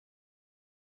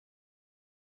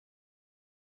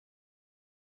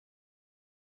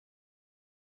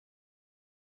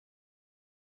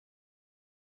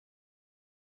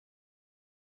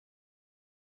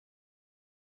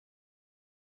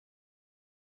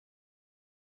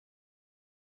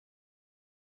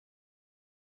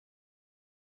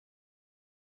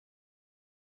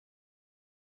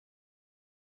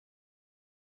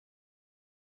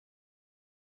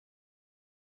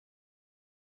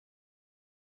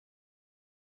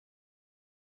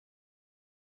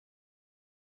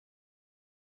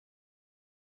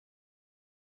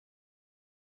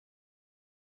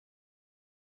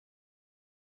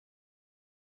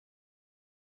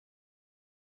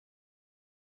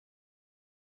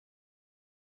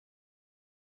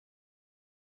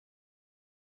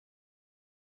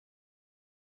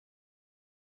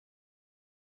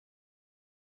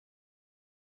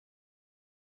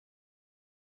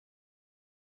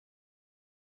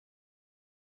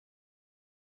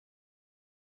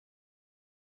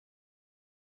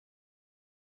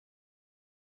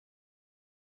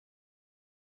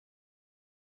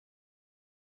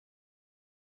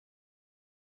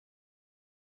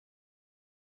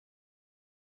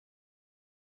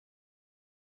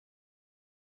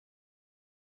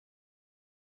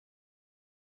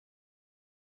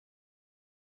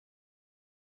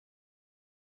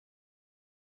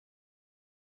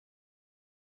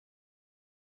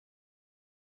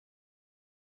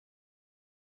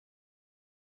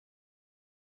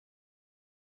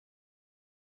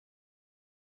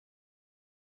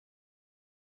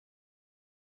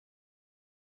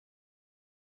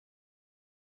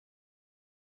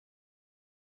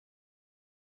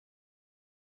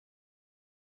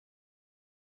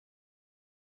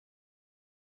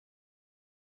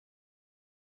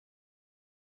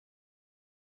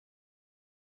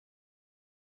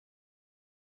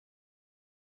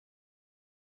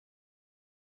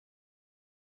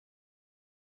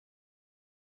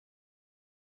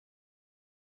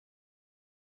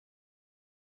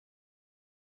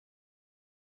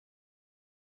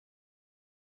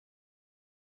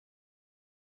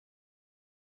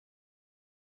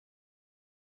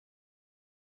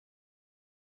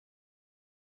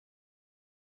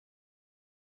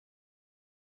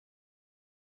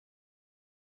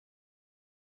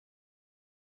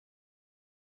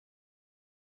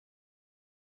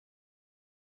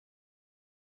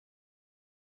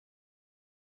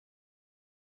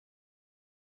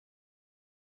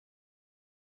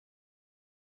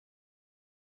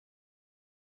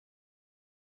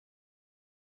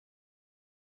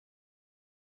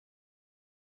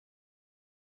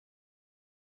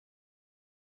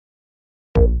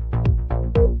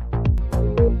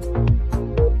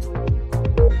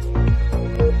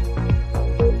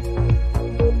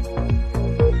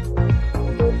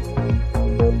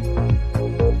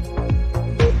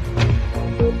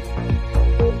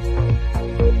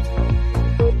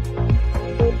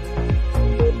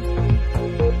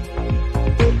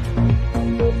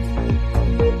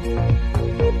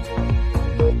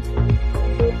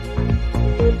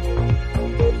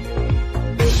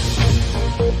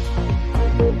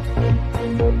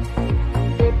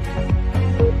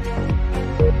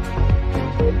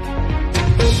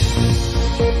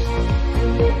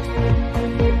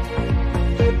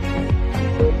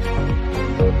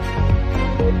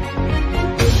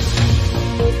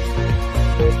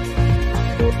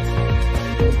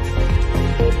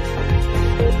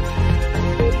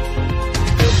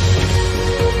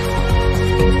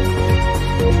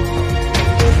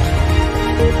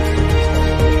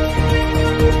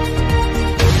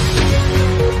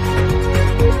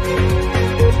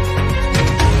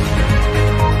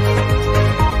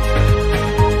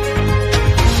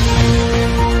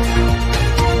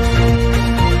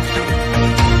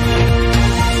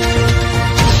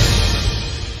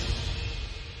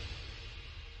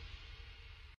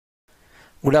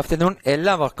Good afternoon.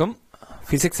 എല്ലാവർക്കും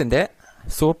ഫിസിക്സിന്റെ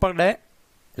super day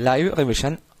live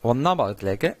revision ഒന്നാം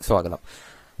ഭാഗത്തിലേക്ക് സ്വാഗതം.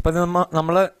 അപ്പോൾ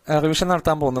നമ്മൾ റിവിഷൻ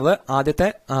നടത്താൻ പോകുന്നത് ആദ്യത്തെ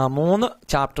 3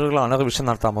 ചാപ്റ്ററുകളാണ് റിവിഷൻ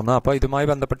നടത്താൻ പോകുന്നത്. അപ്പോൾ ഇതുമായി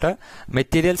ബന്ധപ്പെട്ട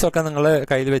മെറ്റീരിയൽസ് ഒക്കെ നിങ്ങൾ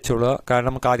കയ്യിൽ വെച്ചോളുക.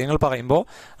 കാരണം കാര്യങ്ങൾ പറയുമ്പോൾ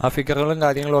ആ ഫിഗറുകളും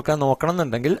കാര്യങ്ങളും ഒക്കെ നോക്കണം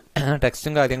എന്നുണ്ടെങ്കിൽ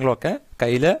ടെക്സ്റ്റും കാര്യങ്ങളും ഒക്കെ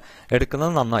കയ്യിൽ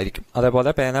എടുക്കുന്നത് നന്നായിരിക്കും. അതേപോലെ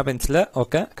പേന പെൻസിൽ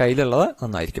ഒക്കെ കയ്യിലുള്ളത്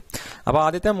നന്നായിരിക്കും. അപ്പോൾ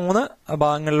ആദ്യത്തെ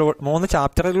 3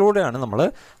 ചാപ്റ്ററുകളിലൂടെയാണ് നമ്മൾ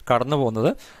കടന്നു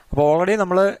പോകുന്നത്. അപ്പോൾ ഓൾറെഡി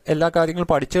നമ്മൾ എല്ലാ കാര്യങ്ങളും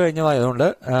പഠിച്ചു കഴിഞ്ഞതായതുകൊണ്ട്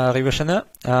റിവിഷന്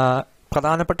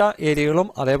പ്രധാനപ്പെട്ട ഏരിയകളും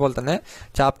അതേപോലെ തന്നെ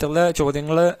ചാപ്റ്ററിലെ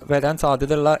ചോദ്യങ്ങൾ വരാൻ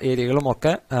സാധ്യതയുള്ള ഏരിയകളും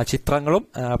ഒക്കെ ചിത്രങ്ങളും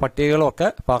പട്ടികകളും ഒക്കെ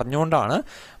പറഞ്ഞുകൊണ്ടാണ്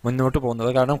മുന്നോട്ട് പോകുന്നത്.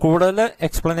 കാരണം കൂടുതൽ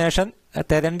എക്സ്പ്ലനേഷൻ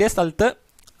തരേണ്ട സ്ഥലത്ത്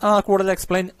കൂടുതൽ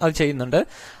എക്സ്പ്ലെയിൻ അത് ചെയ്യുന്നുണ്ട്.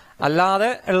 അല്ലാതെ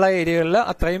ഉള്ള ഏരിയകളിൽ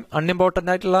അത്രയും അൺഇമ്പോർട്ടൻ്റ്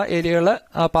ആയിട്ടുള്ള ഏരിയകൾ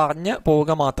പറഞ്ഞ്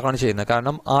പോവുക മാത്രമാണ് ചെയ്യുന്നത്.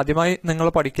 കാരണം ആദ്യമായി നിങ്ങൾ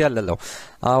പഠിക്കുകയല്ലല്ലോ,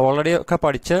 ഓൾറെഡി ഒക്കെ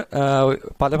പഠിച്ച്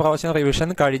പല പ്രാവശ്യം റിവിഷൻ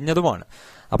കഴിഞ്ഞതുമാണ്.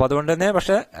 അപ്പോൾ അതുകൊണ്ട് തന്നെ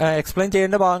പക്ഷേ എക്സ്പ്ലെയിൻ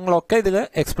ചെയ്യേണ്ട ഭാഗങ്ങളൊക്കെ ഇതിൽ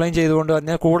എക്സ്പ്ലെയിൻ ചെയ്തുകൊണ്ട്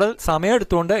തന്നെ കൂടുതൽ സമയം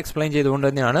എടുത്തുകൊണ്ട് എക്സ്പ്ലെയിൻ ചെയ്തുകൊണ്ട്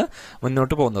തന്നെയാണ്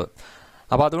മുന്നോട്ട് പോകുന്നത്.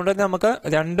 അപ്പോൾ അതുകൊണ്ട് തന്നെ നമുക്ക്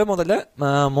 2 മുതൽ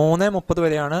 3:30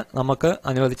 വരെയാണ് നമുക്ക്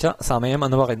അനുവദിച്ച സമയം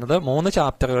എന്ന് പറയുന്നത്. 3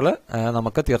 ചാപ്റ്ററുകൾ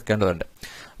നമുക്ക് തീർക്കേണ്ടതുണ്ട്.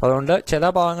 അപ്പോൾ അതുകൊണ്ട് ചില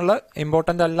ഭാഗങ്ങൾ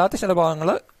ഇമ്പോർട്ടൻ്റ് അല്ലാത്ത ചില ഭാഗങ്ങൾ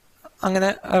അങ്ങനെ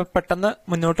പെട്ടെന്ന്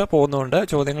മുന്നോട്ട് പോകുന്നുണ്ട്.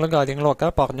 ചോദ്യങ്ങളും കാര്യങ്ങളും ഒക്കെ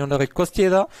പറഞ്ഞുകൊണ്ട് റിക്വസ്റ്റ്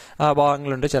ചെയ്ത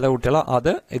ഭാഗങ്ങളുണ്ട് ചില കുട്ടികൾ,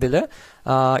 അത് ഇതിൽ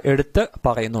എടുത്ത്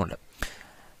പറയുന്നുണ്ട്.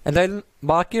 എന്തായാലും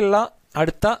ബാക്കിയുള്ള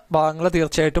അടുത്ത ഭാഗങ്ങൾ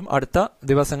തീർച്ചയായിട്ടും അടുത്ത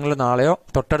ദിവസങ്ങളിൽ, നാളെയോ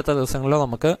തൊട്ടടുത്ത ദിവസങ്ങളിലോ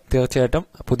നമുക്ക് തീർച്ചയായിട്ടും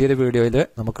പുതിയൊരു വീഡിയോയിൽ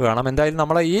നമുക്ക് കാണാം. എന്തായാലും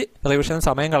നമ്മളെ ഈ റിവിഷൻ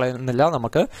സമയം കളയുന്നില്ല,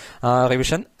 നമുക്ക്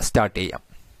റിവിഷൻ സ്റ്റാർട്ട് ചെയ്യാം.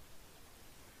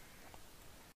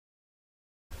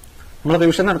 നമ്മൾ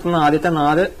റിവിഷൻ നടത്തുന്ന ആദ്യത്തെ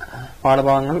 4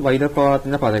 പാഠഭാഗങ്ങൾ വൈദ്യുത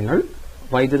പ്രവാഹത്തിന്റെ പദങ്ങൾ,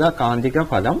 വൈദ്യുത കാന്തിക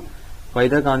ഫലം,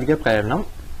 വൈദ്യുത കാന്തിക പ്രേരണം,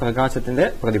 പ്രകാശത്തിന്റെ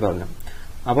പ്രതിഫലനം.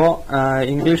 അപ്പോ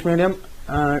ഇംഗ്ലീഷ് മീഡിയം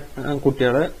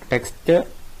കുട്ടികൾ ടെക്സ്റ്റ്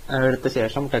എടുത്ത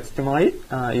ശേഷം ടെക്സ്റ്റുമായി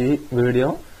ഈ വീഡിയോ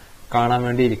കാണാൻ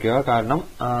വേണ്ടി ഇരിക്കുക. കാരണം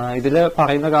ഇതിൽ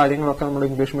പറയുന്ന കാര്യങ്ങളൊക്കെ നമ്മൾ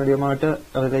ഇംഗ്ലീഷ് മീഡിയമായിട്ട്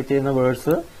റിലേറ്റ് ചെയ്യുന്ന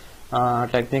വേർഡ്സ്,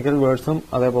 ടെക്നിക്കൽ വേർഡ്സും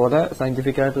അതേപോലെ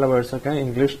സയന്റിഫിക് ആയിട്ടുള്ള വേർഡ്സൊക്കെ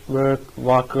ഇംഗ്ലീഷ്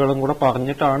വാക്കുകളും കൂടെ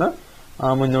പറഞ്ഞിട്ടാണ്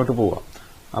മുന്നോട്ട് പോവുക.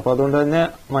 അപ്പൊ അതുകൊണ്ട് തന്നെ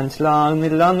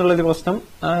മനസ്സിലാകുന്നില്ല എന്നുള്ളൊരു പ്രശ്നം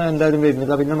എന്തായാലും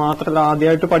വരുന്നില്ല. പിന്നെ മാത്രമല്ല,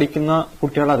 ആദ്യമായിട്ട് പഠിക്കുന്ന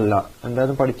കുട്ടികളല്ല,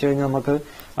 എന്തായാലും പഠിച്ചു കഴിഞ്ഞാൽ നമുക്ക്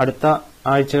അടുത്ത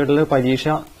ആഴ്ചകളിൽ പരീക്ഷ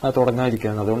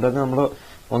തുടങ്ങാതിരിക്കുകയാണ്. അതുകൊണ്ട് തന്നെ നമ്മൾ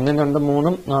 1, 2,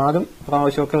 3, 4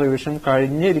 പ്രാവശ്യമൊക്കെ റിവിഷൻ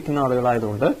കഴിഞ്ഞിരിക്കുന്ന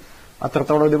ആളുകളായതുകൊണ്ട്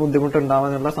അത്രത്തോളം ഒരു ബുദ്ധിമുട്ട്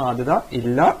ഉണ്ടാവാനുള്ള സാധ്യത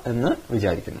ഇല്ല എന്ന്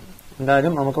വിചാരിക്കുന്നു.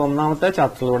 എന്തായാലും നമുക്ക് ഒന്നാമത്തെ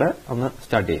ചാപ്റ്ററിലൂടെ ഒന്ന്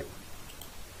സ്റ്റാർട്ട് ചെയ്യാം.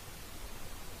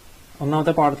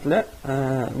 ഒന്നാമത്തെ പാഠത്തില്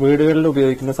വീടുകളിൽ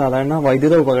ഉപയോഗിക്കുന്ന സാധാരണ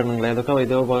വൈദ്യുത ഉപകരണങ്ങൾ, ഏതൊക്കെ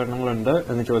വൈദ്യുത ഉപകരണങ്ങളുണ്ട്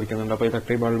എന്ന് ചോദിക്കുന്നുണ്ട്. അപ്പൊ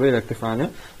ഇലക്ട്രിക് ബൾബ്, ഇലക്ട്രിക് ഫാന്,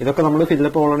 ഇതൊക്കെ നമ്മൾ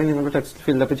ഫില്ലപ്പ് ഓൾറെഡി നിങ്ങളുടെ text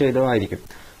fill up ചെയ്തതായിരിക്കും.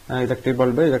 Electric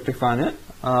bulb, electric fan,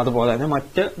 അതുപോലെ തന്നെ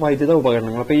മറ്റ് വൈദ്യുത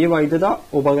ഉപകരണങ്ങൾ. അപ്പൊ ഈ വൈദ്യുത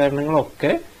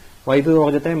ഉപകരണങ്ങളൊക്കെ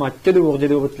വൈദ്യുതോർജ്ജത്തെ മറ്റൊരു ഊർജ്ജ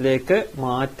രൂപത്തിലേക്ക്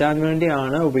മാറ്റാൻ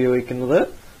വേണ്ടിയാണ് ഉപയോഗിക്കുന്നത്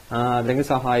അല്ലെങ്കിൽ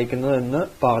സഹായിക്കുന്നത് എന്ന്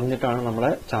പറഞ്ഞിട്ടാണ്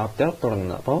നമ്മളെ ചാപ്റ്റർ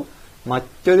തുടങ്ങുന്നത്. അപ്പോൾ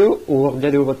മറ്റൊരു ഊർജ്ജ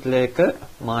രൂപത്തിലേക്ക്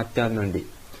മാറ്റാൻ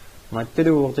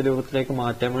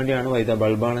വേണ്ടിയാണ് വൈദ്യുത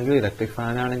ബൾബാണെങ്കിലും ഇലക്ട്രിക്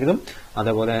ഫാൻ ആണെങ്കിലും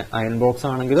അതേപോലെ അയൺ ബോക്സ്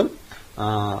ആണെങ്കിലും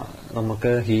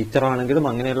നമുക്ക് ഹീറ്റർ ആണെങ്കിലും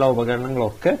അങ്ങനെയുള്ള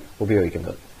ഉപകരണങ്ങളൊക്കെ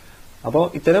ഉപയോഗിക്കുന്നത്. അപ്പോൾ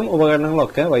ഇത്തരം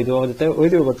ഉപകരണങ്ങളൊക്കെ വൈദ്യുതോർജ്ജത്തെ ഒരു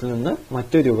രൂപത്തിൽ നിന്ന്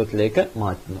മറ്റൊരു രൂപത്തിലേക്ക്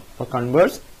മാറ്റുന്നു. അപ്പോൾ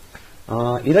converts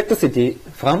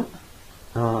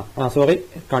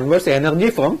energy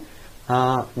from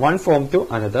one form to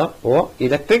another or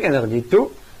electric energy to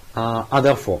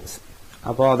other forms.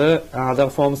 അപ്പോൾ അത് അതർ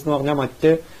ഫോംസ് എന്ന് പറഞ്ഞാൽ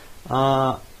മറ്റ്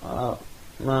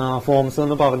ഫോംസ്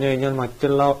എന്ന് പറഞ്ഞു കഴിഞ്ഞാൽ,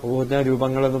 മറ്റുള്ള ഊർജ്ജ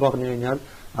രൂപങ്ങൾ എന്ന് പറഞ്ഞു കഴിഞ്ഞാൽ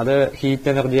അത് ഹീറ്റ്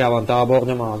എനർജി ആവാം,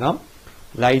 താപോർജ്ജമാകാം,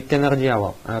 ലൈറ്റ് എനർജി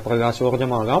ആവാം,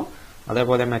 പ്രകാശോർജ്ജമാകാം,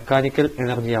 അതേപോലെ മെക്കാനിക്കൽ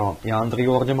എനർജി ആവാം,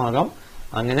 യാന്ത്രികോർജ്ജമാകാം.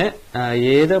 അങ്ങനെ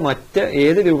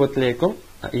ഏത് രൂപത്തിലേക്കും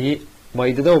ഈ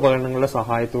വൈദ്യുത ഉപകരണങ്ങളുടെ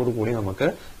സഹായത്തോടു കൂടി നമുക്ക്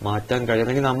മാറ്റാൻ കഴിയും.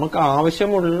 അല്ലെങ്കിൽ നമുക്ക്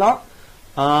ആവശ്യമുള്ള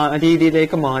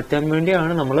രീതിയിലേക്ക് മാറ്റാൻ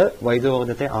വേണ്ടിയാണ് നമ്മൾ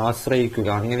വൈദ്യുതോർജ്ജത്തെ ആശ്രയിക്കുക,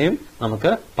 അങ്ങനെയും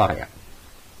നമുക്ക് പറയാം.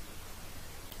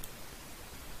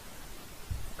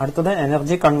 അടുത്തത്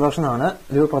എനർജി കൺവേർഷൻ ആണ്.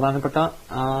 ഒരു പ്രധാനപ്പെട്ട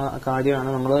കാര്യമാണ്.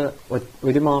 നമ്മൾ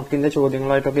 1 മാർക്കിന്റെ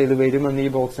ചോദ്യങ്ങളായിട്ടൊക്കെ ഇത് വരുമെന്ന് ഈ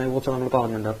ബോക്സിനെ കുറിച്ച് നമ്മൾ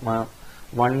പറഞ്ഞിട്ടുണ്ട്.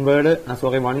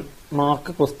 1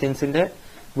 മാർക്ക് ക്വസ്റ്റ്യൻസിന്റെ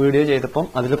വീഡിയോ ചെയ്തപ്പം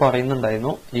അതിൽ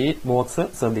പറയുന്നുണ്ടായിരുന്നു ഈ ബോക്സ്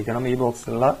ശ്രദ്ധിക്കണം. ഈ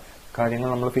ബോക്സിലുള്ള കാര്യങ്ങൾ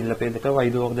നമ്മൾ ഫില്ലപ്പ് ചെയ്തിട്ട്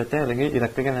വൈദ്യുതോർജ്ജത്തെ അല്ലെങ്കിൽ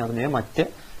ഇലക്ട്രിക് എനർജിയെ മറ്റ്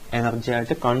എനർജി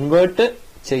ആയിട്ട് കൺവേർട്ട്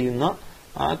ചെയ്യുന്ന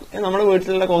നമ്മുടെ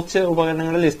വീട്ടിലുള്ള കുറച്ച്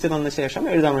ഉപകരണങ്ങളുടെ ലിസ്റ്റ് തന്ന ശേഷം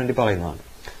എഴുതാൻ വേണ്ടി പറയുന്നതാണ്.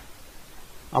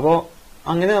 അപ്പോ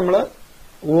അങ്ങനെ നമ്മൾ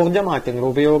ഊർജ്ജമാറ്റങ്ങൾ,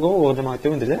 ഉപയോഗവും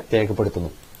ഊർജ്ജമാറ്റവും ഇതിൽ രേഖപ്പെടുത്തുന്നു.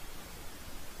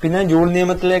 പിന്നെ ജൂൾ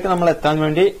നിയമത്തിലേക്ക് നമ്മൾ എത്താൻ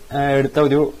വേണ്ടി എടുത്ത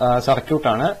ഒരു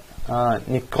സർക്യൂട്ടാണ്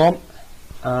നിക്രോം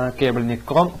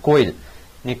കോയിൽ.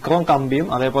 നിക്രോം കമ്പിയും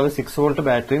അതേപോലെ 6 വോൾട്ട്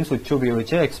ബാറ്ററിയും സ്വിച്ച്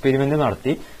ഉപയോഗിച്ച് എക്സ്പെരിമെന്റ്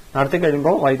നടത്തി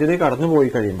കഴിയുമ്പോൾ വൈദ്യുതി കടന്നു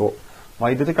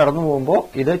പോകുമ്പോൾ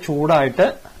ഇത് ചൂടായിട്ട്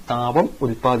താപം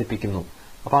ഉൽപ്പാദിപ്പിക്കുന്നു.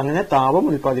 അപ്പൊ അങ്ങനെ താപം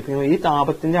ഉൽപ്പാദിപ്പിക്കുന്നു. ഈ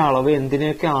താപത്തിന്റെ അളവ്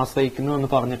എന്തിനെയൊക്കെ ആശ്രയിക്കുന്നു എന്ന്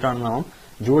പറഞ്ഞിട്ടാണ് നാം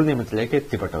ജൂൾ നിയമത്തിലേക്ക്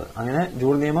എത്തിപ്പെട്ടത്. അങ്ങനെ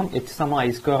ജൂൾ നിയമം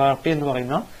H=I²RT എന്ന്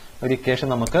പറയുന്ന ഒരു ഇക്വേഷൻ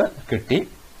നമുക്ക് കിട്ടി.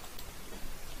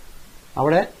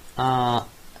 അവിടെ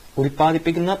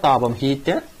ഉൽപ്പാദിപ്പിക്കുന്ന താപം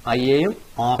ഹീറ്റ് ഐയെയും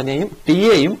ആറിനെയും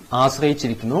ടിയെയും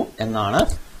ആശ്രയിച്ചിരിക്കുന്നു എന്നാണ്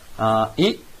ഈ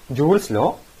ജൂൾസ് ലോ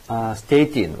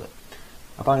സ്റ്റേറ്റ് ചെയ്യുന്നത്.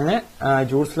 അപ്പൊ അങ്ങനെ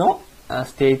ജൂൾസ് ലോ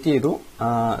സ്റ്റേറ്റ് ചെയ്തു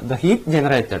ദ ഹീറ്റ്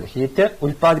ജനറേറ്റഡ്, ഹീറ്റ്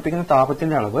ഉൽപ്പാദിപ്പിക്കുന്ന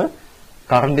താപത്തിന്റെ അളവ്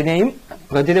കറണ്ടിനെയും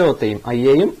പ്രതിരോധത്തെയും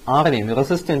ഐയെയും ആറിനെയും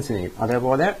റെസിസ്റ്റൻസിനെയും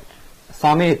അതേപോലെ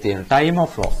സമയത്തെയും ടൈം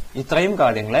ഓഫ് ഫ്ലോ ഇത്രയും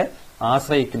കാര്യങ്ങളെ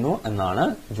ആശ്രയിക്കുന്നു എന്നാണ്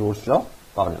ജൂൾസ് ലോ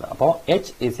പറഞ്ഞത്. അപ്പോ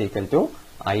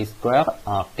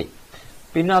H=I²RT.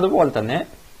 പിന്നെ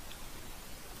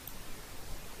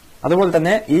അതുപോലെ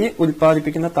തന്നെ ഈ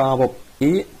ഉൽപ്പാദിപ്പിക്കുന്ന താപം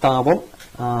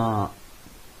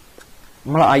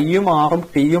നമ്മൾ ഐയും ആറും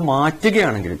ടിയും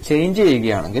മാറ്റുകയാണെങ്കിൽ, ചേഞ്ച്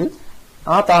ചെയ്യുകയാണെങ്കിൽ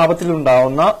ആ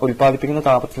ഉൽപ്പാദിപ്പിക്കുന്ന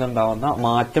താപത്തിലുണ്ടാവുന്ന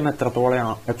മാറ്റം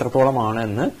എത്രത്തോളമാണ്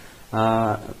എന്ന്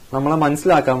നമ്മളെ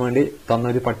മനസ്സിലാക്കാൻ വേണ്ടി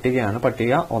തന്നൊരു പട്ടികയാണ്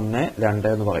പട്ടിക 1, 2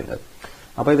 എന്ന് പറയുന്നത്.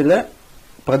 അപ്പൊ ഇതില്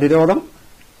പ്രതിരോധം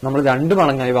നമ്മൾ 2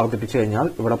 മടങ്ങായി വർദ്ധിപ്പിച്ചു കഴിഞ്ഞാൽ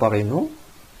ഇവിടെ പറയുന്നു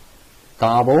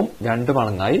താപവും 2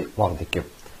 മടങ്ങായി വർദ്ധിക്കും.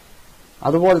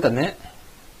 അതുപോലെ തന്നെ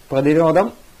പ്രതിരോധം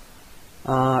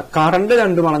കറണ്ട്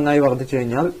 2 മടങ്ങായി വർദ്ധിച്ചു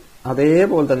കഴിഞ്ഞാൽ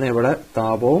അതേപോലെ തന്നെ ഇവിടെ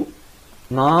താപവും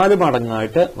 4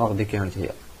 മടങ്ങായിട്ട് വർദ്ധിക്കുകയാണ്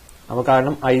ചെയ്യുക. അപ്പൊ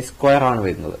കാരണം I² ആണ്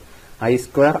വരുന്നത്,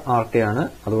 I²RT ആണ്.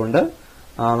 അതുകൊണ്ട്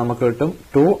നമുക്ക് കിട്ടും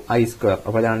 2I².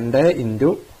 അപ്പൊ 2 ഇൻറ്റു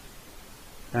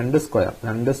 2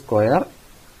 സ്ക്വയർ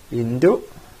ഇൻറ്റു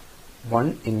 1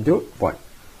 ഇൻറ്റു 1.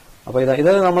 അപ്പൊ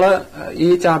ഇത് നമ്മള് ഈ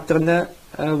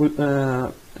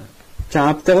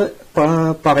ചാപ്റ്റർ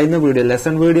പറയുന്ന വീഡിയോ,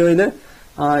 ലെസൺ വീഡിയോയില്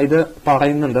ഇത്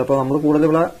പറയുന്നുണ്ട്. അപ്പൊ നമ്മൾ കൂടുതൽ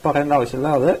ഇവിടെ പറയേണ്ട ആവശ്യമില്ല.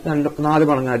 അത് 4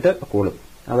 മടങ്ങായിട്ട് കൂടും.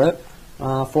 അത്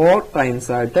 4 ടൈംസ്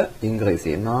ആയിട്ട് ഇൻക്രീസ്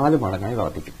ചെയ്യും, 4 മടങ്ങായി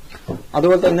വർദ്ധിക്കും.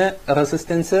 അതുപോലെ തന്നെ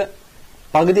റെസിസ്റ്റൻസ്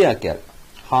പകുതിയാക്കിയാൽ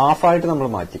ഹാഫായിട്ട് നമ്മൾ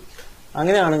മാറ്റി.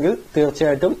 അങ്ങനെയാണെങ്കിൽ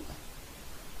തീർച്ചയായിട്ടും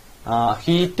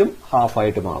ഹീറ്റും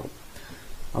ഹാഫായിട്ട് മാറും.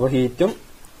 അപ്പൊ ഹീറ്റും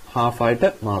ഹാഫായിട്ട്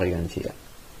മാറുകയാണ് ചെയ്യുക.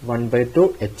 1/2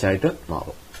 H ആയിട്ട്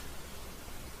മാറും.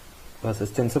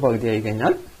 റെസിസ്റ്റൻസ് പകുതിയായി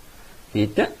കഴിഞ്ഞാൽ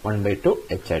ഹീറ്റ് 1/2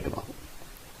 H ആയിട്ട് മാറും.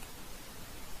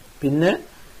 പിന്നെ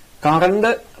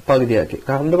കറണ്ട്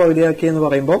പകുതിയാക്കി എന്ന്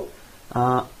പറയുമ്പോൾ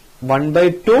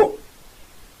 1/2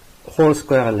 ഹോൾ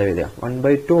സ്ക്വയർ അല്ല വരിക,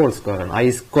 1/2 ഹോൾ സ്ക്വയർ ആണ്,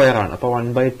 I² ആണ്. അപ്പൊ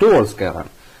 1/2 ഹോൾ സ്ക്വയർ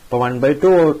ആണ്. അപ്പൊ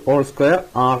 1/2 ഹോൾ സ്ക്വയർ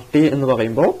RT എന്ന്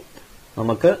പറയുമ്പോൾ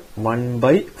നമുക്ക്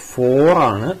 1/4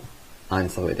 ആണ്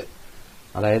ആൻസർ വരിക.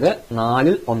 അതായത്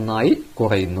 4ൽ 1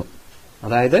 കുറയുന്നു.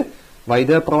 അതായത്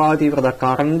വൈദ്യുത പ്രവാഹ തീവ്രത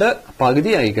കറണ്ട്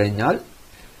പകുതിയായി കഴിഞ്ഞാൽ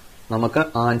നമുക്ക്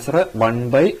ആൻസർ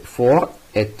 1/4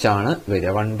 H ആണ് വരിക.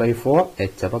 1/4 H.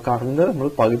 അപ്പൊ കറണ്ട് നമ്മൾ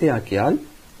പകുതിയാക്കിയാൽ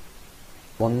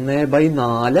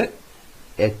 1/4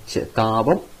 H,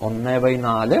 താപം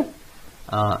 1/4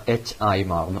 H ആയി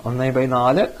മാറുന്നു.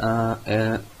 1/4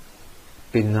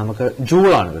 പിന്നെ നമുക്ക് ജൂൾ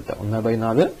ആണ് കിട്ടുക,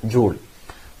 1/4 ജൂൾ.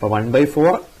 അപ്പൊ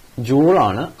 1/4 ജൂൾ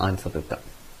ആണ് ആൻസർ കിട്ടുക.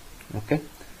 ഓക്കെ,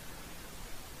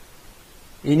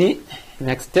 ഇനി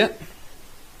നെക്സ്റ്റ്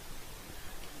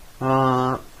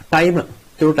ടൈം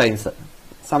 2 ടൈംസ്,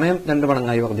 സമയം 2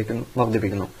 മടങ്ങായി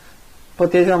വർദ്ധിപ്പിക്കുന്നു.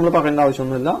 പ്രത്യേകിച്ച് നമ്മൾ പറയേണ്ട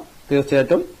ആവശ്യമൊന്നുമില്ല.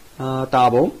 തീർച്ചയായിട്ടും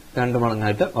താപവും 2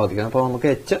 മടങ്ങായിട്ട് വർദ്ധിക്കുന്നു. അപ്പൊ നമുക്ക്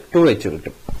H=2H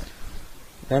കിട്ടും.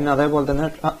 അതേപോലെ തന്നെ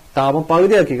താപം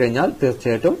പകുതിയാക്കി കഴിഞ്ഞാൽ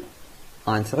തീർച്ചയായിട്ടും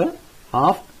ആൻസർ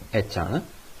ഹാഫ് H ആണ്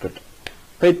കിട്ടും.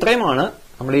 അപ്പൊ ഇത്രയുമാണ്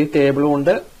നമ്മൾ ഈ ടേബിൾ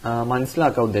കൊണ്ട്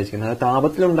മനസ്സിലാക്കാൻ ഉദ്ദേശിക്കുന്നത്.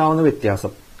 താപത്തിലുണ്ടാവുന്ന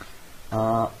വ്യത്യാസം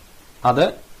അത്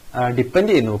ഡിപ്പെൻഡ്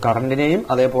ചെയ്യുന്നു, കറണ്ടിനെയും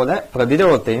അതേപോലെ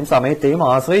പ്രതിരോധത്തെയും സമയത്തെയും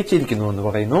ആശ്രയിച്ചിരിക്കുന്നു എന്ന്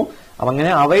പറയുന്നു. അപ്പൊ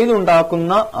അങ്ങനെ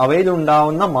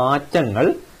അവയിലുണ്ടാവുന്ന മാറ്റങ്ങൾ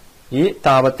ഈ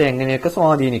താപത്തെ എങ്ങനെയൊക്കെ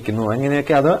സ്വാധീനിക്കുന്നു,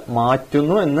 എങ്ങനെയൊക്കെ അത്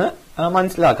മാറ്റുന്നു എന്ന്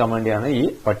മനസ്സിലാക്കാൻ വേണ്ടിയാണ് ഈ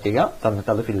പട്ടിക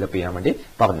തന്നിട്ട് അത് ഫില്ലപ്പ് ചെയ്യാൻ വേണ്ടി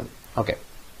പറഞ്ഞത്. ഓക്കെ,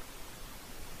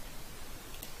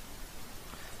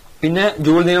 പിന്നെ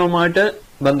ജൂൾ നിയമവുമായിട്ട്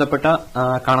ബന്ധപ്പെട്ട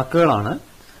കണക്കുകളാണ്.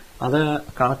 അത്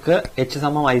കണക്ക്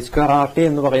H=I²RT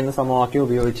എന്ന് പറയുന്ന സമവാക്യം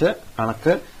ഉപയോഗിച്ച്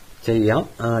കണക്ക്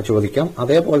ചോദിക്കാം.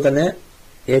 അതേപോലെ തന്നെ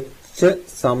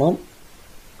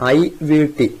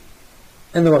H=IVT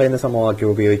എന്ന് പറയുന്ന സമവാക്യം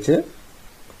ഉപയോഗിച്ച്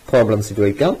പ്രോബ്ലംസ്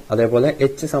ചോദിക്കാം. അതേപോലെ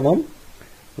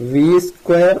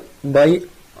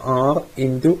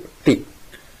H=V²/R×T.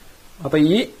 അപ്പൊ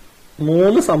ഈ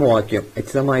 3 സമവാക്യം,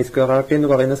 H=I²RT എന്ന്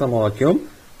പറയുന്ന സമവാക്യവും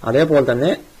അതേപോലെ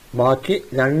തന്നെ ബാക്കി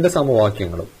 2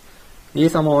 സമവാക്യങ്ങളും, ഈ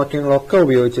സമവാക്യങ്ങളൊക്കെ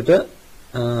ഉപയോഗിച്ചിട്ട്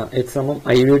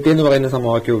H=IVT എന്ന് പറയുന്ന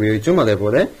സമവാക്യം ഉപയോഗിച്ചും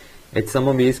അതേപോലെ H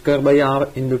സമം V square by R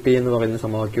into T എന്ന് പറയുന്ന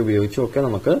സമവാക്യം ഉപയോഗിച്ചും ഒക്കെ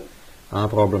നമുക്ക് ആ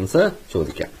പ്രോബ്ലംസ്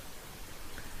ചോദിക്കാം.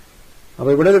 അപ്പൊ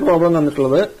ഇവിടെ ഒരു പ്രോബ്ലം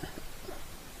തന്നിട്ടുള്ളത്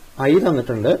I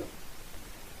തന്നിട്ടുണ്ട്,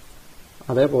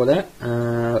 അതേപോലെ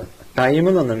ടൈം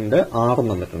തന്നിട്ടുണ്ട്, R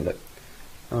തന്നിട്ടുണ്ട്.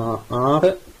 R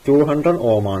 200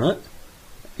 ഓം ആണ്,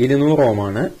 200 ഓം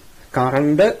ആണ്,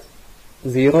 കറണ്ട്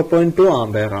 0.2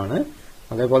 ആംപെയർ ആണ്,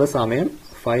 അതേപോലെ സമയം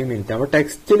 5 മിനിറ്റ്. അപ്പൊ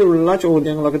ടെക്സ്റ്റിലുള്ള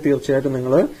ചോദ്യങ്ങളൊക്കെ തീർച്ചയായിട്ടും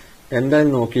നിങ്ങൾ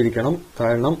എന്തായാലും നോക്കിയിരിക്കണം.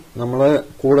 കാരണം നമ്മൾ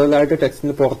കൂടുതലായിട്ട്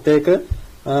ടെക്സ്റ്റിന് പുറത്തേക്ക്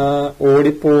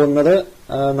ഓടിപ്പോകുന്നത്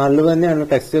നല്ലത് തന്നെയാണ്.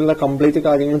 ടെക്സ്റ്റിലുള്ള കംപ്ലീറ്റ്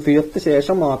കാര്യങ്ങൾ തീർത്ത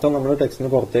ശേഷം മാത്രം നമ്മൾ ടെക്സ്റ്റിന്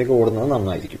പുറത്തേക്ക് ഓടുന്നത്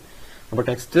നന്നായിരിക്കും. അപ്പൊ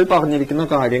ടെക്സ്റ്റിൽ പറഞ്ഞിരിക്കുന്ന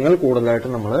കാര്യങ്ങൾ കൂടുതലായിട്ട്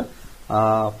നമ്മൾ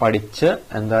പഠിച്ച്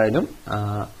എന്തായാലും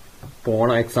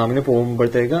എക്സാമിന്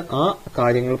പോകുമ്പോഴത്തേക്ക് ആ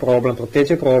കാര്യങ്ങൾ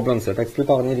പ്രത്യേകിച്ച് പ്രോബ്ലംസ് ടെക്സ്റ്റിൽ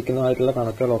പറഞ്ഞിരിക്കുന്നതായിട്ടുള്ള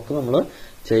കണക്കുകളൊക്കെ നമ്മൾ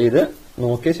ചെയ്ത്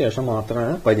നോക്കിയ ശേഷം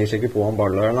മാത്രമേ പരീക്ഷയ്ക്ക് പോകാൻ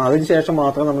പാടുള്ളൂ. കാരണം അതിനുശേഷം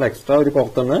മാത്രം നമ്മൾ എക്സ്ട്രാ ഒരു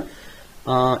പുറത്തുനിന്ന്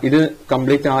ഇത്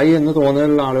കംപ്ലീറ്റ് ആയി എന്ന്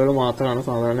തോന്നിയുള്ള ആളുകൾ മാത്രമാണ്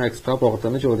സാധാരണ എക്സ്ട്രാ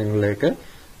പുറത്തുനിന്ന് ചോദ്യങ്ങളിലേക്ക്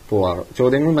പോവാറ്.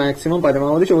 ചോദ്യങ്ങൾ മാക്സിമം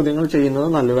പരമാവധി ചോദ്യങ്ങൾ ചെയ്യുന്നത്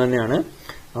നല്ലത് തന്നെയാണ്.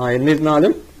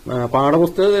 എന്നിരുന്നാലും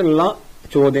പാഠപുസ്തകത്തിലുള്ള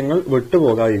ചോദ്യങ്ങൾ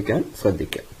വിട്ടുപോകാതിരിക്കാൻ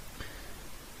ശ്രദ്ധിക്കുക.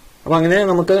 അപ്പൊ അങ്ങനെ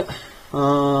നമുക്ക്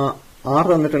R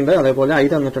തന്നിട്ടുണ്ട്, അതേപോലെ I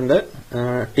തന്നിട്ടുണ്ട്,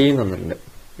 T തന്നിട്ടുണ്ട്.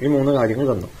 ഈ 3 കാര്യങ്ങൾ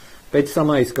തന്നു. H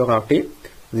സമം I square R T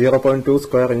 0.2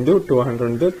 square into 200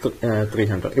 into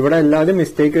 300. ഇവിടെ എല്ലാവരും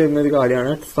മിസ്റ്റേക്ക് വരുന്ന ഒരു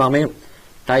കാര്യമാണ് സമയം.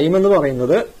 ടൈം എന്ന്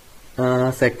പറയുന്നത്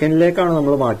സെക്കൻഡിലേക്കാണ്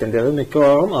നമ്മൾ മാറ്റേണ്ടത്.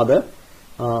 മിക്കവാറും അത്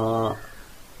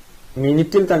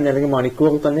മിനിറ്റിൽ തന്നെ അല്ലെങ്കിൽ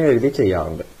മണിക്കൂറിൽ തന്നെ എഴുതി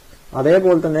ചെയ്യാറുണ്ട്.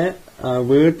 അതേപോലെ തന്നെ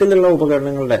വീട്ടിലുള്ള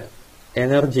ഉപകരണങ്ങളുടെ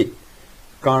എനർജി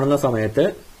കാണുന്ന സമയത്ത്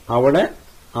അവിടെ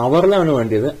അവറിലാണ്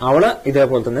വേണ്ടിയത്, അവിടെ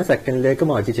ഇതേപോലെ തന്നെ സെക്കൻഡിലേക്ക്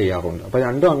മാറ്റി ചെയ്യാറുണ്ട്. അപ്പൊ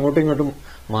രണ്ടും അങ്ങോട്ടും ഇങ്ങോട്ടും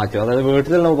മാറ്റും. അതായത്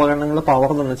വീട്ടിലുള്ള ഉപകരണങ്ങൾ പവർ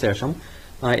തന്ന ശേഷം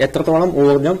എത്രത്തോളം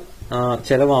ഊർജം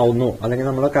ചെലവാവുന്നു അല്ലെങ്കിൽ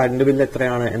നമ്മുടെ കറണ്ട് ബില്ല്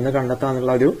എത്രയാണ് എന്ന്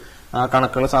കണ്ടെത്താനുള്ള ഒരു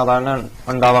കണക്കുകൾ സാധാരണ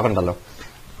ഉണ്ടാവാറുണ്ടല്ലോ.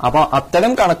 അപ്പൊ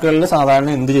അത്തരം കണക്കുകളിൽ സാധാരണ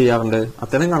എന്ത് ചെയ്യാറുണ്ട്?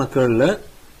 അത്തരം കണക്കുകളിൽ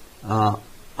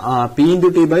P ഇൻറ്റു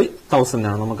T ബൈ 1000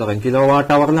 ആണ് നമുക്കറിയാം, കിലോ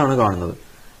വാട്ട് അവറിലാണ് കാണുന്നത്.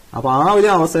 അപ്പൊ ആ ഒരു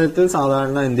അവസരത്തിൽ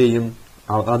സാധാരണ എന്ത് ചെയ്യും?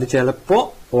 അത് ചിലപ്പോ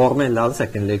ഓർമ്മയില്ലാതെ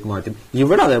സെക്കൻഡിലേക്ക് മാറ്റും.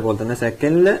 ഇവിടെ അതേപോലെ തന്നെ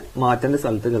സെക്കൻഡിൽ മാറ്റേണ്ട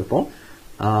സ്ഥലത്ത് ചിലപ്പോൾ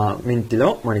മിനിറ്റിലോ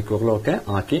മണിക്കൂറിലോ ഒക്കെ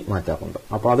ആക്കി മാറ്റാറുണ്ട്.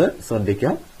 അപ്പൊ അത്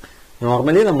ശ്രദ്ധിക്കാം.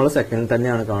 നോർമലി നമ്മൾ സെക്കൻഡിൽ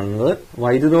തന്നെയാണ് കാണുന്നത്.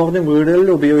 വൈദ്യുതോർജ്ജം വീടുകളിൽ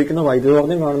ഉപയോഗിക്കുന്ന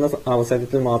വൈദ്യുതോർജ്ജം കാണുന്ന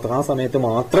അവസരത്തിൽ മാത്രം, ആ സമയത്ത്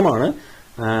മാത്രമാണ്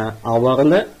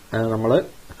അവറിൽ നമ്മൾ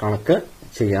കണക്ക്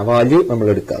ചെയ്യാം, വാല്യൂ നമ്മൾ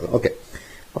എടുക്കാറ്. ഓക്കെ,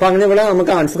 അപ്പൊ അങ്ങനെ ഇവിടെ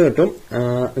നമുക്ക് ആൻസർ കിട്ടും.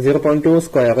 0.2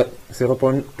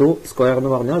 സ്ക്വയർ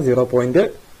എന്ന് പറഞ്ഞാൽ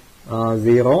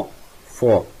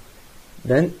 0.04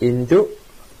 then into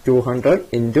 200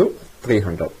 into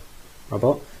 300. അപ്പോ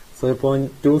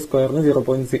 0.2 സ്ക്വയറിന്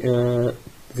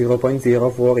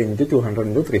 0.04 into 200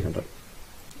 into 300.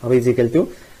 അപ്പൊ ഈക്വൽ ടു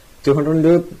 200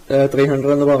 into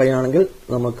 300 എന്ന് പറയുകയാണെങ്കിൽ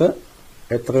നമുക്ക്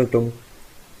എത്ര കിട്ടും?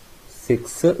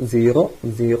 6000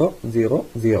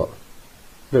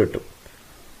 ഇത് കിട്ടും.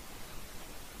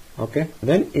 Okay,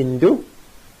 then into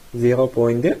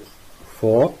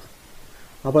 0.4.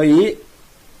 അപ്പൊ ഈ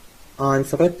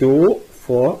ആൻസർ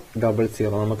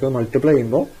 2400. നമുക്ക് മൾട്ടിപ്ലൈ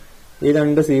ചെയ്യുമ്പോൾ ഈ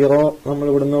 2 0 നമ്മൾ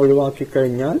ഇവിടുന്ന് ഒഴിവാക്കി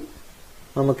കഴിഞ്ഞാൽ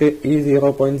നമുക്ക് ഈ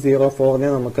 0.04നെ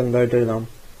നമുക്ക് എന്തായിട്ട് എഴുതാം?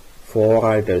 4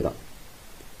 ആയിട്ട് എഴുതാം.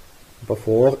 അപ്പൊ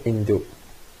 4 into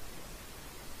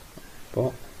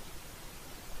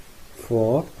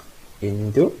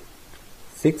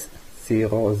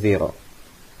 600.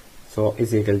 So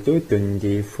is equal to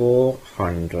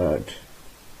 2400.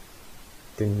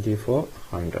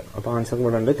 അപ്പൊ ആൻസർ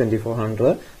ഇവിടെ ഉണ്ട് 2400.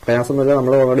 പ്രയാസമൊന്നുമില്ല,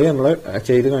 നമ്മൾ ഓൾറെഡി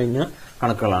ചെയ്ത് കഴിഞ്ഞ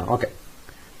കണക്കുകളാണ്. ഓക്കെ,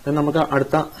 നമുക്ക്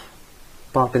അടുത്ത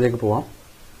പാർട്ടിലേക്ക് പോവാം.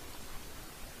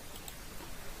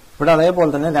 ഇവിടെ അതേപോലെ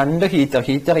തന്നെ 2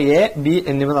 ഹീറ്റർ എ ബി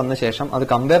എന്നിവ തന്ന ശേഷം അത്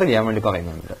കമ്പയർ ചെയ്യാൻ വേണ്ടി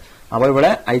പറയുന്നുണ്ട്. അപ്പൊ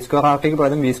ഇവിടെ I സ്ക്വയർ ആർ ടിക്ക്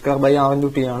പകരം V square by R into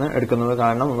T ആണ് എടുക്കുന്നത്.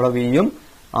 കാരണം ഇവിടെ വിയും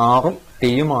ആറും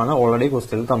ടിയുമാണ് ഓൾറെഡി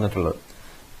ക്വസ്റ്റ്യനിൽ തന്നിട്ടുള്ളത്.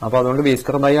 അപ്പൊ അതുകൊണ്ട് V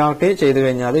square by R T ചെയ്ത്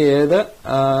കഴിഞ്ഞാൽ ഏത്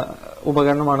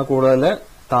ഉപകരണമാണ് കൂടുതൽ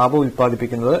താപം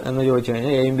ഉൽപ്പാദിപ്പിക്കുന്നത് എന്ന് ചോദിച്ചു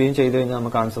കഴിഞ്ഞാൽ എയും ബിയും ചെയ്ത് കഴിഞ്ഞാൽ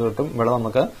നമുക്ക് ആൻസർ കിട്ടും. ഇവിടെ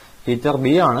നമുക്ക് ഹീറ്റർ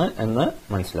ബി ആണ് എന്ന്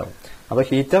മനസ്സിലാവും. അപ്പൊ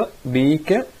ഹീറ്റർ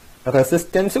ബിക്ക്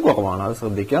റെസിസ്റ്റൻസ് കുറവാണ്, അത്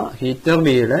ശ്രദ്ധിക്കുക. ഹീറ്റർ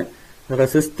ബിയുടെ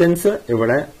റെസിസ്റ്റൻസ്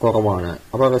ഇവിടെ കുറവാണ്.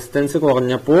 അപ്പൊ റെസിസ്റ്റൻസ്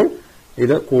കുറഞ്ഞപ്പോൾ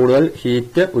ഇത് കൂടുതൽ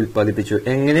ഹീറ്റ് ഉൽപ്പാദിപ്പിച്ചു.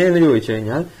 എങ്ങനെയെന്ന് ചോദിച്ചു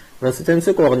കഴിഞ്ഞാൽ റെസിസ്റ്റൻസ്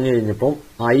കുറഞ്ഞു കഴിഞ്ഞപ്പോൾ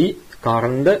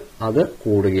കറണ്ട് അത്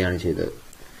കൂടുകയാണ് ചെയ്തത്.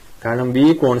 കാരണം V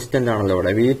കോൺസ്റ്റന്റ് ആണല്ലോ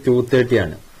ഇവിടെ, V 230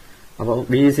 ആണ്. അപ്പൊ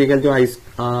V ഈക്വൽ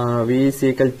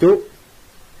ടു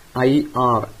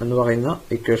IR എന്ന് പറയുന്ന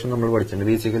ഇക്വേഷൻ നമ്മൾ പഠിച്ചിട്ടുണ്ട്.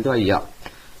 V equal to IR.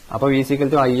 അപ്പൊ V ഈക്വൽ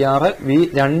ടു IR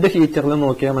രണ്ട് ഹീറ്ററിൽ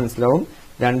നോക്കിയാൽ മനസ്സിലാവും.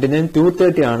 രണ്ടിനും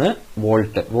 230 ആണ്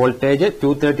വോൾട്ടേജ്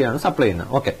 230 ആണ് സപ്ലൈ ചെയ്യുന്നത്.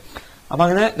 ഓക്കെ, അപ്പൊ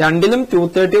അങ്ങനെ രണ്ടിലും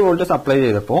 230 വോൾട്ട് സപ്ലൈ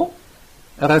ചെയ്തപ്പോ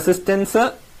റെസിസ്റ്റൻസ്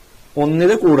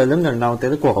ഒന്നിൽ കൂടുതലും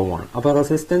രണ്ടാമത്തേത് കുറവുമാണ്. അപ്പൊ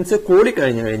റെസിസ്റ്റൻസ് കൂടി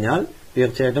കഴിഞ്ഞു കഴിഞ്ഞാൽ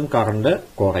തീർച്ചയായിട്ടും കറണ്ട്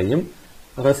കുറയും.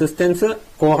 റെസിസ്റ്റൻസ്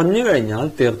കുറഞ്ഞു കഴിഞ്ഞാൽ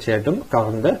തീർച്ചയായിട്ടും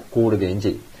കറണ്ട് കൂടുകയും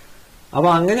ചെയ്യും. അപ്പൊ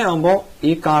അങ്ങനെയാകുമ്പോൾ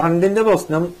ഈ കറണ്ടിന്റെ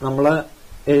പ്രശ്നം നമ്മള്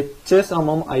H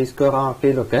സമം I സ്ക്വയർ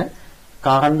RTയിലൊക്കെ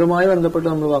കറണ്ടുമായി ബന്ധപ്പെട്ട്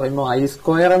നമ്മൾ പറയുമ്പോൾ I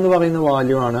സ്ക്വയർ എന്ന് പറയുന്ന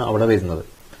വാല്യൂ ആണ് അവിടെ വരുന്നത്.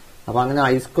 അപ്പൊ അങ്ങനെ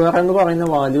I സ്ക്വയർ എന്ന് പറയുന്ന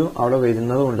വാല്യൂ അവിടെ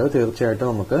വരുന്നത് കൊണ്ട് തീർച്ചയായിട്ടും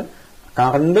നമുക്ക്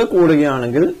കറണ്ട്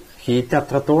കൂടുകയാണെങ്കിൽ ഹീറ്റ്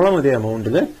അത്രത്തോളം ഒരു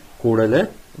എമൗണ്ടിൽ കൂടുതൽ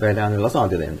വരാനുള്ള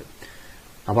സാധ്യതയുണ്ട്.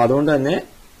 അപ്പൊ അതുകൊണ്ട് തന്നെ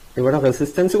ഇവിടെ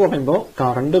റെസിസ്റ്റൻസ് കുറയുമ്പോൾ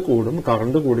കറണ്ട് കൂടും.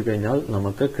 കറണ്ട് കൂടിക്കഴിഞ്ഞാൽ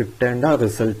നമുക്ക് കിട്ടേണ്ട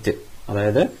റിസൾട്ട്,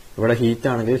 അതായത് ഇവിടെ ഹീറ്റ്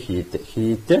ആണെങ്കിൽ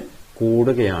ഹീറ്റ്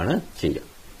കൂടുകയാണ് ചെയ്യുക.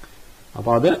 അപ്പൊ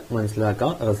അത്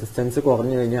മനസ്സിലാക്കാം. റെസിസ്റ്റൻസ്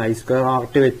കുറഞ്ഞു കഴിഞ്ഞാൽ I സ്ക്വയർ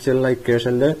RT വെച്ചുള്ള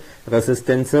ഇക്വേഷനിൽ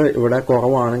റെസിസ്റ്റൻസ് ഇവിടെ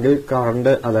കുറവാണെങ്കിൽ കറണ്ട്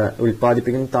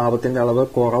ഉൽപ്പാദിപ്പിക്കുന്ന താപത്തിന്റെ അളവ്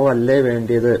കുറവല്ലേ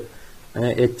വേണ്ടിയത്,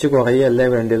 H കുറയല്ലേ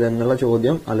വേണ്ടിയത് എന്നുള്ള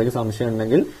ചോദ്യം അല്ലെങ്കിൽ സംശയം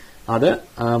ഉണ്ടെങ്കിൽ അത്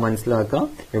മനസ്സിലാക്കാം.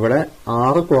 ഇവിടെ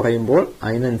R കുറയുമ്പോൾ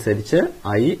അതിനനുസരിച്ച്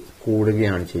I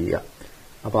കൂടുകയാണ് ചെയ്യുക.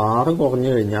 അപ്പൊ R കുറഞ്ഞു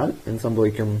കഴിഞ്ഞാൽ എന്ത്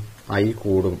സംഭവിക്കും? I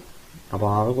കൂടും. അപ്പൊ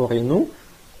R കുറയുന്നു,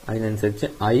 അതിനനുസരിച്ച്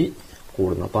I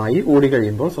കൂടുന്നു. അപ്പൊ I കൂടി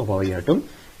കഴിയുമ്പോൾ സ്വാഭാവികമായിട്ടും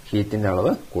ഹീറ്റിന്റെ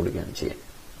അളവ് കൂടുകയാണ് ചെയ്യുക.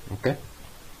 ഓക്കെ,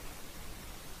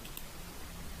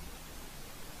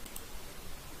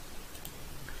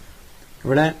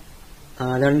 ഇവിടെ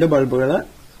രണ്ട് ബൾബുകള്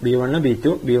B1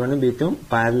 B2 B1 B2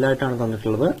 പാരലായിട്ടാണ്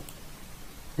തന്നിട്ടുള്ളത്.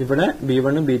 ഇവിടെ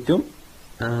B1 B2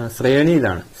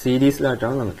 ശ്രേണിയിലാണ്,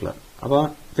 സീരീസിലായിട്ടാണ് തന്നിട്ടുള്ളത്. അപ്പൊ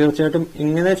തീർച്ചയായിട്ടും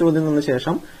ഇങ്ങനെ ചോദ്യം വന്ന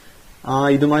ശേഷം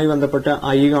ഇതുമായി ബന്ധപ്പെട്ട്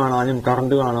I കാണാനും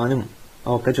കറണ്ട് കാണാനും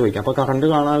ഒക്കെ ചോദിക്കാം. അപ്പൊ കറണ്ട്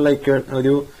കാണാനുള്ള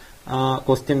ഒരു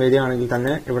ക്വസ്റ്റ്യൻ വരികയാണെങ്കിൽ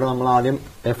തന്നെ ഇവിടെ നമ്മൾ ആദ്യം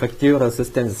എഫക്റ്റീവ്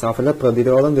റെസിസ്റ്റൻസ്, സഫല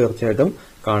പ്രതിരോധം തീർച്ചയായിട്ടും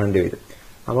കാണേണ്ടി വരും.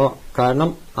 അപ്പോ കാരണം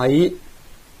I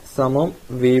സമം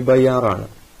V/R ആണ്,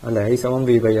 അല്ലെ? I സമം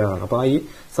V/R ആണ്. അപ്പൊ I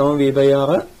സമം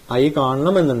V/R I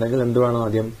കാണണം എന്നുണ്ടെങ്കിൽ എന്ത് വേണം?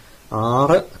 ആദ്യം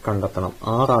R കണ്ടെത്തണം.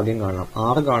 R ആദ്യം കാണണം.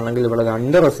 R കാണണമെങ്കിൽ ഇവിടെ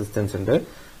രണ്ട് റെസിസ്റ്റൻസ് ഉണ്ട്.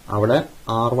 അവിടെ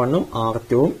R1ഉം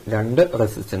R2ഉം രണ്ട്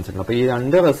റെസിസ്റ്റൻസ് ഉണ്ട്. അപ്പൊ ഈ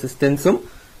രണ്ട് റെസിസ്റ്റൻസും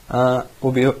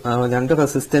രണ്ട്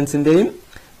റെസിസ്റ്റൻസിന്റെയും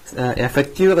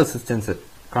എഫക്റ്റീവ് റെസിസ്റ്റൻസ്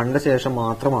കണ്ട ശേഷം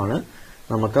മാത്രമാണ്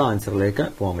നമുക്ക് ആൻസറിലേക്ക്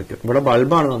പോകാൻ പറ്റും. ഇവിടെ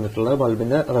ബൾബാണ് തന്നിട്ടുള്ളത്.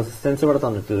 ബൾബിന്റെ റെസിസ്റ്റൻസ് ഇവിടെ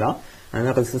തന്നിട്ടില്ല.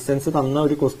 അങ്ങനെ റെസിസ്റ്റൻസ് തന്ന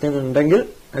ഒരു ക്വസ്റ്റ്യൻ ഉണ്ടെങ്കിൽ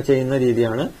ചെയ്യുന്ന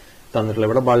രീതിയാണ് തന്നിട്ടുള്ളത്.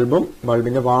 ഇവിടെ ബൾബും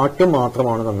ബൾബിന്റെ വാട്ടും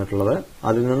മാത്രമാണ് തന്നിട്ടുള്ളത്.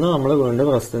 അതിൽ നിന്ന് നമ്മൾ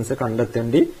വീണ്ടും റെസിസ്റ്റൻസ്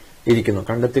കണ്ടെത്തേണ്ടി ഇരിക്കുന്നു.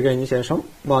 കണ്ടെത്തി കഴിഞ്ഞ ശേഷം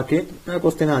ബാക്കി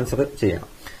ക്വസ്റ്റ്യൻ ആൻസർ ചെയ്യണം.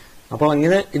 അപ്പൊ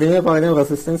അങ്ങനെ ഇതിന് പകരം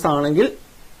റെസിസ്റ്റൻസ് ആണെങ്കിൽ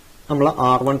നമ്മൾ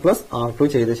R1 പ്ലസ് R2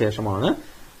 ചെയ്ത ശേഷമാണ്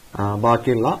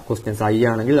ബാക്കിയുള്ള ക്വസ്റ്റ്യൻസ് I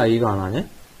ആണെങ്കിൽ I കാണാൻ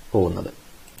പോകുന്നത്.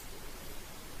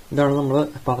 ഇതാണ് നമ്മൾ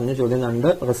പറഞ്ഞ ചോദ്യം. രണ്ട്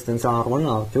റെസിസ്റ്റൻസ് R1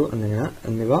 R2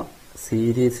 എന്നിവ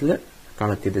സീരീസിൽ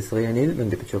കണക്ട് ചെയ്ത് ശ്രേണിയിൽ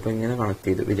ബന്ധിപ്പിച്ചു. അപ്പൊ ഇങ്ങനെ കണക്ട്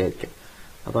ചെയ്ത് വിചാരിക്കും.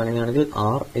 അപ്പൊ അങ്ങനെയാണെങ്കിൽ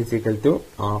R =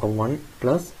 R1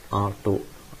 പ്ലസ് R2.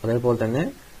 അതേപോലെ തന്നെ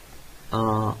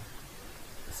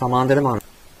സമാന്തരമാണ്.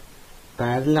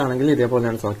 പാരലാണെങ്കിൽ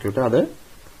ഇതേപോലെയാണ് സർക്യൂട്ട്. അത്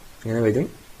ഇങ്ങനെ വരും.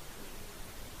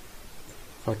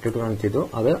 സർക്യൂട്ട് കണക്ട് ചെയ്തു.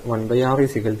 അത് 1/R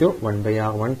 =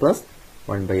 1/R1 plus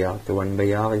 1/R2.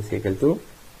 1/R =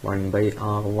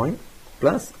 1/R1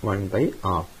 plus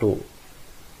 1/R2.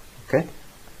 Okay,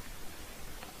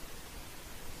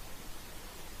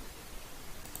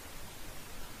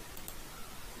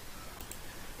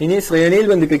 ഇനി ശ്രേണിയിൽ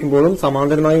ബന്ധിപ്പിക്കുമ്പോഴും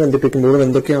സമാന്തരമായി ബന്ധിപ്പിക്കുമ്പോഴും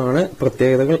എന്തൊക്കെയാണ്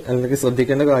പ്രത്യേകതകൾ അല്ലെങ്കിൽ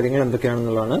ശ്രദ്ധിക്കേണ്ട കാര്യങ്ങൾ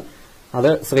എന്തൊക്കെയാണെന്നുള്ളതാണ്. അത്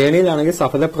ശ്രേണിയിലാണെങ്കിൽ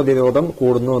സഫല പ്രതിരോധം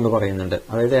കൂടുന്നു എന്ന് പറയുന്നുണ്ട്.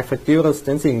 അതായത് എഫക്റ്റീവ്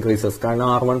റെസിസ്റ്റൻസ് ഇൻക്രീസസ്. കാരണം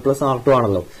R1 പ്ലസ് R2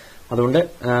 ആണല്ലോ, അതുകൊണ്ട്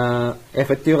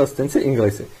എഫക്റ്റീവ് റെസിസ്റ്റൻസ്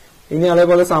ഇൻക്രീസ്. ഇനി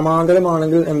അതേപോലെ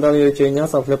സമാന്തരമാണെങ്കിൽ എന്താണെന്ന് ചോദിച്ചു കഴിഞ്ഞാൽ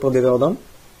സഫല പ്രതിരോധം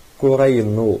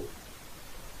കുറയുന്നു.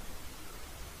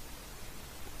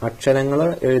 അക്ഷരങ്ങൾ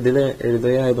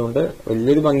എഴുതുകയായതുകൊണ്ട്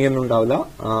വലിയൊരു ഭംഗിയൊന്നും ഉണ്ടാവില്ല.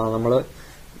 നമ്മൾ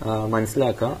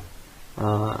മനസ്സിലാക്കുക,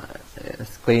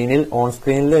 ഓൺ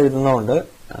സ്ക്രീനിൽ എഴുതുന്നതുകൊണ്ട്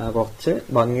കുറച്ച്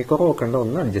ഭംഗിക്കുറവൊക്കെ ഉണ്ട്,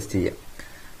 ഒന്ന് അഡ്ജസ്റ്റ് ചെയ്യാം.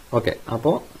 ഓക്കെ,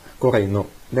 അപ്പോ കുറയുന്നു.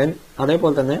 ദെൻ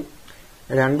അതേപോലെ തന്നെ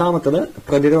രണ്ടാമത്തത്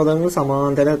പ്രതിരോധങ്ങൾ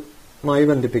സമാന്തരമായി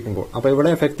ബന്ധിപ്പിക്കുമ്പോൾ. അപ്പൊ ഇവിടെ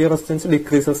എഫക്റ്റീവ് റെസിസ്റ്റൻസ്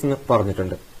ഡിക്രീസസ് എന്ന്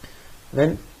പറഞ്ഞിട്ടുണ്ട്.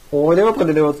 ദെൻ ഓരോ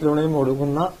പ്രതിരോധത്തിലൂടെയും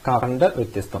ഒഴുകുന്ന കറണ്ട്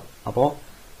വ്യത്യസ്തം. അപ്പോ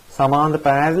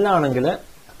പാരലാണെങ്കിൽ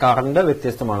കറണ്ട്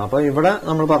വ്യത്യസ്തമാണ്. അപ്പൊ ഇവിടെ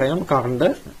നമ്മൾ പറയാം കറണ്ട്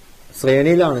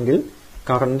ശ്രേണിയിലാണെങ്കിൽ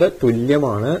കറണ്ട്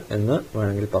തുല്യമാണ് എന്ന്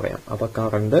വേണമെങ്കിൽ പറയാം. അപ്പൊ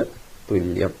കറണ്ട്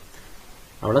തുല്യം,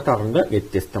 അവിടെ കറണ്ട്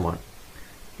വ്യത്യസ്തമാണ്.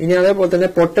 ഇനി അതേപോലെ തന്നെ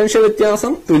പൊട്ടൻഷ്യൽ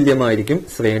വ്യത്യാസം തുല്യമായിരിക്കും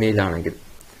ശ്രേണിയിലാണെങ്കിൽ.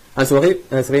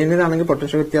 ശ്രേണിയിലാണെങ്കിൽ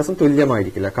പൊട്ടൻഷ്യൽ വ്യത്യാസം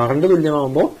തുല്യമായിരിക്കില്ല. കറണ്ട്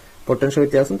തുല്യമാകുമ്പോൾ പൊട്ടൻഷ്യൽ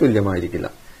വ്യത്യാസം തുല്യമായിരിക്കില്ല.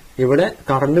 ഇവിടെ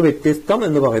കറണ്ട് വ്യത്യസ്തം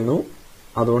എന്ന് പറയുന്നു.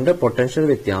 അതുകൊണ്ട് പൊട്ടൻഷ്യൽ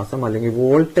വ്യത്യാസം അല്ലെങ്കിൽ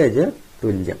വോൾട്ടേജ്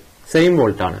തുല്യം, സെയിം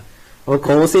വോൾട്ടാണ്. അപ്പോൾ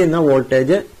ക്രോസ് ചെയ്യുന്ന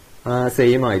വോൾട്ടേജ്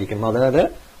സെയിം ആയിരിക്കും. അതായത്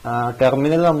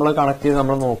ടെർമിനൽ നമ്മൾ കണക്ട് ചെയ്ത്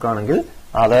നമ്മൾ നോക്കുകയാണെങ്കിൽ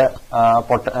അത്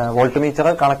വോൾട്ട് മീറ്റർ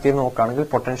കണക്ട് ചെയ്ത് നോക്കുകയാണെങ്കിൽ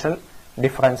പൊട്ടൻഷ്യൽ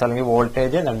ഡിഫറൻസ് അല്ലെങ്കിൽ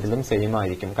വോൾട്ടേജ് രണ്ടിലും സെയിം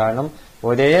ആയിരിക്കും. കാരണം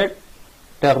ഒരേ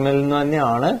ടെർമിനലിൽ നിന്ന്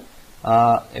തന്നെയാണ്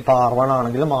ഇപ്പൊ R1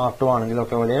 ആണെങ്കിലും R2 ആണെങ്കിലും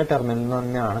ഒക്കെ ഒരേ ടെർമിനലിൽ നിന്ന്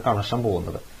തന്നെയാണ് കണക്ഷൻ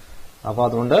പോകുന്നത്. അപ്പൊ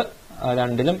അതുകൊണ്ട്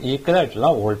രണ്ടിലും ഈക്വൽ ആയിട്ടുള്ള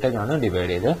വോൾട്ടേജ് ആണ്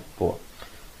ഡിവൈഡ് ചെയ്ത് പോവുക.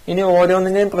 ഇനി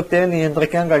ഓരോന്നിനെയും പ്രത്യേകം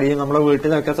നിയന്ത്രിക്കാൻ കഴിയും. നമ്മുടെ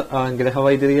വീട്ടിലൊക്കെ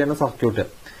ഗൃഹവൈദ്യുതീകരണ സർക്യൂട്ട്,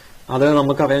 അത്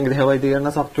നമുക്കറിയാം. ഗൃഹവൈദ്യുതീകരണ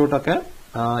സർക്യൂട്ടൊക്കെ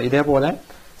ഇതേപോലെ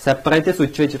സെപ്പറേറ്റ്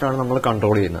സ്വിച്ച് വെച്ചിട്ടാണ് നമ്മൾ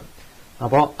കൺട്രോൾ ചെയ്യുന്നത്.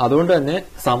 അപ്പോൾ അതുകൊണ്ട് തന്നെ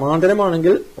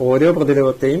സമാന്തരമാണെങ്കിൽ ഓരോ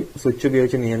പ്രതിരോധത്തെയും സ്വിച്ച്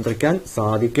ഉപയോഗിച്ച് നിയന്ത്രിക്കാൻ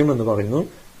സാധിക്കും എന്ന് പറയുന്നു.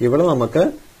 ഇവിടെ നമുക്ക്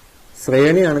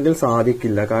ശ്രേണിയാണെങ്കിൽ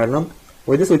സാധിക്കില്ല. കാരണം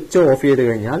ഒരു സ്വിച്ച് ഓഫ് ചെയ്ത്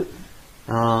കഴിഞ്ഞാൽ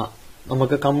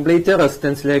നമുക്ക് കംപ്ലീറ്റ്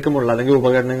റെസിസ്റ്റൻസിലേക്കുമുള്ള അല്ലെങ്കിൽ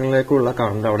ഉപകരണങ്ങളിലേക്കുള്ള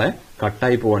കറണ്ട് അവിടെ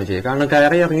കട്ടായി പോവുകയാണ് ചെയ്യുക. കാരണം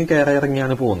കയറി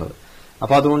ഇറങ്ങിയാണ് പോകുന്നത്.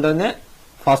 അപ്പൊ അതുകൊണ്ട് തന്നെ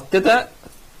ഫസ്റ്റത്തെ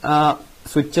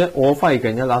സ്വിച്ച് ഓഫ് ആയി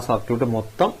കഴിഞ്ഞാൽ ആ സർക്യൂട്ട്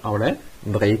മൊത്തം അവിടെ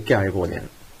ബ്രേക്ക് ആയ പോലെയാണ്.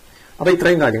 അപ്പൊ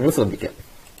ഇത്രയും കാര്യങ്ങൾ ശ്രദ്ധിക്കാം.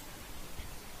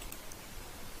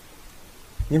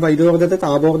 ഇനി വൈദ്യുതോർജ്ജത്തെ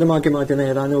താപോർജ്ജമാക്കി മാറ്റുന്ന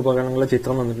ഏതാനും ഉപകരണങ്ങളുടെ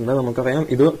ചിത്രം വന്നിട്ടുണ്ട്. നമുക്കറിയാം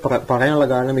ഇത് പറയാനുള്ള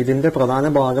കാരണം ഇതിന്റെ പ്രധാന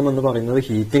ഭാഗം എന്ന് പറയുന്നത്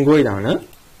ഹീറ്റിംഗ് കോയിലാണ്.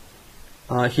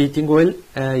 ഹീറ്റിംഗ് കോയിൽ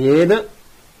ഏത്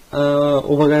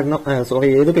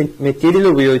ഏത് മെറ്റീരിയൽ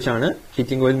ഉപയോഗിച്ചാണ്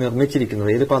ഹീറ്റിംഗ് കോയിൽ നിർമ്മിച്ചിരിക്കുന്നത്,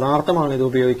 ഏത് പദാർത്ഥമാണ് ഇത്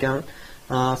ഉപയോഗിക്കാൻ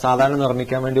സാധാരണ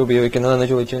നിർമ്മിക്കാൻ വേണ്ടി ഉപയോഗിക്കുന്നത് എന്ന്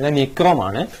ചോദിച്ചു കഴിഞ്ഞാൽ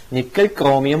നിക്രോമാണ്. നിക്കൽ,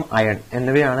 ക്രോമിയം, അയൺ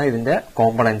എന്നിവയാണ് ഇതിന്റെ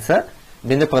കോമ്പണൻസ്.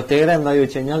 ഇതിന്റെ പ്രത്യേകത എന്താ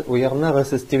ചോദിച്ചു കഴിഞ്ഞാൽ ഉയർന്ന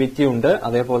റെസിസ്റ്റിവിറ്റി ഉണ്ട്,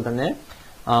 അതേപോലെ തന്നെ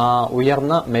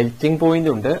ഉയർന്ന മെൽറ്റിംഗ് പോയിന്റ്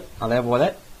ഉണ്ട്. അതേപോലെ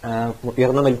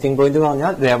ഉയർന്ന മെൽറ്റിംഗ് പോയിന്റ് എന്ന്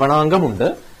പറഞ്ഞാൽ ദ്രവണാങ്കമുണ്ട്.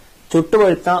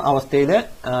 ചുട്ടുപഴുത്ത അവസ്ഥയിൽ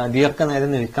ദീർഘനേരം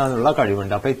നിൽക്കാനുള്ള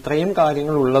കഴിവുണ്ട്. അപ്പൊ ഇത്രയും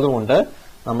കാര്യങ്ങൾ ഉള്ളതുകൊണ്ട്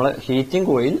നമ്മൾ ഹീറ്റിംഗ്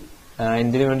കോയിൽ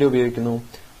എന്തിനു വേണ്ടി ഉപയോഗിക്കുന്നു?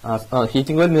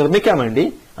 ഹീറ്റിംഗ് കോയിൽ നിർമ്മിക്കാൻ വേണ്ടി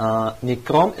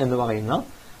നിക്രോം എന്ന് പറയുന്ന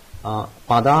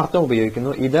പദാർത്ഥം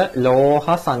ഉപയോഗിക്കുന്നു. ഇത്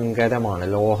ലോഹസങ്കരമാണ്,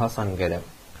 ലോഹസങ്കരം.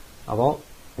 അപ്പോ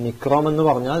നിക്രോം എന്ന്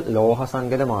പറഞ്ഞാൽ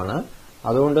ലോഹസങ്കരമാണ്.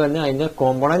 അതുകൊണ്ട് തന്നെ അതിന്റെ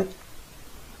കോമ്പണന്റ്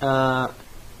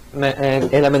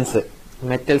എലമെന്റ്സ്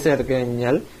മെറ്റൽസ് എടുത്തു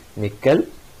കഴിഞ്ഞാൽ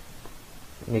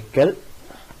നിക്കൽ,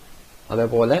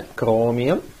 അതേപോലെ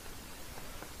chromium,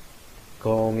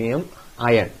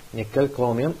 iron, nickel,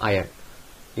 chromium, iron,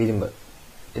 ഇരുമ്പ്.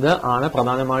 ഇത് ആണ്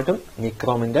പ്രധാനമായിട്ടും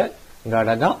നിക്രോമിന്റെ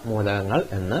ഘടക മൂലകങ്ങൾ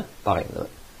എന്ന് പറയുന്നത്.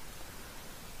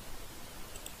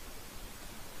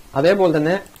 അതേപോലെ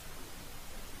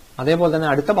തന്നെ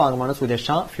അടുത്ത ഭാഗമാണ്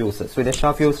സുരക്ഷാ ഫ്യൂസ്. സുരക്ഷാ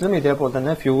ഫ്യൂസിലും ഇതേപോലെ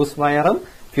തന്നെ ഫ്യൂസ്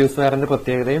വയറിന്റെ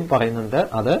പ്രത്യേകതയും പറയുന്നുണ്ട്.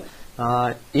 അത്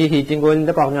ഈ ഹീറ്റിംഗ്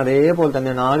കോയിലിന്റെ പറഞ്ഞ അതേപോലെ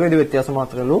തന്നെയാണ്. ആകെ ഒരു വ്യത്യാസം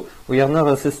മാത്രമേ ഉള്ളൂ. ഉയർന്ന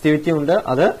റെസിസ്റ്റിവിറ്റി ഉണ്ട്.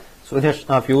 അത്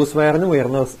ഫ്യൂസ് വയറിനും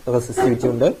ഉയർന്ന റെസിസ്റ്റിവിറ്റി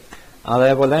ഉണ്ട്.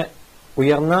 അതേപോലെ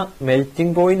ഉയർന്ന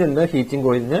മെൽറ്റിംഗ് പോയിന്റ് ഉണ്ട് ഹീറ്റിംഗ്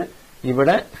കോയിലിന്.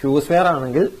 ഇവിടെ ഫ്യൂസ് വയർ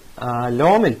ആണെങ്കിൽ ലോ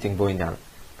മെൽറ്റിംഗ് പോയിന്റ് ആണ്.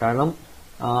 കാരണം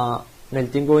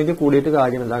മെൽറ്റിംഗ് പോയിന്റ് കൂടിയിട്ട്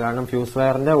കാര്യമില്ല. കാരണം ഫ്യൂസ്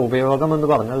വയറിന്റെ ഉപയോഗം എന്ന്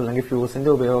പറഞ്ഞാൽ, അല്ലെങ്കിൽ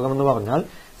ഫ്യൂസിന്റെ ഉപയോഗം എന്ന് പറഞ്ഞാൽ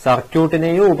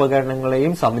സർക്യൂട്ടിനെയും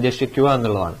ഉപകരണങ്ങളെയും സംരക്ഷിക്കുക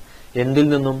എന്നുള്ളതാണ്. എന്തിൽ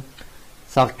നിന്നും?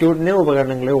 സർക്യൂട്ടിനെ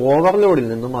ഉപകരണങ്ങളെ ഓവർലോഡിൽ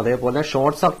നിന്നും അതേപോലെ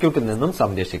ഷോർട്ട് സർക്യൂട്ടിൽ നിന്നും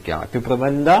സംരക്ഷിക്കുക. To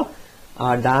prevent the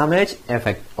damage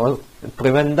effect or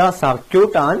prevent the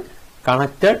circuit and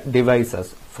connected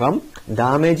devices from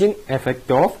damaging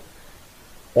effect of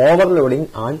overloading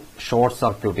and short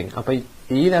circuiting. അപ്പൊ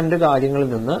ഈ രണ്ട് കാര്യങ്ങളിൽ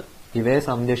നിന്ന് ഇവയെ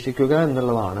സംരക്ഷിക്കുക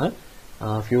എന്നുള്ളതാണ്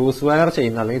ഫ്യൂസ് വയർ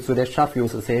ചെയ്യുന്ന, അല്ലെങ്കിൽ സുരക്ഷാ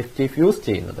ഫ്യൂസ്, സേഫ്റ്റി ഫ്യൂസ്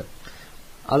ചെയ്യുന്നത്.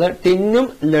 അത് ടിന്നും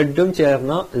ലെഡും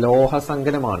ചേർന്ന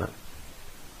ലോഹസങ്കരമാണ്.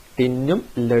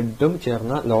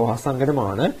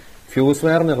 ഫ്യൂസ്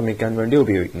വയർ നിർമ്മിക്കാൻ വേണ്ടി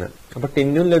ഉപയോഗിക്കുന്നത്. അപ്പൊ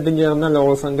ടിന്നും ലെഡും ചേർന്ന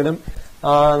ലോഹസങ്കരം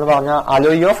എന്ന് പറഞ്ഞാൽ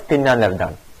alloy of tin and lead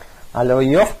ആണ്.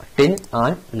 Alloy of tin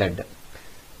and lead.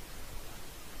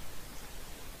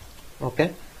 Okay.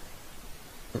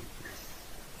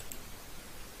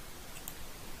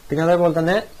 പിന്നെ അതേപോലെ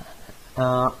തന്നെ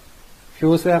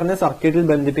ഫ്യൂസ് വയറിനെ സർക്യൂട്ടിൽ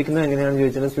ബന്ധിപ്പിക്കുന്നത് എങ്ങനെയാണെന്ന്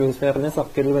ചോദിച്ചാൽ, ഫ്യൂസ് വയറിനെ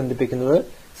സർക്യൂട്ടിൽ ബന്ധിപ്പിക്കുന്നത്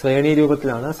ശ്രേണി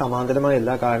രൂപത്തിലാണ്,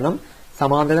 സമാന്തരമായല്ല. കാരണം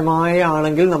സമാന്തരമായ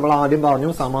ആണെങ്കിൽ നമ്മൾ ആദ്യം പറഞ്ഞു,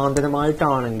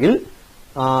 സമാന്തരമായിട്ടാണെങ്കിൽ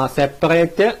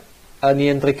സെപ്പറേറ്റ്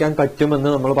നിയന്ത്രിക്കാൻ പറ്റുമെന്ന്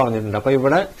നമ്മൾ പറഞ്ഞിട്ടുണ്ട്. അപ്പൊ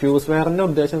ഇവിടെ ഫ്യൂസ് വയറിന്റെ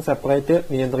ഉദ്ദേശം സെപ്പറേറ്റ്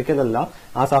നിയന്ത്രിക്കലല്ല,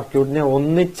 ആ സർക്യൂട്ടിനെ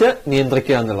ഒന്നിച്ച്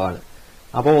നിയന്ത്രിക്കുക എന്നുള്ളതാണ്.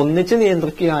 അപ്പൊ ഒന്നിച്ച്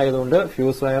നിയന്ത്രിക്കുക ആയതുകൊണ്ട്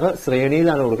ഫ്യൂസ് വയർ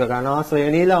ശ്രേണിയിലാണ് കൊടുക്കുക. കാരണം ആ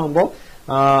ശ്രേണിയിലാവുമ്പോൾ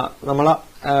നമ്മൾ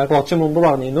കുറച്ചു മുമ്പ്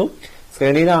പറഞ്ഞിരുന്നു,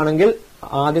 ശ്രേണിയിലാണെങ്കിൽ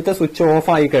ആദ്യത്തെ സ്വിച്ച് ഓഫ്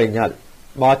ആയി കഴിഞ്ഞാൽ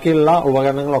ബാക്കിയുള്ള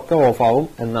ഉപകരണങ്ങളൊക്കെ ഓഫ് ആവും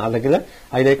എന്ന്, അല്ലെങ്കിൽ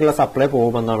അതിലേക്കുള്ള സപ്ലൈ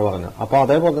പോകുമെന്നാണ് പറഞ്ഞത്. അപ്പൊ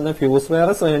അതേപോലെ തന്നെ ഫ്യൂസ് വയർ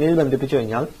ശ്രേണിയിൽ ബന്ധിപ്പിച്ചു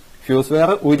കഴിഞ്ഞാൽ, ഫ്യൂസ്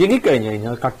വയർ ഉരുകിക്കഴിഞ്ഞു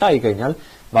കഴിഞ്ഞാൽ, കട്ടായി കഴിഞ്ഞാൽ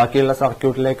ബാക്കിയുള്ള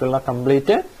സർക്യൂട്ടിലേക്കുള്ള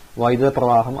കംപ്ലീറ്റ് വൈദ്യുത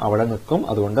പ്രവാഹം അവിടെ നിൽക്കും.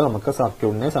 അതുകൊണ്ട് നമുക്ക്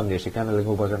സർക്യൂട്ടിനെ സംരക്ഷിക്കാൻ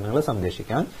അല്ലെങ്കിൽ ഉപകരണങ്ങളെ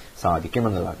സംരക്ഷിക്കാൻ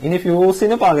സാധിക്കുമെന്നുള്ളതാണ്. ഇനി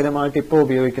ഫ്യൂസിന് പകരമായിട്ട് ഇപ്പോൾ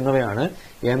ഉപയോഗിക്കുന്നവയാണ്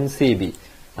MCB,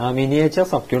 മിനിയേച്ചർ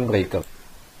സർക്യൂട്ട് ബ്രേക്കർ.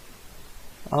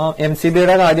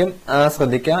 MCBയുടെ കാര്യം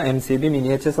ശ്രദ്ധിക്കുക. MCB,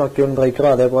 മിനിയേച്ചർ സർക്യൂട്ട് ബ്രേക്കർ,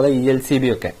 അതേപോലെ ELCB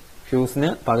ഒക്കെ ഫ്യൂസിന്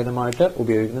പകരമായിട്ട്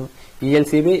ഉപയോഗിക്കുന്നു.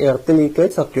 ELCB earth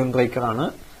leakage circuit breaker ആണ്.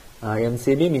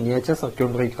 MCB മിനിയേച്ചർ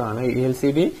സർക്യൂട്ട് ബ്രേക്കർ ആണ്.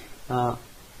 ELCB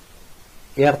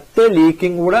എർത്ത്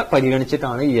ലീക്കിംഗ് കൂടെ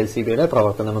പരിഗണിച്ചിട്ടാണ് ELCBയുടെ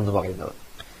പ്രവർത്തനം എന്ന് പറയുന്നത്.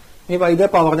 ഈ വൈദ്യുത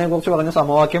പവറിനെ കുറിച്ച് പറഞ്ഞ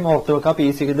സമവാക്യം ഓർത്തു വെക്കുക.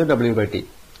 P/W/T.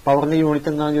 പവറിന്റെ യൂണിറ്റ്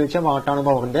എന്താണെന്ന് ചോദിച്ചാൽ വാട്ടാണ്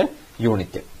പവറിന്റെ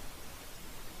യൂണിറ്റ്.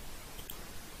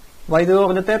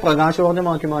 വൈദ്യുതോർജ്ജത്തെ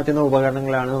പ്രകാശോർജ്ജമാക്കി മാറ്റുന്ന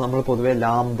ഉപകരണങ്ങളാണ് നമ്മൾ പൊതുവെ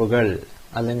ലാമ്പുകൾ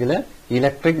അല്ലെങ്കിൽ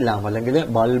ഇലക്ട്രിക് ലാമ്പ് അല്ലെങ്കിൽ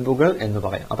ബൾബുകൾ എന്ന്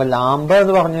പറയാം. അപ്പൊ ലാമ്പ്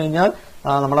എന്ന് പറഞ്ഞു കഴിഞ്ഞാൽ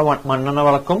നമ്മുടെ മണ്ണെണ്ണ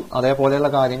വിളക്കും അതേപോലെയുള്ള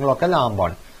കാര്യങ്ങളൊക്കെ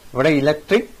ലാമ്പാണ്. ഇവിടെ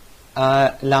ഇലക്ട്രിക്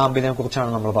ലാമ്പിനെ കുറിച്ചാണ്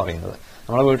നമ്മൾ പറയുന്നത്.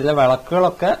 നമ്മുടെ വീട്ടിലെ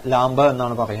വിളക്കുകളൊക്കെ ലാമ്പ്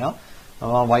എന്നാണ് പറയാം.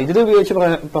 വൈദ്യുതി ഉപയോഗിച്ച്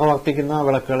പ്രവർത്തിക്കുന്ന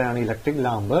വിളക്കുകളെയാണ് ഇലക്ട്രിക്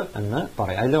ലാമ്പ് എന്ന്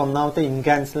പറയാം. അതിൽ ഒന്നാമത്തെ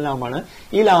ഇൻകാൻസൽ ലാമ്പാണ്.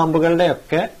 ഈ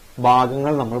ലാമ്പുകളുടെയൊക്കെ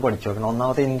ഭാഗങ്ങൾ നമ്മൾ പഠിച്ചു വെക്കണം.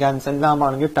 ഒന്നാമത്തെ ഇൻകാൻസൽ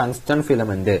ലാമ്പാണെങ്കിൽ tungsten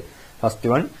filament first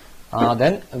one,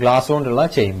 then glass കൊണ്ടുള്ള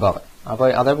ചേംബർ. അപ്പൊ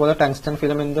അതേപോലെ ടങ്സ്റ്റൺ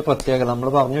ഫിലമെന്റിന്റെ പ്രത്യേകത നമ്മൾ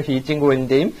പറഞ്ഞു. ഹീറ്റിംഗ്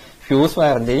കോയിലിന്റെയും ഫ്യൂസ്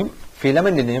വയറിന്റെയും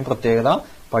ഫിലമെന്റിന്റെയും പ്രത്യേകത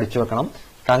പഠിച്ചു വെക്കണം.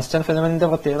 ടങ്സ്റ്റൺ ഫിലമെന്റിന്റെ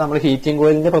പ്രത്യേകത നമ്മൾ ഹീറ്റിംഗ്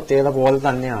കോയിലിന്റെ പ്രത്യേകത പോലെ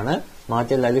തന്നെയാണ്,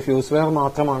 മാറ്റില്ല. അതിൽ ഫ്യൂസ് വയർ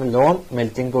മാത്രമാണ് ലോ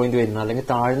മെൽറ്റിംഗ് പോയിന്റ് വരുന്നത് അല്ലെങ്കിൽ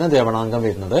താഴ്ന്ന ദ്രവണാങ്കം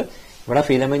വരുന്നത്. ഇവിടെ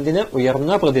ഫിലമെന്റിന്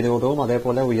ഉയർന്ന പ്രതിരോധവും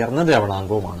അതേപോലെ ഉയർന്ന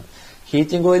ദ്രവണാങ്കവുമാണ്.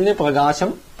 ഹീറ്റിംഗ് കോയിലിന് പ്രകാശം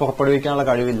പുറപ്പെടുവിക്കാനുള്ള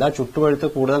കഴിവില്ല, ചുട്ടുപഴുത്ത്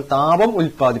കൂടുതൽ താപം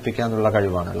ഉൽപ്പാദിപ്പിക്കാനുള്ള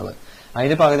കഴിവാണുള്ളത്.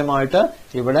 അതിന് പകരമായിട്ട്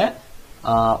ഇവിടെ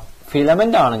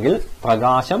ഫിലമെന്റ് ആണെങ്കിൽ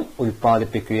പ്രകാശം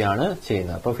ഉൽപ്പാദിപ്പിക്കുകയാണ്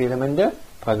ചെയ്യുന്നത്. അപ്പൊ ഫിലമെന്റ്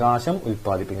പ്രകാശം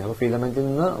ഉൽപ്പാദിപ്പിക്കുന്നത്. അപ്പൊ ഫിലമെന്റിൽ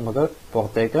നിന്ന് നമുക്ക്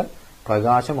പുറത്തേക്ക്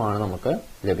പ്രകാശമാണ് നമുക്ക്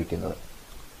ലഭിക്കുന്നത്.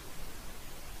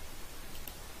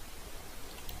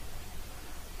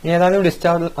 ഏതായാലും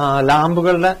ഡിസ്ചാർജ്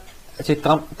ലാമ്പുകളുടെ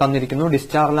ചിത്രം തന്നിരിക്കുന്നു.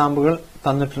 ഡിസ്ചാർജ് ലാമ്പുകൾ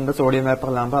തന്നിട്ടുണ്ട്. സോഡിയം വേപ്പർ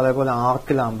ലാമ്പ്, അതേപോലെ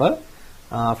ആർക്ക് ലാമ്പ്,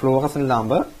 ഫ്ലൂറസൻ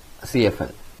ലാമ്പ്,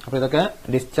 CFL. അപ്പൊ ഇതൊക്കെ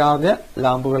ഡിസ്ചാർജ്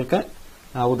ലാമ്പുകൾക്ക്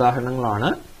ഉദാഹരണങ്ങളാണ്.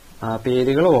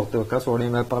 പേരുകൾ ഓർത്തു വെക്കുക.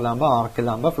 സോഡിയം വേപ്പർ ലാമ്പ്, ആർക്ക്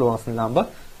ലാമ്പ്, ഫ്ലൂറസൻ ലാമ്പ്,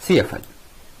 CFL.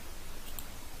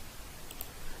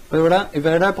 അപ്പൊ ഇവിടെ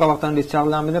ഇവയുടെ പ്രവർത്തനം,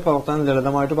 ഡിസ്ചാർജ് ലാമ്പിന്റെ പ്രവർത്തനം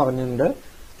ലളിതമായിട്ട് പറഞ്ഞിട്ടുണ്ട്.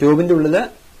 ട്യൂബിന്റെ ഉള്ളില്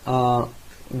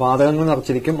വാതകങ്ങൾ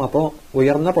നിറച്ചിരിക്കും. അപ്പോൾ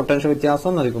ഉയർന്ന പൊട്ടൻഷ്യൽ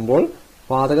വ്യത്യാസം നൽകുമ്പോൾ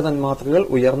വാതക തന്മാത്രകൾ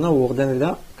ഉയർന്ന ഊർജ്ജനില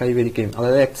കൈവരിക്കുകയും,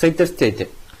 അതായത് എക്സൈറ്റഡ് സ്റ്റേറ്റ്,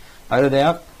 അതായത് they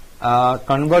are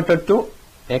converted to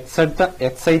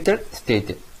excited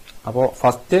state. അപ്പോൾ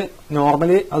ഫസ്റ്റ്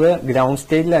നോർമലി അത് ഗ്രൗണ്ട്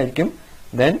സ്റ്റേറ്റിലായിരിക്കും.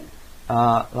 ദെൻ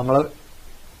നമ്മൾ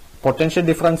പൊട്ടൻഷ്യൽ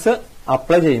ഡിഫറൻസ്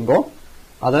അപ്ലൈ ചെയ്യുമ്പോൾ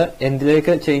അത്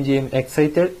എന്തിലേക്ക് ചേഞ്ച് ചെയ്യും?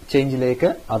 എക്സൈറ്റഡ് ചേഞ്ചിലേക്ക്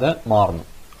അത് മാറുന്നു.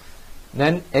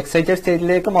 ദെൻ എക്സൈറ്റഡ്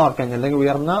സ്റ്റേറ്റിലേക്ക് മാറിക്കഴിഞ്ഞാൽ അല്ലെങ്കിൽ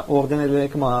ഉയർന്ന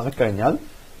ഊർജ്ജനിലയിലേക്ക് മാറിക്കഴിഞ്ഞാൽ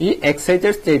ഈ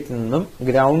എക്സൈറ്റഡ് സ്റ്റേറ്റിൽ നിന്നും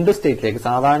ഗ്രൗണ്ട് സ്റ്റേറ്റിലേക്ക്,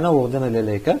 സാധാരണ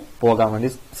ഊർജ്ജനിലയിലേക്ക് പോകാൻ വേണ്ടി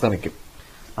ശ്രമിക്കും.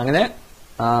 അങ്ങനെ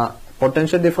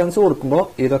പൊട്ടൻഷ്യൽ ഡിഫറൻസ് കൊടുക്കുമ്പോൾ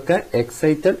ഇതൊക്കെ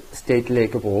എക്സൈറ്റഡ്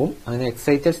സ്റ്റേറ്റിലേക്ക് പോകും. അങ്ങനെ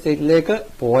എക്സൈറ്റഡ് സ്റ്റേറ്റിലേക്ക്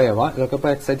പോയവ ഇതൊക്കെ ഇപ്പൊ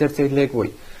എക്സൈറ്റഡ് സ്റ്റേറ്റിലേക്ക്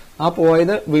പോയി. ആ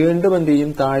പോയത് വീണ്ടും എന്ത്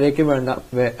ചെയ്യും? താഴേക്ക്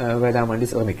വരാൻ വേണ്ടി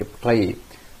ശ്രമിക്കും, ട്രൈ ചെയ്യും.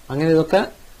 അങ്ങനെ ഇതൊക്കെ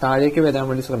താഴേക്ക് വരാൻ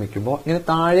വേണ്ടി ശ്രമിക്കുമ്പോൾ ഇങ്ങനെ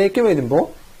താഴേക്ക് വരുമ്പോൾ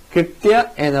കിട്ടിയ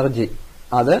എനർജി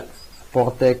അത്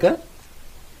പുറത്തേക്ക്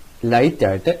ലൈറ്റ്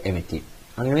ആയിട്ട് എമിറ്റ് ചെയ്യും.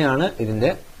 അങ്ങനെയാണ് ഇതിന്റെ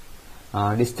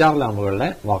ഡിസ്ചാർജ് ലാമ്പുകളുടെ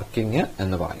വർക്കിംഗ്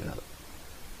എന്ന് പറയുന്നത്.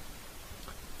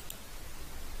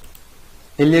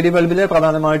 LED ബൾബിലെ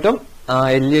പ്രധാനമായിട്ടും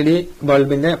LED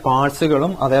ബൾബിന്റെ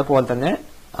പാർട്സുകളും അതേപോലെ തന്നെ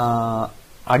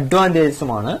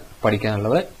അഡ്വാൻറ്റേജസുമാണ്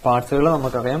പഠിക്കാനുള്ളത്. പാർട്സുകൾ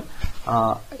നമുക്കറിയാം,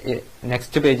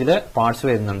 നെക്സ്റ്റ് പേജില് പാർട്സ്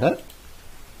വരുന്നുണ്ട്.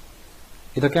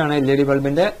 ഇതൊക്കെയാണ് LED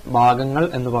ബൾബിന്റെ ഭാഗങ്ങൾ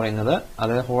എന്ന് പറയുന്നത്.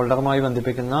 അത് ഹോൾഡറുമായി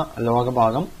ബന്ധിപ്പിക്കുന്ന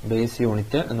ലോഹഭാഗം ബേസ്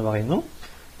യൂണിറ്റ് എന്ന് പറയുന്നു.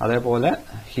 അതേപോലെ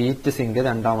ഹീറ്റ് സിങ്ക്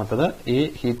രണ്ടാമത്തത്. ഈ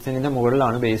ഹീറ്റ് സിങ്കിന്റെ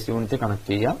മുകളിലാണ് ബേസ് യൂണിറ്റ് കണക്ട്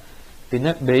ചെയ്യുക.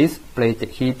 പിന്നെ ബേസ് പ്ലേറ്റ്,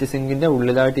 ഹീറ്റ് സിങ്കിന്റെ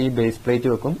ഉള്ളിലായിട്ട് ഈ ബേസ് പ്ലേറ്റ്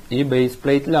വെക്കും. ഈ ബേസ്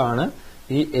പ്ലേറ്റിലാണ്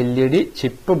ഈ LED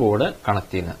ചിപ്പ് ബോർഡ്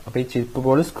കണക്ട് ചെയ്യുന്നത്. അപ്പൊ ഈ ചിപ്പ്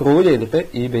ബോർഡ് സ്ക്രൂ ചെയ്തിട്ട്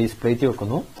ഈ ബേസ് പ്ലേറ്റ്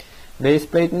വെക്കുന്നു. ബേസ്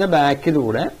പ്ലേറ്റിന്റെ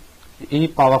ബാക്കിലൂടെ ഈ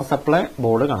പവർ സപ്ലൈ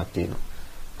ബോർഡ് കണക്ട് ചെയ്യുന്നു.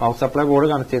 പവർ സപ്ലൈ ബോർഡ്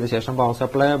കണക്ട് ചെയ്ത ശേഷം പവർ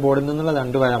സപ്ലൈ ബോർഡിൽ നിന്നുള്ള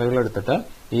 2 വയറുകൾ എടുത്തിട്ട്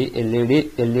ഈ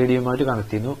LED-യുമായിട്ട്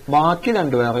കണക്ട് ചെയ്യുന്നു. ബാക്കി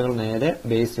 2 വയറുകൾ നേരെ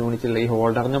ബേസ് യൂണിറ്റിലുള്ള ഈ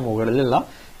ഹോൾഡറിന്റെ മുകളിലുള്ള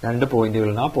 2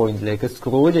 പോയിന്റുകളുണ്ട്. ആ പോയിന്റിലേക്ക്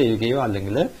സ്ക്രൂ ചെയ്യുകയോ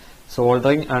അല്ലെങ്കിൽ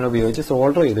സോൾഡറിംഗ് ആണ് ഉപയോഗിച്ച്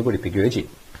സോൾഡർ ചെയ്ത് പിടിപ്പിക്കുകയോ ചെയ്യും.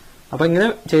 അപ്പൊ ഇങ്ങനെ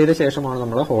ചെയ്ത ശേഷമാണ്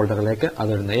നമ്മൾ ഹോൾഡറിലേക്ക്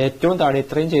അതിടുന്നത്. ഏറ്റവും താഴെ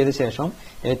ഇത്രയും ചെയ്ത ശേഷം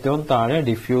ഏറ്റവും താഴെ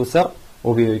ഡിഫ്യൂസർ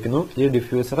ഉപയോഗിക്കുന്നു. ഈ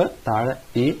ഡിഫ്യൂസർ താഴെ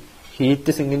ഈ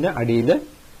ഹീറ്റ് സിങ്കിന്റെ അടിയിൽ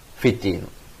ഫിറ്റ്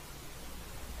ചെയ്യുന്നു.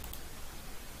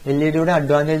 LED-യുടെ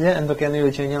അഡ്വാൻറ്റേജ് എന്തൊക്കെയാണെന്ന്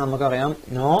ചോദിച്ചു കഴിഞ്ഞാൽ നമുക്കറിയാം,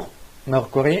 no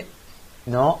mercury,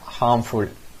 no harmful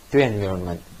to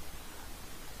environment.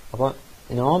 അപ്പോൾ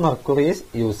no mercury is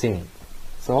using,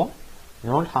 so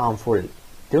not harmful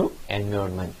to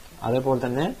environment. അതേപോലെ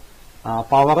തന്നെ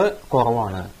പവർ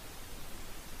കുറവാണ്.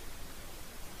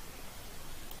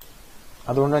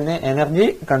 അതുകൊണ്ട് തന്നെ energy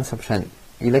consumption,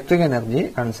 electric energy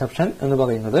consumption എന്ന്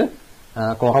പറയുന്നത്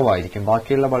കുറവായിരിക്കും.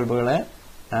 ബാക്കിയുള്ള ബൾബുകളെ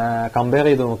കമ്പയർ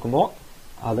ചെയ്ത് നോക്കുമ്പോൾ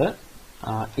അത്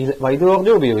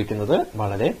വൈദ്യുതോർജ്ജം ഉപയോഗിക്കുന്നത്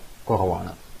വളരെ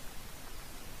കുറവാണ്.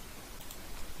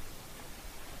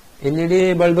 LED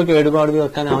ബൾബ് കേടുപാട്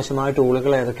വെക്കാൻ ആവശ്യമായ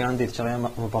ടൂളുകൾ ഏതൊക്കെയാണെന്ന് തിരിച്ചറിയാൻ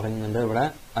പറയുന്നുണ്ട്. ഇവിടെ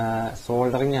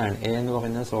സോൾഡറിംഗ് ആണ്. എ എന്ന്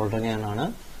പറയുന്നത് സോൾഡറിംഗ് ആണ്.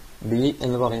 ബി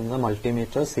എന്ന് പറയുന്നത്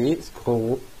multimeter. C screw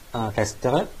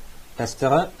tester.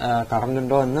 Current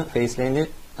ഉണ്ടോ എന്ന് ഫേസ് ലൈനിൽ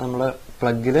നമ്മൾ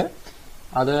പ്ലഗില്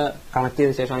അത് കണക്ട്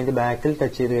ചെയ്ത ശേഷം അതിന്റെ ബാക്കിൽ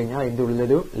ടച്ച് ചെയ്ത് കഴിഞ്ഞാൽ അതിന്റെ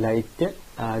ഉള്ളിലൊരു ലൈറ്റ്,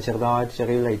 ചെറുതായിട്ട്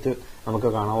ചെറിയ ലൈറ്റ് നമുക്ക്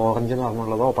കാണാം. ഓറഞ്ച്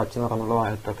നിറമുള്ളതോ പച്ച നിറമുള്ളതോ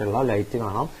ആയിട്ടൊക്കെയുള്ള ലൈറ്റ്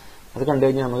കാണാം. അത് കണ്ടു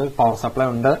കഴിഞ്ഞാൽ നമുക്ക് പവർ സപ്ലൈ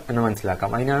ഉണ്ട് എന്ന്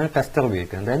മനസ്സിലാക്കാം. അതിനാണ് ടെസ്റ്റർ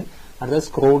ഉപയോഗിക്കുന്നത്. ദെൻ അടുത്ത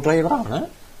സ്ക്രൂ ഡ്രൈവർ ആണ്.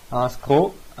 സ്ക്രൂ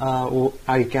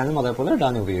അഴിക്കാനും അതേപോലെ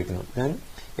ഇടാനും ഉപയോഗിക്കുന്നു. ദെൻ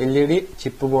LED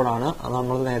ചിപ്പ് ബോർഡാണ്. അത്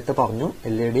നമ്മൾ നേരത്തെ പറഞ്ഞു.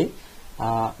 LED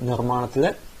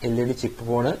നിർമ്മാണത്തില് LED ചിപ്പ്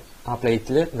ബോർഡ് ആ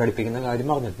പ്ലേറ്റിൽ ഘടിപ്പിക്കുന്ന കാര്യം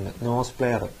പറഞ്ഞിട്ടുണ്ട്. നോസ്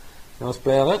പ്ലെയർ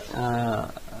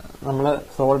നമ്മൾ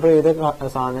സോൾഡർ ചെയ്ത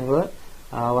സാധനങ്ങൾ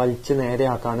വലിച്ച്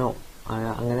നേരെയാക്കാനോ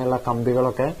അങ്ങനെയുള്ള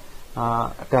കമ്പികളൊക്കെ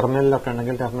ടെർമിനലിലൊക്കെ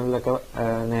ഉണ്ടെങ്കിൽ ടെർമിനലിലൊക്കെ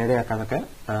നേരെയാക്കാനൊക്കെ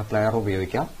പ്ലെയർ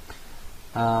ഉപയോഗിക്കാം.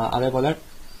 അതേപോലെ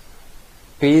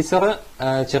പീസർ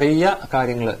ചെറിയ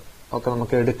കാര്യങ്ങൾ ഒക്കെ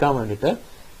നമുക്ക് എടുക്കാൻ വേണ്ടിയിട്ട്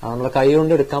നമ്മൾ കൈ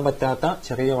കൊണ്ട് എടുക്കാൻ പറ്റാത്ത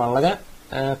ചെറിയ വളരെ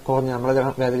കുറഞ്ഞ നമ്മുടെ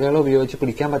വിരലുകൾ ഉപയോഗിച്ച്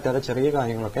പിടിക്കാൻ പറ്റാത്ത ചെറിയ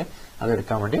കാര്യങ്ങളൊക്കെ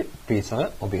അതെടുക്കാൻ വേണ്ടി പീസർ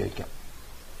ഉപയോഗിക്കാം.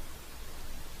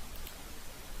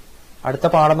 അടുത്ത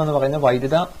പാഠം എന്ന് പറയുന്നത്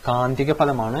വൈദ്യുത കാന്തിക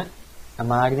ഫലമാണ്.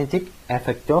 Magnetic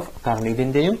effect of current.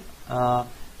 ഇതിന്റെയും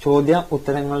ചോദ്യ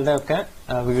ഉത്തരങ്ങളുടെ ഒക്കെ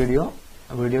വീഡിയോ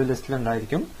ലിസ്റ്റിൽ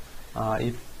ഉണ്ടായിരിക്കും.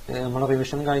 നമ്മുടെ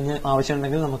റിവിഷൻ കഴിഞ്ഞ്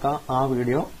ആവശ്യമുണ്ടെങ്കിൽ നമുക്ക് ആ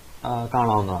വീഡിയോ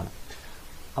കാണാവുന്നതാണ്.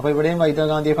 അപ്പൊ ഇവിടെയും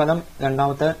വൈദ്യുതകാന്തിക ഫലം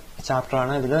രണ്ടാമത്തെ ചാപ്റ്റർ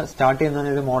ആണ്. ഇതിൽ സ്റ്റാർട്ട് ചെയ്യുന്നത്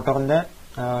ഒരു മോട്ടോറിന്റെ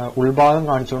ഉൾഭാഗം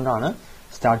കാണിച്ചുകൊണ്ടാണ്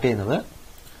സ്റ്റാർട്ട് ചെയ്യുന്നത്.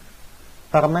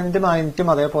 പെർമനന്റ് മാഗ്നറ്റും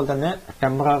അതേപോലെ തന്നെ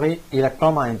ടെമ്പററി ഇലക്ട്രോ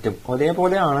മാഗ്നറ്റും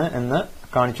ഒരേപോലെയാണ് എന്ന്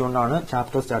കാണിച്ചുകൊണ്ടാണ്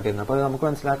ചാപ്റ്റർ സ്റ്റാർട്ട് ചെയ്യുന്നത്. അപ്പോൾ നമുക്ക്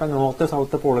മനസ്സിലാക്കാം നോർത്ത്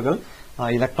സൗത്ത് പോളുകൾ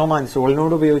ഇലക്ട്രോ മാഗ്നറ്റ്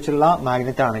സോളിനോട് ഉപയോഗിച്ചുള്ള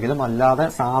മാഗ്നറ്റ് ആണെങ്കിലും അല്ലാതെ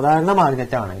സാധാരണ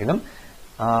മാഗ്നറ്റ് ആണെങ്കിലും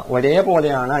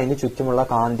ഒരേപോലെയാണ് അതിന് ചുറ്റുമുള്ള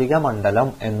കാന്തിക മണ്ഡലം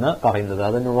എന്ന് പറയുന്നത്.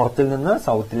 അത് നോർത്തിൽ നിന്ന്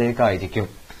സൗത്തിലേക്കായിരിക്കും.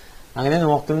 അങ്ങനെ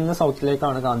നോർത്തിൽ നിന്ന്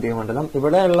സൗത്തിലേക്കാണ് കാന്തിക മണ്ഡലം.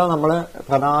 ഇവിടെയുള്ള നമ്മള്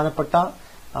പ്രധാനപ്പെട്ട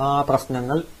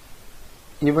പ്രശ്നങ്ങൾ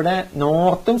ഇവിടെ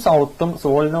നോർത്തും സൗത്തും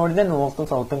സോളിനോഡിന്റെ നോർത്തും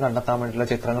സൗത്തും കണ്ടെത്താൻ വേണ്ടിയുള്ള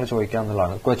ചിത്രങ്ങൾ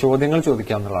ചോദിക്കാവുന്നതാണ്, ചോദ്യങ്ങൾ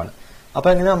ചോദിക്കാവുന്നതാണ്. അപ്പൊ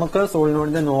എങ്ങനെ നമുക്ക്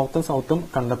സോളിനോഡിന്റെ നോർത്തും സൗത്തും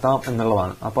കണ്ടെത്താം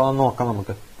എന്നുള്ളതാണ്. അപ്പൊ അത് നോക്കാം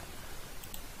നമുക്ക്.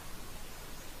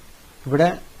 ഇവിടെ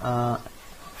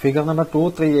ഫിഗർ നമ്പർ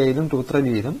 2.3a-യിലും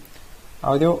 2.3b-യിലും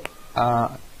ഒരു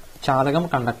ചാലകം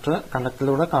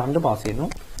കണ്ടക്ടറിലൂടെ കറണ്ട് പാസ് ചെയ്യുന്നു.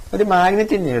 ഒരു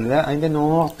മാഗ്നറ്റിന്റെ അതിന്റെ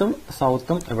നോർത്തും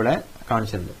സൗത്തും ഇവിടെ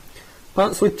കാണിച്ചിട്ടുണ്ട്. അപ്പൊ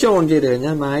സ്വിച്ച് ഓൺ ചെയ്ത്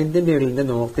കഴിഞ്ഞാൽ മാഗ്നറ്റിന്റെ നീഡിലിന്റെ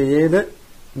നോർത്ത് ഏത്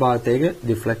ഭാഗത്തേക്ക്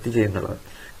ഡിഫ്ലക്ട് ചെയ്യുന്നുള്ളത്.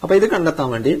 അപ്പൊ ഇത് കണ്ടെത്താൻ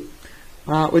വേണ്ടി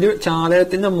ഒരു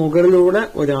ചാലകത്തിന്റെ മുകളിലൂടെ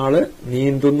ഒരാള്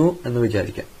നീന്തുന്നു എന്ന്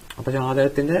വിചാരിക്കാം. അപ്പൊ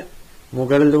ചാലകത്തിന്റെ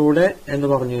മുകളിലൂടെ എന്ന്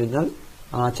പറഞ്ഞു കഴിഞ്ഞാൽ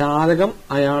ചാലകം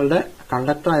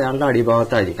കണ്ടക്ടർ അയാളുടെ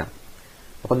അടിഭാഗത്തായിരിക്കാം.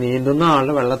 അപ്പൊ നീന്തുന്ന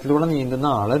ആളുടെ വെള്ളത്തിലൂടെ നീന്തുന്ന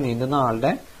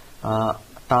ആളുടെ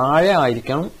താഴെ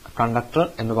ആയിരിക്കണം കണ്ടക്ടർ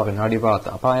എന്ന് പറയുന്നത്, അടിഭാഗത്ത്.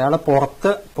 അപ്പൊ അയാളെ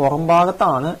പുറം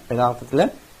ഭാഗത്താണ് യഥാർത്ഥത്തില്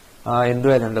എന്ത്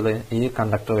വരേണ്ടത്, ഈ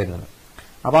കണ്ടക്ടർ വരുന്നത്.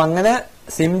 അപ്പൊ അങ്ങനെ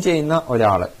സിം ചെയ്യുന്ന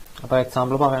ഒരാള്, അപ്പൊ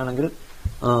എക്സാമ്പിൾ പറയുകയാണെങ്കിൽ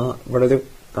ഇവിടെ ഒരു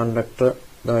കണ്ടക്ടർ,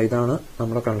 ഇതാണ്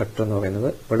നമ്മുടെ കണ്ടക്ടർ എന്ന് പറയുന്നത്.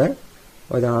 ഇവിടെ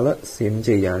ഒരാള് സിം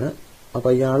ചെയ്യാണ്. അപ്പൊ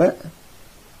ഇയാളെ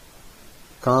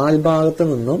കാൽഭാഗത്ത്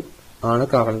നിന്നും ആണ്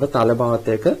കറണ്ട്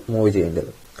തലഭാഗത്തേക്ക് മൂവ്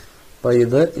ചെയ്യേണ്ടത്. അപ്പൊ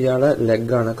ഇത് ഇയാളെ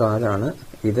ലെഗാണ്, കാലാണ്,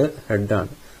 ഇത്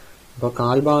ഹെഡാണ്. അപ്പൊ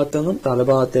കാൽഭാഗത്തു നിന്നും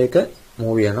തലഭാഗത്തേക്ക്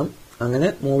മൂവ് ചെയ്യണം. അങ്ങനെ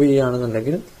മൂവ്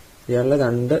ചെയ്യുകയാണെന്നുണ്ടെങ്കിൽ ഇയാളുടെ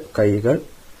രണ്ട് കൈകൾ,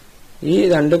 ഈ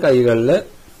രണ്ട് കൈകളില്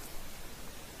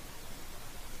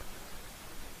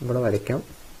ഇവിടെ വരയ്ക്കാം.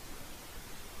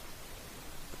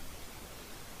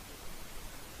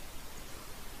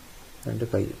 രണ്ട്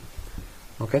കൈ.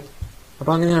 ഓക്കെ.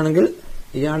 അപ്പൊ അങ്ങനെയാണെങ്കിൽ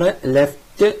ഇയാളുടെ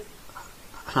ലെഫ്റ്റ്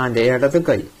ഹാൻഡ്,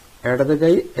 ഇടത്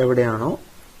കൈ എവിടെയാണോ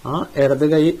ആ ഇടത്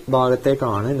കൈ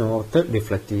ഭാഗത്തേക്കാണ് നോർത്ത്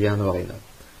ഡിഫ്ലക്ട് ചെയ്യുക എന്ന് പറയുന്നത്.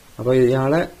 അപ്പൊ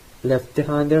ഇയാളെ ലെഫ്റ്റ്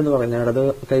ഹാൻഡ് എന്ന് പറയുന്നത്, ഇടത്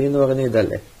കൈ എന്ന് പറയുന്നത്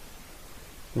ഇതല്ലേ,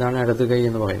 ഇതാണ് ഇടത് കൈ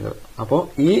എന്ന് പറയുന്നത്. അപ്പോ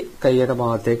ഈ കൈയുടെ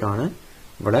ഭാഗത്തേക്കാണ്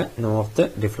ഇവിടെ നോർത്ത്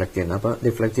ഡിഫ്ലക്ട് ചെയ്യുന്നത്. അപ്പൊ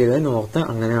ഡിഫ്ലക്ട് ചെയ്തത് നോർത്ത്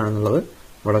അങ്ങനെയാണെന്നുള്ളത്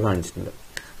ഇവിടെ കാണിച്ചിട്ടുണ്ട്.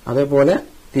 അതേപോലെ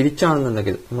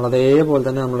തിരിച്ചാണെന്നുണ്ടെങ്കിൽ നമ്മൾ അതേപോലെ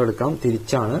തന്നെ നമ്മൾ എടുക്കാം.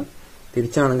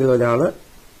 തിരിച്ചാണെങ്കിൽ ഒരാള്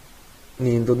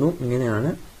നീന്തുന്നു, ഇങ്ങനെയാണ്.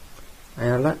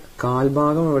 അയാളുടെ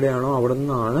കാൽഭാഗം എവിടെയാണോ അവിടെ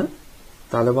നിന്നാണ്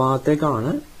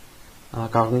തലഭാഗത്തേക്കാണ്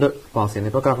കറണ്ട് പാസ്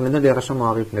ചെയ്യുന്നത്. ഇപ്പൊ കറണ്ടിന്റെ ഡയറക്ഷൻ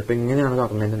മാറിയിട്ടുണ്ട്. ഇപ്പൊ ഇങ്ങനെയാണ്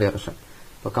കറണ്ടിന്റെ ഡയറക്ഷൻ.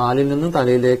 അപ്പൊ കാലിൽ നിന്ന്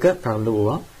തലയിലേക്ക് കറണ്ട്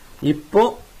പോവാ. ഇപ്പോ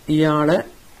ഇയാളെ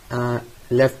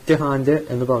ലെഫ്റ്റ് ഹാൻഡ്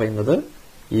എന്ന് പറയുന്നത്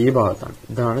ഈ ഭാഗത്താണ്,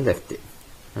 ഇതാണ് ലെഫ്റ്റ്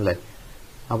അല്ലെ.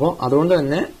 അപ്പോ അതുകൊണ്ട്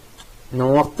തന്നെ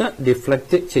നോർത്ത്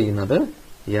ഡിഫ്ലക്ട് ചെയ്യുന്നത്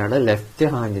ഇയാളുടെ ലെഫ്റ്റ്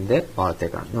ഹാൻഡിന്റെ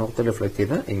ഭാഗത്തേക്കാണ്. നോർത്ത് ഡിഫ്ലക്ട്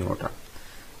ചെയ്ത് ഇങ്ങോട്ടാണ്.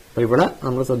 അപ്പൊ ഇവിടെ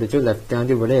നമ്മൾ ശ്രദ്ധിച്ചു, ലെഫ്റ്റ്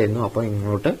ഹാൻഡ് ഇവിടെ ആയിരുന്നു, അപ്പൊ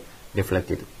ഇങ്ങോട്ട് ഡിഫ്ലക്ട്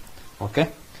ചെയ്തു. ഓക്കെ.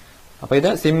 അപ്പൊ ഇത്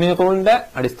സിമ്മി റൂളിന്റെ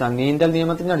നീന്തൽ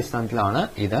നിയമത്തിന്റെ അടിസ്ഥാനത്തിലാണ്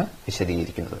ഇത്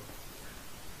വിശദീകരിക്കുന്നത്.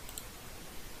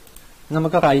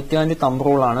 നമുക്ക് റൈറ്റ് ഹാൻഡ് തമ്പ്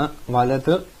റൂളാണ്.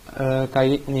 വലത് കൈ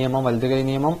നിയമം, വലത് കൈ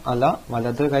നിയമം അല്ല,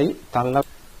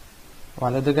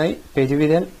 വലത് കൈ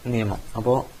പെരുവിരൽ നിയമം.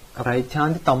 അപ്പോ റൈറ്റ്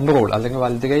ഹാൻഡ് തമ്പ് റൂൾ അല്ലെങ്കിൽ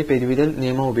വലത് കൈ പെരുവിരൽ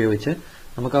നിയമം ഉപയോഗിച്ച്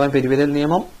നമുക്ക് പെരുവിരൽ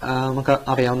നിയമം നമുക്ക്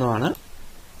അറിയാവുന്നതാണ്.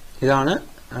 ഇതാണ്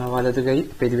വലത് കൈ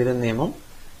പെരുവിരൽ നിയമം.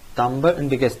 തമ്പ്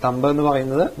ഇൻഡിക്കേറ്റ്സ്, തമ്പ് എന്ന്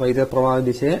പറയുന്നത് വൈദ്യുത പ്രവാഹ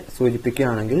ദിശയെ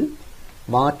സൂചിപ്പിക്കുകയാണെങ്കിൽ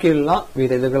ബാക്കിയുള്ള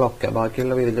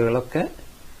വിരലുകളൊക്കെ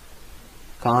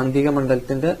കാന്തിക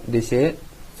മണ്ഡലത്തിന്റെ ദിശയെ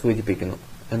സൂചിപ്പിക്കുന്നു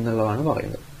എന്നുള്ളതാണ്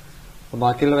പറയുന്നത്.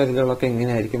 ബാക്കിയുള്ള വിരലുകളൊക്കെ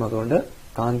ഇങ്ങനെയായിരിക്കും. അതുകൊണ്ട്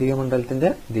കാന്തിക മണ്ഡലത്തിന്റെ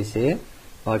ദിശയെ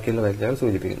ബാക്കിയുള്ള വിരലുകൾ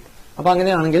സൂചിപ്പിക്കുന്നു. അപ്പൊ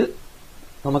അങ്ങനെയാണെങ്കിൽ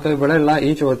നമുക്ക് ഇവിടെയുള്ള ഈ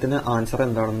ചോദ്യത്തിന് ആൻസർ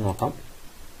എന്താണെന്ന് നോക്കാം.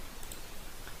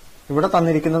 ഇവിടെ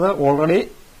തന്നിരിക്കുന്നത് ഓൾറെഡി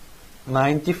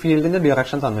മാഗ്നറ്റിക് ഫീൽഡിന്റെ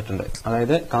ഡിറക്ഷൻ തന്നിട്ടുണ്ട്.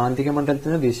 അതായത് കാന്തിക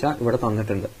മണ്ഡലത്തിന്റെ ദിശ ഇവിടെ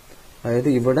തന്നിട്ടുണ്ട്. അതായത്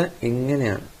ഇവിടെ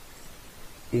ഇങ്ങനെയാണ്,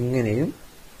 ഇങ്ങനെയും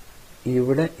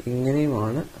ഇവിടെ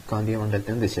ഇങ്ങനെയുമാണ് കാന്തിക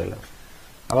മണ്ഡലത്തിന്റെ ദിശയുള്ളത്.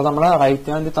 അപ്പൊ നമ്മളെ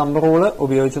റൈറ്റ് ഹാൻഡ് തമ്പ് റൂള്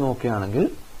ഉപയോഗിച്ച് നോക്കുകയാണെങ്കിൽ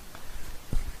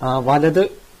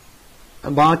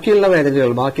ബാക്കിയുള്ള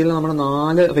നമ്മുടെ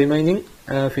 4 റിമൈനിങ്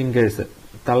ഫിംഗേഴ്സ്,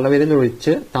 തള്ളവിരൽ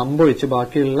ഒഴിച്ച് തമ്പ് ഒഴിച്ച്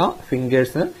ബാക്കിയുള്ള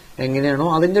ഫിംഗേഴ്സ് എങ്ങനെയാണോ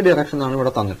അതിന്റെ ഡിറക്ഷനാണ്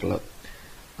ഇവിടെ തന്നിട്ടുള്ളത്.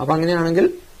 അപ്പൊ അങ്ങനെയാണെങ്കിൽ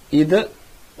ഇത്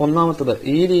ഒന്നാമത്തത്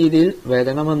ഈ രീതിയിൽ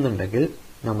വരണമെന്നുണ്ടെങ്കിൽ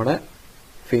നമ്മുടെ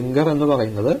ഫിംഗർ എന്ന്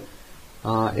പറയുന്നത്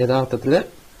യഥാർത്ഥത്തില്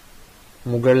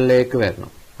മുകളിലേക്ക് വരണം,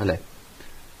 അല്ലെ?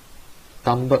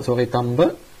 തമ്പ്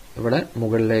ഇവിടെ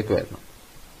മുകളിലേക്ക് വരണം.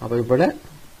 അപ്പൊ ഇവിടെ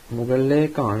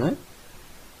മുകളിലേക്കാണ്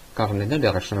കറണ്ടിന്റെ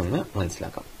ഡയറക്ഷൻ എന്ന്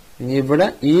മനസ്സിലാക്കാം. ഇനി ഇവിടെ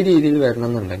ഈ രീതിയിൽ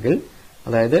വരണമെന്നുണ്ടെങ്കിൽ,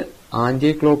 അതായത്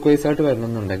ആന്റി ക്ലോക്ക് വൈസ് ആയിട്ട്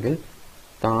വരണമെന്നുണ്ടെങ്കിൽ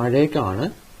താഴേക്കാണ്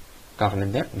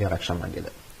കറണ്ടിന്റെ ഡയറക്ഷൻ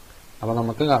വേണ്ടത്. അപ്പൊ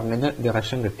നമുക്ക് കറണ്ടിന്റെ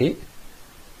ഡയറക്ഷൻ കിട്ടി.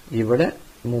 ഇവിടെ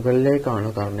മുകളിലേക്കാണ്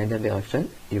കറണ്ടിന്റെ ഡയറക്ഷൻ,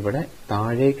 ഇവിടെ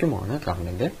താഴേക്കുമാണ്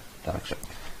കറണ്ടിന്റെ ഡയറക്ഷൻ.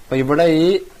 അപ്പൊ ഇവിടെ ഈ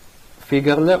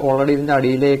ഫിഗറിൽ ഓൾറെഡി ഇതിന്റെ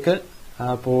അടിയിലേക്ക്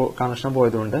കണക്ഷൻ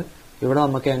പോയതുകൊണ്ട് ഇവിടെ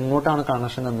നമുക്ക് എങ്ങോട്ടാണ്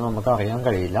കണക്ഷൻ എന്ന് നമുക്ക് അറിയാൻ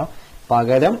കഴിയില്ല.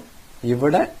 പകരം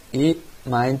ഇവിടെ ഈ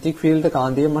മാഗ്നറ്റിക് ഫീൽഡ്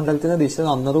കാന്തിക മണ്ഡലത്തിന്റെ ദിശ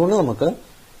തന്നതുകൊണ്ട് നമുക്ക്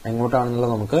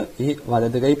എങ്ങോട്ടാണെന്നുള്ളത് നമുക്ക് ഈ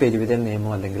വലത് കൈ പെരുവിരൽ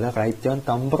നിയമം അല്ലെങ്കിൽ റൈറ്റ് ഹാൻഡ്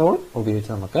തമ്പ് റൂൾ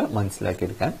ഉപയോഗിച്ച് നമുക്ക്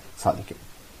മനസ്സിലാക്കിയെടുക്കാൻ സാധിക്കും.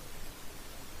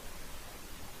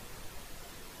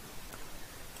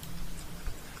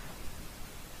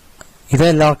 ഇത്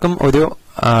എല്ലാവർക്കും ഒരു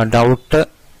ഡൗട്ട്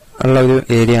ഉള്ള ഒരു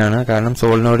ഏരിയ ആണ്. കാരണം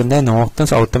സോളിനോഡിന്റെ നോർത്തും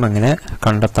സൗത്തും എങ്ങനെ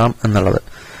കണ്ടെത്താം എന്നുള്ളത്.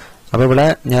 അപ്പൊ ഇവിടെ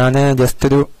ഞാൻ ജസ്റ്റ്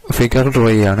ഒരു ഫിഗർ ഡ്രോ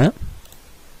ചെയ്യാണ്.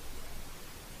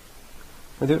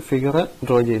 ഒരു ഫിഗർ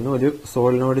ഡ്രോ ചെയ്യുന്നു. ഒരു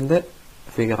സോളിനോഡിന്റെ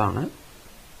ഫിഗറാണ്.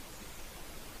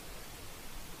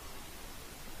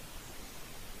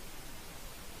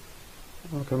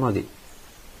 ഓക്കെ, മതി.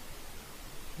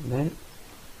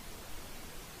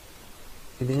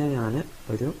 ഇതിനെ ഞാൻ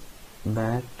ഒരു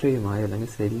ബാറ്ററിയുമായി അല്ലെങ്കിൽ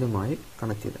സെല്ലുമായി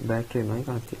കണക്ട്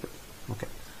ചെയ്തു.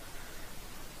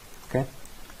 ഓക്കെ.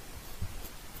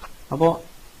 അപ്പോ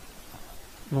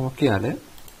നോക്കിയാല്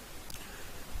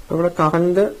ഇവിടെ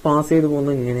കറണ്ട് പാസ് ചെയ്തു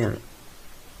പോകുന്നത് ഇങ്ങനെയാണ്.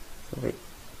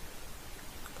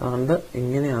 കറണ്ട്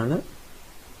ഇങ്ങനെയാണ്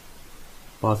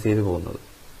പാസ് ചെയ്തു പോകുന്നത്.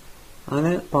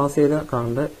 അങ്ങനെ പാസ് ചെയ്ത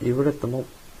കറണ്ട് ഇവിടെ എത്തുമ്പോൾ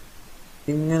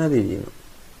ഇങ്ങനെ തിരിയുന്നു,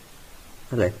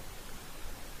 അല്ലേ?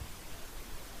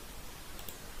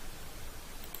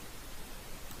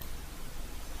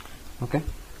 ഓക്കെ.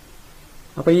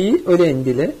 അപ്പൊ ഈ ഒരു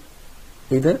എൻഡില്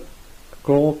ഇത്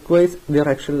ക്ലോക്ക് വൈസ്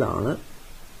ഡിറക്ഷനിലാണ്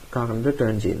കറണ്ട്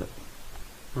ടേൺ ചെയ്യുന്നത്,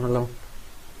 ആണല്ലോ,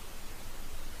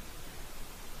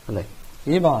 അല്ലെ?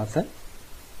 ഈ ഭാഗത്ത്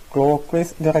ക്ലോക്ക്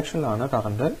വൈസ് ഡിറക്ഷനിലാണ്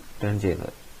കറണ്ട് ടേൺ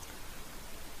ചെയ്യുന്നത്.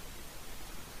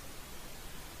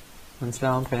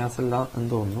 മനസ്സിലാവാൻ പ്രയാസമില്ല എന്ന്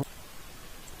തോന്നുന്നു.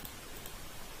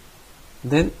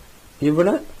 ദെൻ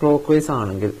ഇവിടെ ക്ലോക്ക് വൈസ്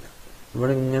ആണെങ്കിൽ,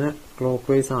 ഇവിടെ ഇങ്ങനെ ക്ലോക്ക്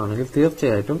വൈസ് ആണെങ്കിൽ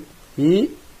തീർച്ചയായിട്ടും ഈ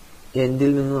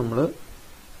എൻഡിൽ നിന്ന് നമ്മൾ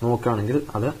നോക്കുകയാണെങ്കിൽ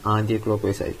അത് ആന്റി ക്ലോക്ക്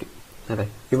വൈസ് ആയിരിക്കും, അല്ലെ?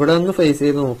 ഇവിടെ നിന്ന് ഫേസ്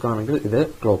ചെയ്ത് നോക്കുകയാണെങ്കിൽ ഇത്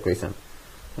ക്ലോക്ക് വൈസ് ആണ്.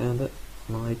 അത്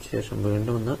മായ്ച്ച ശേഷം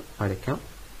വീണ്ടും ഒന്ന് അടയ്ക്കാം.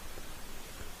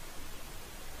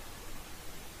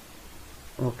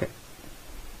 ഓക്കെ.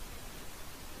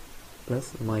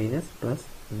 പ്ലസ് മൈനസ്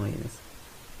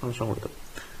അംശം കൊടുത്തു.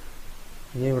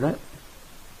 ഇനി ഇവിടെ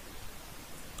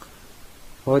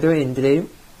ഓരോ എൻഡിലെയും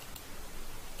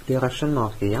ഡിറക്ഷൻ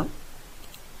മാർക്ക് ചെയ്യാം.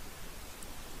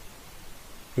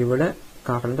 ഇവിടെ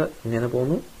കറണ്ട് ഇങ്ങനെ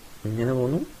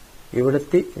പോകുന്നു,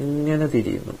 ഇവിടെത്തി ഇങ്ങനെ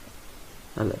തിരിയുന്നു,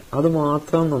 അല്ലെ? അത്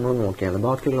മാത്രം നമ്മൾ നോക്കിയാൽ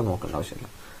ബാക്കിയുള്ള നോക്കേണ്ട ആവശ്യമില്ല.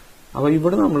 അപ്പൊ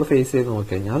ഇവിടെ നമ്മൾ ഫേസ് ചെയ്ത്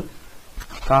നോക്കിക്കഴിഞ്ഞാൽ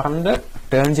കറണ്ട്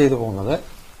ടേൺ ചെയ്തു പോകുന്നത്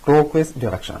ക്ലോക്ക് വൈസ്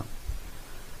ഡിറക്ഷനാണ്.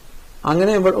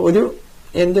 അങ്ങനെ ഇവിടെ ഒരു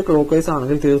എൻഡ് ക്ലോക്ക് വൈസ്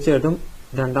ആണെങ്കിൽ തീർച്ചയായിട്ടും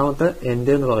രണ്ടാമത്തെ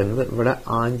എൻഡ് എന്ന് പറയുന്നത് ഇവിടെ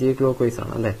ആന്റി ക്ലോക്ക് വൈസ്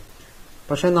ആണ്, അല്ലെ?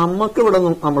 പക്ഷെ നമുക്ക് ഇവിടെ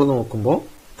നമ്മൾ നോക്കുമ്പോൾ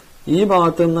ഈ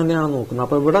ഭാഗത്ത് നിന്ന് തന്നെയാണ് നോക്കുന്നത്.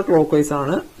 അപ്പൊ ഇവിടെ ക്ലോക്ക് വൈസ്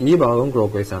ആണ്, ഈ ഭാഗവും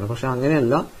ക്ലോക്ക് വൈസ് ആണ്. പക്ഷെ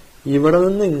അങ്ങനെയല്ല, ഇവിടെ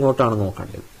നിന്ന് ഇങ്ങോട്ടാണ്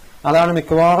നോക്കേണ്ടത്. അതാണ്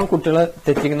മിക്കവാറും കുട്ടികൾ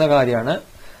തെറ്റിക്കുന്ന കാര്യമാണ്.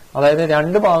 അതായത്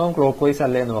രണ്ട് ഭാഗം ക്ലോക്ക് വൈസ്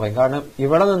അല്ലേ എന്ന് പറയും. കാരണം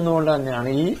ഇവിടെ നിന്നുകൊണ്ട് തന്നെയാണ്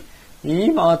ഈ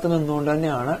ഭാഗത്ത് നിന്നുകൊണ്ട്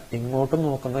തന്നെയാണ് ഇങ്ങോട്ടും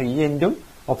നോക്കുന്നത്. ഈ എൻഡും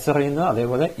ഒബ്സർവ് ചെയ്യുന്നത്,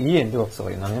 അതേപോലെ ഈ എൻഡും ഒബ്സർവ്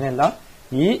ചെയ്യുന്നത്. അങ്ങനെയല്ല,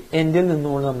 ഈ എൻഡിൽ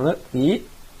നിന്നുകൊണ്ട് നമ്മൾ ഈ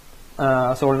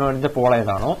സോളിനോയിഡിന്റെ പോൾ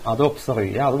ഏതാണോ അത് ഒബ്സർവ്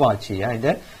ചെയ്യുക, അത് വാച്ച് ചെയ്യുക,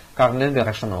 അതിന്റെ കറണ്ടിന്റെ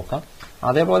ഡയറക്ഷൻ നോക്കാം.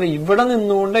 അതേപോലെ ഇവിടെ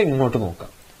നിന്നുകൊണ്ട് ഇങ്ങോട്ട് നോക്കാം.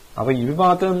 അപ്പൊ ഈ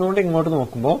ഭാഗത്ത് നിന്നുകൊണ്ട് ഇങ്ങോട്ട്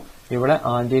നോക്കുമ്പോൾ ഇവിടെ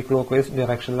anti clock vice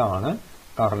ഡയറക്ഷനിലാണ്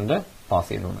current pass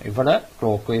ചെയ്യുന്നത്. ഇവിടെ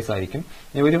ക്ലോക്ക് വൈസ് ആയിരിക്കും.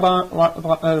 ഇനി ഒരു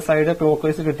സൈഡ് ക്ലോക്ക്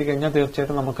വൈസ് കിട്ടിക്കഴിഞ്ഞാൽ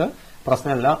തീർച്ചയായിട്ടും നമുക്ക്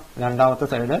പ്രശ്നമല്ല. രണ്ടാമത്തെ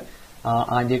സൈഡ്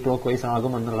ആന്റി ക്ലോക്ക് വൈസ്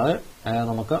ആകുമെന്നുള്ളത്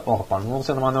നമുക്ക് ഉറപ്പാണ്,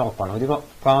 100% ഉറപ്പാണ്.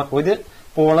 ഒരു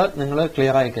പോള് നിങ്ങൾ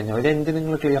ക്ലിയർ ആയി കഴിഞ്ഞാൽ, ഒരു എൻഡ്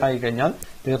നിങ്ങൾ ക്ലിയർ ആയി കഴിഞ്ഞാൽ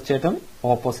തീർച്ചയായിട്ടും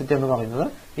ഓപ്പോസിറ്റ് എന്ന് പറയുന്നത്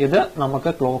ഇത് നമുക്ക്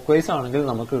ക്ലോക്ക് വൈസ് ആണെങ്കിൽ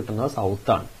നമുക്ക് കിട്ടുന്നത്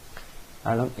സൗത്ത് ആണ്.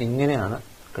 കാരണം ഇങ്ങനെയാണ്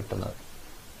കിട്ടുന്നത്,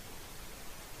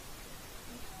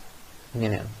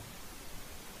 ഇങ്ങനെയാണ്,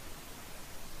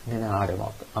 ഇങ്ങനെ ആരോ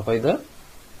മാർക്ക്. അപ്പൊ ഇത്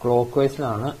ക്ലോക്ക്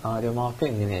വൈസിലാണ്, ആരോ മാർക്ക്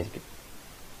ഇങ്ങനെയായിരിക്കും.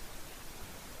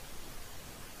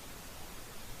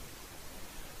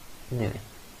 ഇങ്ങനെ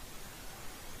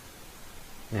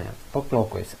ഇപ്പൊ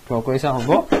ക്ലോക്ക് വൈസ്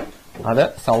ആകുമ്പോ അത്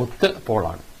സൗത്ത്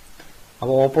പോളാണ്.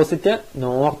 അപ്പൊ ഓപ്പോസിറ്റ്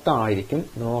നോർത്ത് ആയിരിക്കും.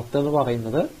 നോർത്ത് എന്ന്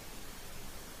പറയുന്നത്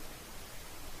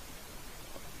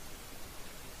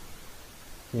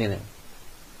ഇങ്ങനെ,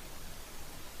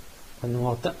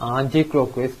 north anti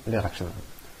clock vice ഡയറക്ഷനാണ്.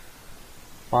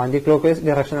 Anti clock vice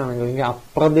direction ആണെങ്കിൽ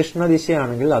അപ്രദക്ഷിണ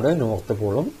ദിശയാണെങ്കിൽ അത് നോർത്ത്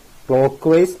പോളും, ക്ലോക്ക്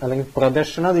വൈസ് അല്ലെങ്കിൽ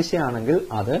പ്രദക്ഷിണ ദിശയാണെങ്കിൽ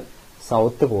അത്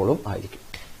സൗത്ത് പോളും ആയിരിക്കും.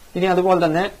 ഇനി അതുപോലെ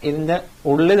തന്നെ ഇതിന്റെ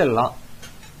ഉള്ളിലുള്ള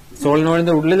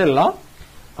സോളിനോയിഡിന്റെ ഉള്ളിലുള്ള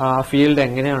ഫീൽഡ്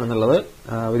എങ്ങനെയാണെന്നുള്ളത്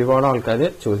ഒരുപാട് ആൾക്കാർ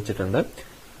ചോദിച്ചിട്ടുണ്ട്.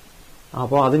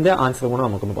 അപ്പോൾ അതിന്റെ ആൻസർ കൂടെ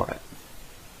നമുക്കൊന്ന് പറയാം.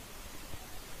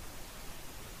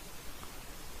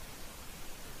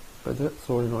 ഇത്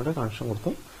സോളിനോയിഡ് കണക്ഷൻ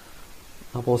കൊടുത്തു,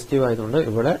 പോസിറ്റീവ് ആയതുകൊണ്ട്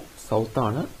ഇവിടെ സൗത്ത്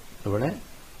ആണ്, ഇവിടെ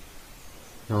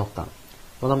നോർത്താണ്.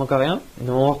 അപ്പോൾ നമുക്കറിയാം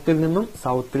നോർത്തിൽ നിന്നും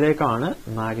സൗത്തിലേക്കാണ്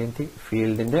മാഗ്നറ്റിക്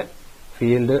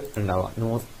ഫീൽഡ് ഉണ്ടാവുക,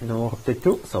 നോർത്ത്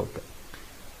ടു സൗത്ത്.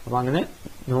 അപ്പൊ അങ്ങനെ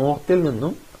നോർത്തിൽ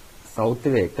നിന്നും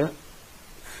സൗത്തിലേക്ക്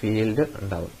ഫീൽഡ്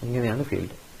ഉണ്ടാവും. ഇങ്ങനെയാണ്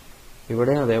ഫീൽഡ്.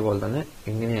 ഇവിടെ അതേപോലെ തന്നെ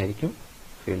ഇങ്ങനെയായിരിക്കും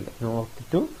ഫീൽഡ്, നോർത്ത്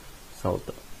ടു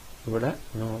സൗത്ത്. ഇവിടെ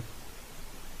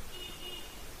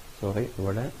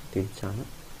ഇവിടെ തിരിച്ചാണ്,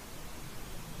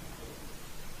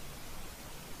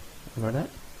 ഇവിടെ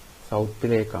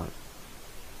സൗത്തിലേക്കാണ്.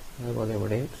 അതുപോലെ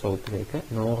ഇവിടെയും സൗത്തിലേക്ക്,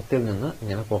 നോർത്തിൽ നിന്ന്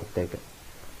ഇങ്ങനെ പുറത്തേക്ക്,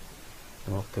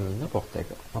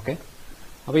 ഓക്കെ.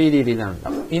 അപ്പൊ ഈ രീതിയിലാണ്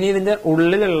ഉണ്ടാവും. ഇനി ഇതിന്റെ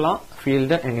ഉള്ളിലുള്ള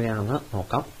ഫീൽഡ് എങ്ങനെയാണെന്ന്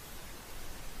നോക്കാം.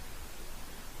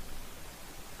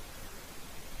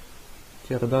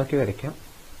 ചെറുതാക്കി വരയ്ക്കാം.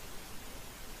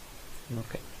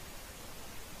 ഓക്കെ,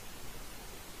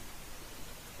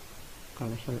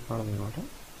 കണക്ഷൻ ഇങ്ങോട്ട്.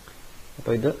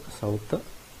 അപ്പൊ ഇത് സൗത്ത്,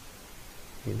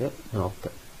 ഇത് നോർത്ത്.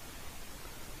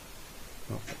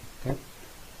 ഓക്കെ,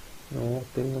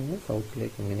 നോർത്തിൽ നിന്ന്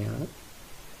സൗത്തിലേക്ക് ഇങ്ങനെയാണ്.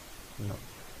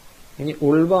 ഇനി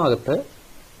ഉൾഭാഗത്ത്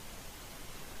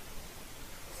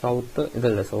സൗത്ത്,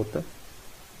 ഇതല്ലേ സൗത്ത്,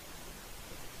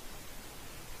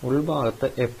 ഉൾഭാഗത്ത്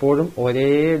എപ്പോഴും ഒരേ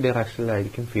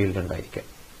ഡയറക്ഷനിലായിരിക്കും ഫീൽഡ് ഉണ്ടായിരിക്കുക.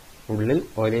 ഉള്ളിൽ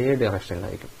ഒരേ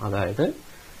ഡയറക്ഷനിലായിരിക്കും. അതായത്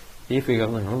ഈ ഫിഗർ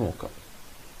നിങ്ങൾ നോക്കാം,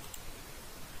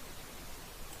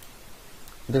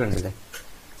 ഇത് കണ്ടില്ലേ,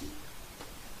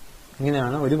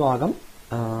 ഇങ്ങനെയാണ്. ഒരു ഭാഗം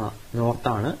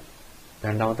നോർത്താണ്,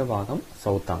 രണ്ടാമത്തെ ഭാഗം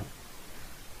സൗത്താണ്.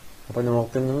 അപ്പൊ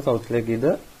നോർത്തിൽ നിന്ന് സൗത്തിലേക്ക്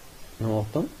ഇത്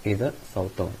നോർത്തും ഇത്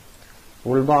സൗത്തുമാണ്.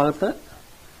 ഉൾഭാഗത്ത്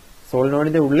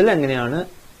സോളിനോയിഡിന്റെ ഉള്ളിൽ എങ്ങനെയാണ്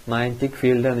മാഗ്നറ്റിക്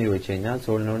ഫീൽഡ് എന്ന് ചോദിച്ചു കഴിഞ്ഞാൽ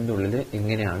സോളിനോയിഡിന്റെ ഉള്ളിൽ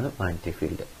ഇങ്ങനെയാണ് മാഗ്നറ്റിക്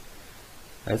ഫീൽഡ്.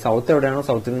 അതായത് സൗത്ത് എവിടെയാണോ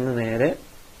സൗത്തിൽ നിന്ന് നേരെ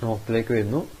നോർത്തിലേക്ക്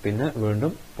വരുന്നു, പിന്നെ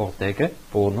വീണ്ടും പുറത്തേക്ക്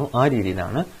പോകുന്നു. ആ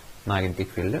രീതിയിലാണ്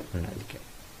മാഗ്നറ്റിക് ഫീൽഡ് ഉണ്ടായിരിക്കുക.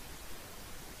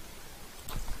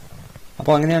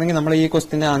 അപ്പോൾ അങ്ങനെയാണെങ്കിൽ നമ്മൾ ഈ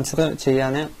ക്വസ്റ്റിന്റെ ആൻസർ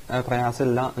ചെയ്യാൻ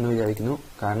പ്രയാസമില്ല എന്ന് വിചാരിക്കുന്നു.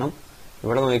 കാരണം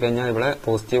ഇവിടെ നോക്കിക്കഴിഞ്ഞാൽ ഇവിടെ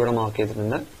പോസിറ്റീവ് ഇവിടെ മാർക്ക്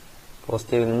ചെയ്തിട്ടുണ്ട്.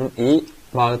 പോസിറ്റീവിൽ നിന്നും ഈ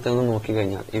ഭാഗത്ത് നിന്ന്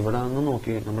നോക്കിക്കഴിഞ്ഞാൽ, ഇവിടെ നിന്ന്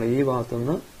നോക്കി നമ്മൾ ഈ ഭാഗത്ത്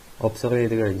നിന്ന് ഒബ്സർവ്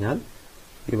ചെയ്ത് കഴിഞ്ഞാൽ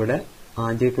ഇവിടെ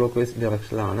ആന്റി ക്ലോക്ക് വൈസ്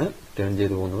ഡയറക്ഷനിലാണ് ടേൺ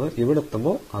ചെയ്ത് പോകുന്നത്. ഇവിടെ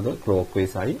എത്തുമ്പോൾ അത് ക്ലോക്ക്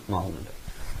വൈസ് ആയി മാറുന്നുണ്ട്.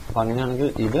 അപ്പൊ അങ്ങനെയാണെങ്കിൽ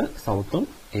ഇത് സൗത്തും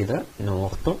ഇത്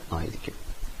നോർത്തും ആയിരിക്കും.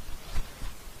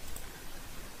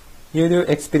 ഈ ഒരു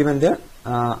എക്സ്പെരിമെന്റ്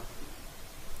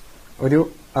ഒരു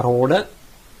road,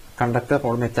 conductor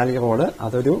road, metallic road,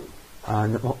 അതൊരു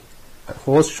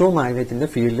ഹോഴ്സ് ഷൂ മാഗ്നറ്റിന്റെ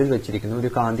ഫീൽഡിൽ വെച്ചിരിക്കുന്നു. ഒരു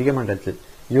കാന്തിക മണ്ഡലത്തിൽ,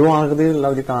 യു ആകൃതിയിലുള്ള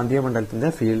ഒരു കാന്തിക മണ്ഡലത്തിന്റെ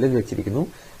ഫീൽഡിൽ വെച്ചിരിക്കുന്നു.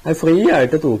 അത് ഫ്രീ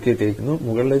ആയിട്ട് തൂക്കിയിട്ടിരിക്കുന്നു.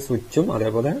 മുകളിൽ സ്വിച്ചും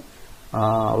അതേപോലെ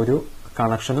ഒരു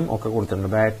കണക്ഷനും ഒക്കെ കൊടുത്തിട്ടുണ്ട്.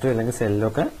 ബാറ്ററി അല്ലെങ്കിൽ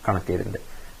സെല്ലൊക്കെ കണക്ട് ചെയ്തിട്ടുണ്ട്.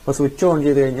 അപ്പൊ സ്വിച്ച് ഓൺ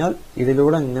ചെയ്ത് കഴിഞ്ഞാൽ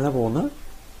ഇതിലൂടെ ഇങ്ങനെ പോകുന്ന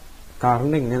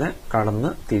കറണ്ട് ഇങ്ങനെ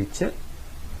കടന്ന് തിരിച്ച്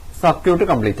സർക്യൂട്ട്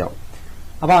കംപ്ലീറ്റ് ആവും.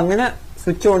 അപ്പൊ അങ്ങനെ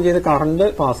സ്വിച്ച് ഓൺ ചെയ്ത് കറണ്ട്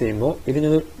പാസ് ചെയ്യുമ്പോൾ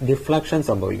ഇതിനൊരു ഡിഫ്ലക്ഷൻ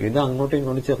സംഭവിക്കും. ഇത് അങ്ങോട്ടും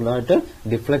ഇങ്ങോട്ടും ചെറുതായിട്ട്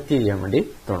ഡിഫ്ലക്ട് ചെയ്യാൻ വേണ്ടി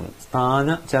തുടങ്ങും.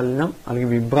 സ്ഥാന ചലനം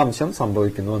അല്ലെങ്കിൽ വിഭ്രംശം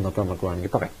സംഭവിക്കുന്നു എന്നൊക്കെ നമുക്ക്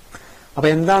വേണമെങ്കിൽ പറയാം. അപ്പൊ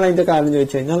എന്താണ് അതിന്റെ കാരണം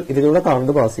ചോദിച്ചു കഴിഞ്ഞാൽ ഇതിലൂടെ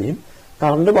കറണ്ട് പാസ് ചെയ്യും.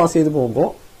 കറണ്ട് പാസ് ചെയ്ത് പോകുമ്പോൾ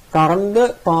കറണ്ട്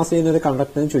പാസ് ചെയ്യുന്ന ഒരു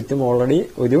കണ്ടക്ടറിന് ചുറ്റും ഓൾറെഡി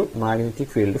ഒരു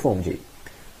മാഗ്നറ്റിക് ഫീൽഡ് ഫോം ചെയ്യും.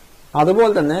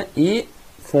 അതുപോലെ തന്നെ ഈ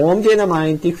ഫോം ചെയ്യുന്ന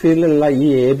മാഗ്നറ്റിക് ഫീൽഡിലുള്ള ഈ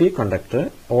AB കണ്ടക്ടർ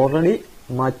ഓൾറെഡി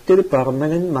മറ്റൊരു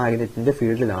പെർമനന്റ് മാഗ്നറ്റിന്റെ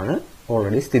ഫീൽഡിലാണ്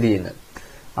ഓൾറെഡി സ്ഥിതി ചെയ്യുന്നത്.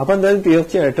 അപ്പൊ എന്തായാലും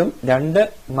തീർച്ചയായിട്ടും രണ്ട്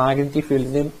മാഗ്നറ്റിക്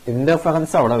ഫീൽഡിന്റെയും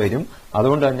ഇന്റർഫറൻസ് അവിടെ വരും.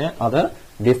 അതുകൊണ്ട് തന്നെ അത്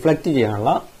ഡിഫ്ലക്ട്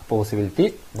ചെയ്യാനുള്ള പോസിബിലിറ്റി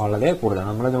വളരെ കൂടുതലാണ്.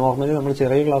 നമ്മൾ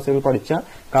ചെറിയ ക്ലാസ്സുകൾ പഠിച്ച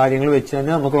കാര്യങ്ങൾ വെച്ച്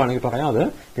തന്നെ നമുക്ക് വേണമെങ്കിൽ പറയാം അത്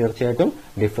തീർച്ചയായിട്ടും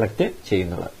ഡിഫ്ലക്ട്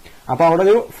ചെയ്യുന്നത്. അപ്പൊ അവിടെ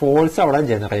ഒരു ഫോഴ്സ് അവിടെ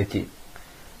ജനറേറ്റ് ചെയ്യും.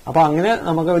 അപ്പൊ അങ്ങനെ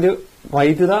നമുക്ക് ഒരു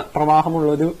വൈദ്യുത പ്രവാഹമുള്ള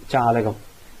ഒരു ചാലകം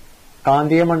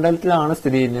കാന്തിക മണ്ഡലത്തിലാണ്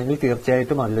സ്ഥിതി ചെയ്യുന്നതെങ്കിൽ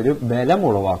തീർച്ചയായിട്ടും നല്ലൊരു ബലം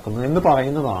ഉളവാക്കുന്നു എന്ന്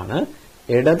പറയുന്നതാണ്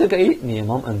ഇടത് കൈ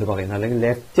നിയമം എന്ന് പറയുന്നത്, അല്ലെങ്കിൽ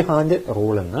ലെഫ്റ്റ് ഹാൻഡ്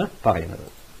റൂൾ എന്ന് പറയുന്നത്.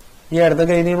 ഈ ഇടത്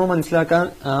കൈ നിയമം മനസ്സിലാക്കാൻ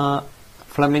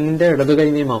ഫ്ലെമിങ്ങിന്റെ ഇടത് കൈ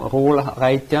നിയമം റൂൾ,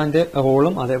 റൈറ്റ് ഹാൻഡ്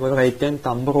റൂളും അതേപോലെ right hand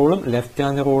thumb റൂളും left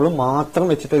hand റൂളും മാത്രം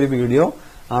വെച്ചിട്ടൊരു വീഡിയോ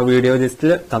ആ വീഡിയോ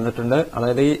ലിസ്റ്റിൽ തന്നിട്ടുണ്ട്.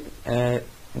 അതായത്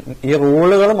ഈ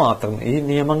റൂളുകൾ മാത്രം, ഈ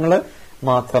നിയമങ്ങൾ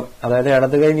മാത്രം, അതായത്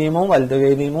ഇടത് കൈ നിയമവും വലത്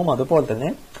കൈ നിയമവും അതുപോലെ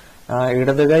തന്നെ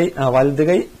വലത്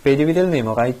കൈ പെരുവിരൽ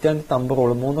നിയമം, റൈറ്റ് ഹാൻഡ് തമ്പ്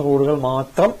റൂൾ, 3 റൂളുകൾ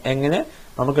മാത്രം എങ്ങനെ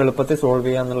നമുക്ക് എളുപ്പത്തിൽ സോൾവ്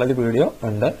ചെയ്യാന്നുള്ളൊരു വീഡിയോ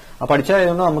ഉണ്ട്. ആ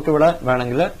പഠിച്ചതായതുകൊണ്ട് നമുക്കിവിടെ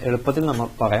വേണമെങ്കിൽ എളുപ്പത്തിൽ നമ്മൾ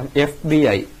പറയാം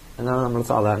FBI എന്നാണ് നമ്മൾ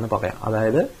സാധാരണ പറയാം.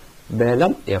 അതായത്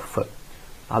ബലം F,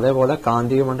 അതേപോലെ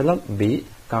കാന്തിക മണ്ഡലം B,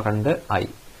 കറണ്ട് I.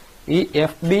 ഈ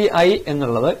FBI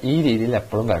എന്നുള്ളത് ഈ രീതിയിൽ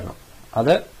എപ്പോഴും വരണം.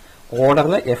 അത്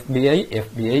ഓർഡറിൽ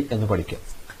FBI എന്ന് പഠിക്കും.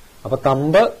 അപ്പൊ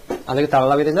തമ്പ് അല്ലെങ്കിൽ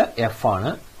തള്ളവിരല് F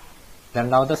ആണ്,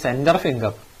 രണ്ടാമത്തെ സെന്റർ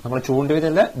ഫിംഗർ നമ്മൾ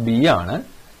ചൂണ്ടുവിരല് B ആണ്,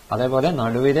 അതേപോലെ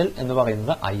നടുവിരൽ എന്ന്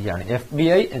പറയുന്നത് I ആണ്.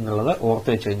 FBI എന്നുള്ളത് ഓർത്ത്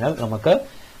വെച്ച് കഴിഞ്ഞാൽ നമുക്ക്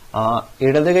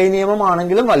ഇടത് കൈ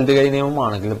നിയമമാണെങ്കിലും വലത് കൈ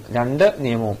നിയമമാണെങ്കിലും രണ്ട്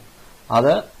നിയമവും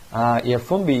അത്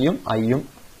Fഉം Bയും Iയും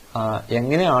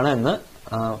എങ്ങനെയാണ് എന്ന്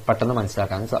പെട്ടെന്ന്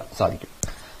മനസ്സിലാക്കാൻ സാധിക്കും.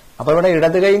 അപ്പൊ ഇവിടെ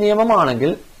ഇടത് കൈ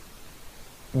നിയമമാണെങ്കിൽ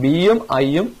Bയും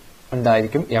Iയും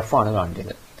ഉണ്ടായിരിക്കും, F ആണ്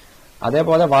കാണേണ്ടത്.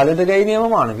 അതേപോലെ വലത് കൈ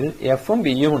നിയമമാണെങ്കിൽ Fഉം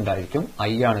Bയും ഉണ്ടായിരിക്കും,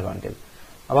 I ആണ് കാണേണ്ടത്.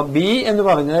 അപ്പൊ B എന്ന്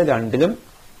പറഞ്ഞത് രണ്ടിലും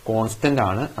കോൺസ്റ്റന്റ്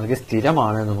ആണ്, അല്ലെങ്കിൽ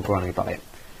സ്ഥിരമാണ് എന്ന് നമുക്ക് വേണമെങ്കിൽ പറയാം.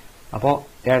 അപ്പോ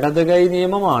ഇടത് കൈ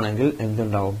നിയമമാണെങ്കിൽ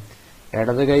എന്തുണ്ടാവും?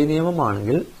 ഇടത് കൈ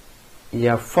നിയമമാണെങ്കിൽ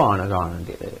F ആണ്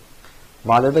കാണേണ്ടത്.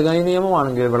 വലത് കൈ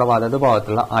നിയമമാണെങ്കിൽ ഇവിടെ വലത്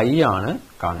ഭാഗത്തുള്ള I ആണ്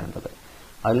കാണേണ്ടത്.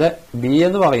 അതിൽ B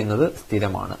എന്ന് പറയുന്നത്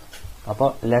സ്ഥിരമാണ്. അപ്പൊ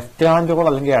ലെഫ്റ്റ് ഹാൻഡ് റൂൾ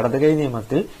അല്ലെങ്കിൽ ഇടത് കൈ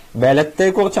നിയമത്തിൽ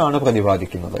ബലത്തെക്കുറിച്ചാണ്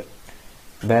പ്രതിപാദിക്കുന്നത്.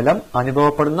 ബലം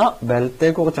അനുഭവപ്പെടുന്ന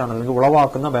ബലത്തെക്കുറിച്ചാണ് അല്ലെങ്കിൽ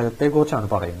ഉളവാക്കുന്ന ബലത്തെക്കുറിച്ചാണ്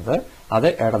പറയുന്നത്. അത്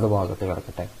ഇടത് ഭാഗത്ത്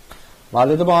കിടക്കട്ടെ.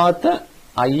 വലത് ഭാഗത്ത്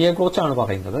ഐയെ കുറിച്ചാണ്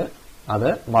പറയുന്നത്. അത്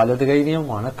വലത് കൈ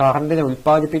നിയമമാണ്. കറണ്ടിനെ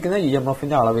ഉൽപ്പാദിപ്പിക്കുന്ന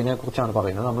EMFന്റെ അളവിനെ കുറിച്ചാണ്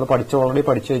പറയുന്നത്. നമ്മൾ ഓൾറെഡി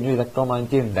പഠിച്ചു കഴിഞ്ഞു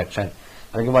ഇലക്ട്രോമാഗ്നറ്റിക് ഇൻഡക്ഷൻ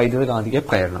അല്ലെങ്കിൽ വൈദ്യുതകാന്തിക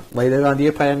പ്രേരണം. വൈദ്യുതകാന്തിക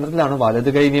പ്രേരണത്തിലാണ് വലത്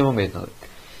കൈ നിയമം വരുന്നത്.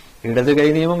 ഇടത് കൈ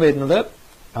നിയമം വരുന്നത്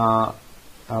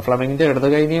ഫ്ലെമിങ്ങിന്റെ ഇടത്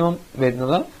കൈ നിയമം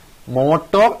വരുന്നത്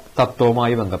മോട്ടോർ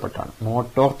തത്വവുമായി ബന്ധപ്പെട്ടാണ്.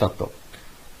 മോട്ടോർ തത്വം.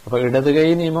 അപ്പൊ ഇടത് കൈ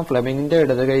നിയമം, ഫ്ലെമിങ്ങിന്റെ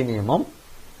ഇടത് കൈ നിയമം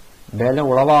ബലം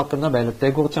ഉളവാക്കുന്ന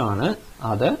ബലത്തെക്കുറിച്ചാണ്.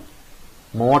 അത്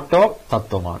മോട്ടോർ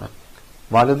തത്വമാണ്.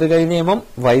 വലത് കൈ നിയമം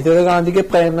വൈദ്യുതകാന്തിക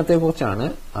പ്രേരണത്തെക്കുറിച്ചാണ്.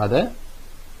 അത്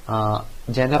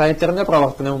ജനറേറ്ററിന്റെ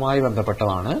പ്രവർത്തനവുമായി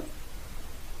ബന്ധപ്പെട്ടതാണ്.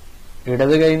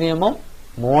 ഇടത് കൈ നിയമം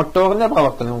മോട്ടോറിന്റെ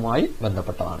പ്രവർത്തനവുമായി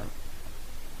ബന്ധപ്പെട്ടതാണ്.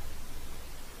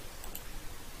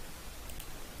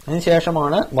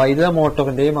 അതിനുശേഷമാണ് വൈദ്യുത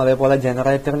മോട്ടോറിന്റെയും അതേപോലെ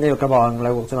ജനറേറ്ററിന്റെയും ഒക്കെ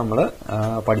ഭാഗങ്ങളെ കുറിച്ച് നമ്മൾ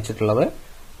പഠിച്ചിട്ടുള്ളത്.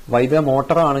 വൈദ്യുത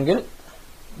മോട്ടോർ ആണെങ്കിൽ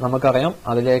നമുക്കറിയാം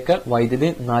അതിലേക്ക് വൈദ്യുതി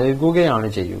നൽകുകയാണ്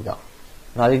ചെയ്യുക.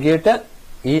 നൽകിയിട്ട്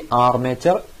ഈ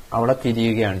ആർമേച്ചർ അവിടെ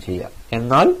തിരിയുകയാണ് ചെയ്യുക.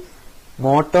 എന്നാൽ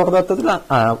മോട്ടോർ തത്വത്തിൽ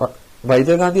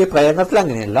വൈദ്യുതകാന്തിക പ്രേരണത്തിൽ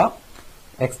അങ്ങനെയല്ല.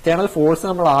 എക്സ്റ്റേണൽ ഫോഴ്സ്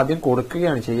നമ്മൾ ആദ്യം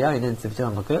കൊടുക്കുകയാണ് ചെയ്യുക. അതിനനുസരിച്ച്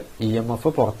നമുക്ക് EMF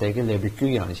പുറത്തേക്ക്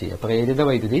ലഭിക്കുകയാണ് ചെയ്യുക. പ്രേരിത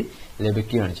വൈദ്യുതി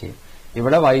ലഭിക്കുകയാണ് ചെയ്യുക.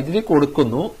 ഇവിടെ വൈദ്യുതി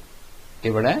കൊടുക്കുന്നു,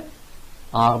 ഇവിടെ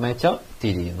ആർമേച്ചർ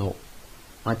തിരിയുന്നു.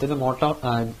 മറ്റൊരു മോട്ടോർ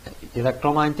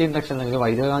ഇലക്ട്രോമാഗ്നറ്റിക് ഇൻഡക്ഷൻ അല്ലെങ്കിൽ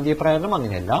വൈദ്യുതകാന്തിക പ്രേരണം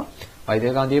അങ്ങനെയല്ല.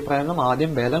 വൈദ്യുതകാന്തിക പ്രേരണം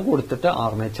ആദ്യം ബലം കൊടുത്തിട്ട്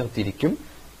ആർമേച്ചർ തിരിക്കും.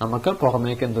 നമുക്ക്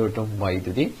പുറമേക്ക് എന്ത് കിട്ടും?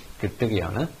 വൈദ്യുതി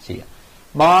കിട്ടുകയാണ് ചെയ്യുക.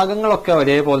 ഭാഗങ്ങളൊക്കെ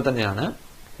ഒരേപോലെ തന്നെയാണ്.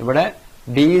 ഇവിടെ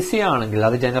DC ആണെങ്കിൽ,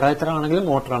 അത് ജനറേറ്റർ ആണെങ്കിലും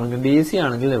മോട്ടോർ ആണെങ്കിലും, DC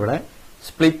ആണെങ്കിൽ ഇവിടെ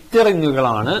സ്പ്ലിറ്റ്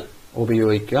റിങ്ങുകളാണ്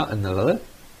ഉപയോഗിക്കുക എന്നുള്ളത്,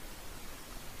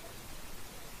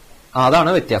 അതാണ്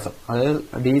വ്യത്യാസം. അതായത്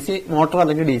DC മോട്ടോർ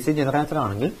അല്ലെങ്കിൽ DC ജനറേറ്റർ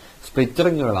ആണെങ്കിൽ സ്പ്ലിറ്റ്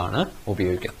റിങ്ങുകളാണ്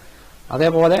ഉപയോഗിക്കുക.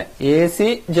 അതേപോലെ AC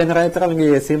ജനറേറ്റർ അല്ലെങ്കിൽ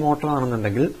AC മോട്ടോർ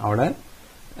ആണെന്നുണ്ടെങ്കിൽ അവിടെ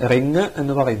റിങ്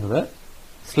എന്ന് പറയുന്നത്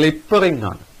സ്ലിപ്പ് റിംഗ്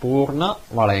ആണ്, പൂർണ്ണ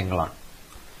വളയങ്ങളാണ്.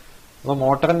 അപ്പൊ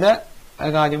മോട്ടറിന്റെ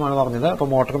കാര്യമാണ് പറഞ്ഞത്. അപ്പൊ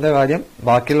മോട്ടറിന്റെ കാര്യം,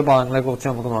 ബാക്കിയുള്ള ഭാഗങ്ങളെ കുറിച്ച്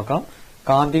നമുക്ക് നോക്കാം.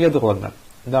 കാന്തിക ധ്രുവങ്ങൾ,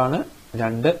 ഇതാണ്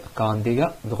 2 കാന്തിക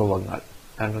ധ്രുവങ്ങൾ,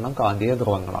 2 കാന്തിക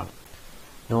ധ്രുവങ്ങളാണ്.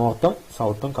 നോർത്തും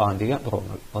സൗത്തും കാന്തിക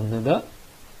ധ്രുവങ്ങൾ, 1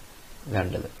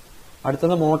 2.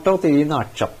 അടുത്തത് മോട്ടോർ തിരിയുന്ന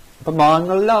അക്ഷം. അപ്പൊ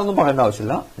ഭാഗങ്ങളിലൊന്നും പറയേണ്ട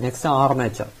ആവശ്യമില്ല. നെക്സ്റ്റ്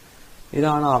ആർമേച്ചർ,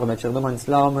 ഇതാണ് ആർമേച്ചർ. ഇത്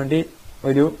മനസ്സിലാവാൻ വേണ്ടി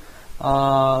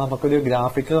നമുക്കൊരു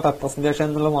ഗ്രാഫിക്കൽ റെപ്രസെന്റേഷൻ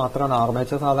എന്നുള്ളത് മാത്രമാണ്.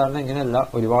 ആർമേച്ചർ സാധാരണ ഇങ്ങനെയല്ല,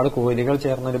 ഒരുപാട് കോയിലുകൾ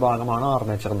ചേർന്ന ഒരു ഭാഗമാണ്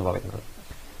ആർമേച്ചർ എന്ന് പറയുന്നത്.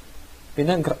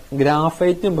 പിന്നെ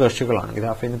ഗ്രാഫൈറ്റ് ബ്രഷുകളാണ്.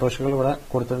 ഗ്രാഫൈറ്റ് ബ്രഷുകൾ ഇവിടെ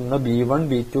കൊടുത്തിട്ടുണ്ട്. B1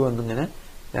 B2 എന്നിങ്ങനെ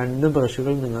 2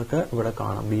 ബ്രഷുകൾ നിങ്ങൾക്ക് ഇവിടെ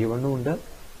കാണാം. B1 ഉണ്ട്,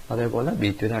 അതേപോലെ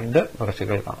B2, 2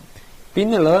 ബ്രഷുകൾ കാണാം.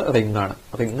 പിന്നുള്ളത് റിംഗ് ആണ്.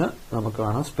 റിംഗ് നമുക്ക്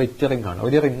കാണാം, സ്പ്ലിറ്റ് റിംഗ് ആണ്.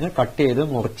 ഒരു റിംഗ് കട്ട് ചെയ്ത്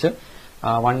മുറിച്ച്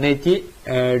 180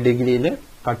 ഡിഗ്രിയിൽ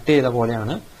കട്ട് ചെയ്ത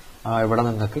പോലെയാണ് ഇവിടെ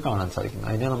നിങ്ങൾക്ക് കാണാൻ സാധിക്കുന്നത്.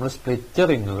 അതിനെ നമ്മൾ സ്പ്ലിറ്റ്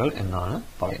റിംഗുകൾ എന്നാണ്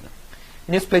പറയുന്നത്.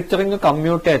 ഇനി സ്പ്ലിറ്റ് റിംഗ്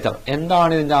കമ്മ്യൂട്ടേറ്റർ,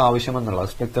 എന്താണ് ഇതിന്റെ ആവശ്യം എന്നുള്ളത്.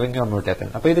 സ്പ്ലിറ്റ് റിംഗ് കമ്മ്യൂട്ടേറ്റർ,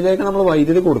 അപ്പൊ ഇതിലേക്ക് നമ്മൾ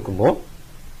വൈദ്യുതി കൊടുക്കുമ്പോൾ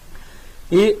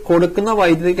ഈ കൊടുക്കുന്ന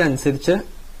വൈദ്യുതിക്ക് അനുസരിച്ച്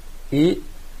ഈ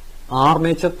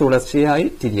ആർമേച്ചർ തുടർച്ചയായി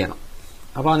തിരിയണം.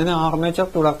 അപ്പൊ അങ്ങനെ ആർമേച്ചർ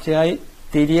തുടർച്ചയായി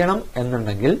തിരിയണം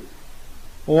എന്നുണ്ടെങ്കിൽ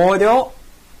ഓരോ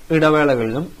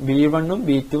ഇടവേളകളിലും B1ഉം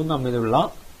B2ഉം തമ്മിലുള്ള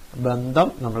ബന്ധം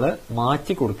നമ്മൾ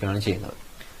മാറ്റി കൊടുക്കുകയാണ് ചെയ്യുന്നത്.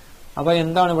 അപ്പൊ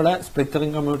എന്താണ് ഇവിടെ സ്പ്ലിറ്റ്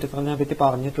റിംഗ് കമ്മ്യൂട്ടേറ്ററിനെ പറ്റി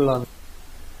പറഞ്ഞിട്ടുള്ളത്?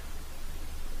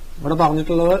 ഇവിടെ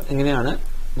പറഞ്ഞിട്ടുള്ളത് എങ്ങനെയാണ്,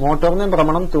 മോട്ടോറിന്റെ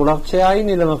ഭ്രമണം തുടർച്ചയായി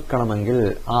നിലനിർത്തണമെങ്കിൽ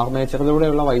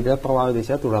ആർമേച്ചറിലൂടെയുള്ള വൈദ്യുത പ്രവാഹ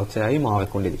ദിശ തുടർച്ചയായി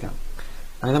മാറിക്കൊണ്ടിരിക്കണം.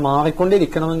 അങ്ങനെ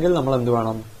മാറിക്കൊണ്ടിരിക്കണമെങ്കിൽ നമ്മൾ എന്ത്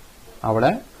വേണം,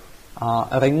 അവിടെ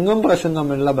റിംഗും ബ്രഷും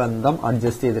തമ്മിലുള്ള ബന്ധം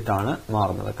അഡ്ജസ്റ്റ് ചെയ്തിട്ടാണ്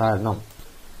മാറുന്നത്. കാരണം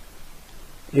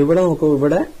ഇവിടെ നോക്കൂ,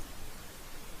 ഇവിടെ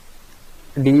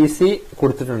DC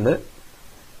കൊടുത്തിട്ടുണ്ട്,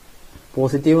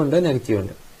 പോസിറ്റീവ് ഉണ്ട്, നെഗറ്റീവ്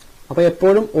ഉണ്ട്. അപ്പൊ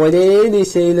എപ്പോഴും ഒരേ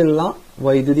ദിശയിലുള്ള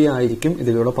വൈദ്യുതി ആയിരിക്കും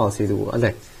ഇതിലൂടെ പാസ് ചെയ്തു പോകുക,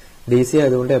 അല്ലെ? DC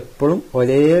ആയതുകൊണ്ട് എപ്പോഴും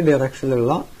ഒരേ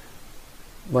ഡയറക്ഷനിലുള്ള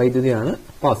വൈദ്യുതിയാണ്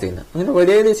പാസ് ചെയ്യുന്നത്. അങ്ങനെ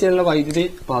ഒരേ ദിശയിലുള്ള വൈദ്യുതി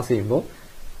പാസ് ചെയ്യുമ്പോൾ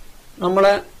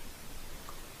നമ്മളെ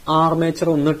ആർമേച്ചർ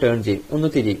ഒന്ന് ടേൺ ചെയ്യും, ഒന്ന്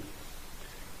തിരിയും.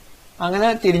 അങ്ങനെ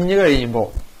തിരിഞ്ഞു കഴിയുമ്പോൾ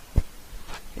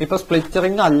ഇപ്പൊ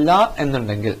സ്പ്ലിറ്ററിംഗ് അല്ല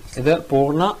എന്നുണ്ടെങ്കിൽ, ഇത്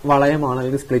പൂർണ്ണ വളയമാണ്,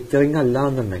 ഇത് സ്പ്ലിറ്ററിംഗ് അല്ല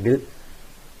എന്നുണ്ടെങ്കിൽ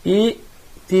ഈ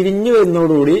തിരിഞ്ഞു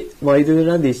വരുന്നതോടുകൂടി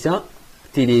വൈദ്യുതിയുടെ ദിശ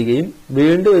തിരിയുകയും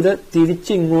വീണ്ടും ഇത്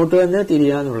തിരിച്ചിങ്ങോട്ട് തന്നെ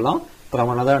തിരിയാനുള്ള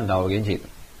പ്രവണത ഉണ്ടാവുകയും ചെയ്തു.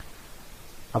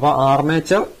 അപ്പൊ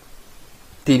ആർമേച്ചർ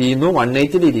തിരിയുന്നു,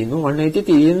 180 തിരിയുന്നു. 180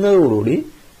 തിരിയുന്നതോടുകൂടി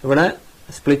ഇവിടെ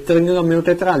സ്പ്ലിറ്ററിംഗ്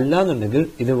കമ്മ്യൂട്ടേറ്റർ അല്ല എന്നുണ്ടെങ്കിൽ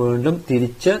ഇത് വീണ്ടും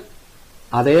തിരിച്ച്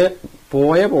അതേ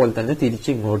പോയ പോലെ തന്നെ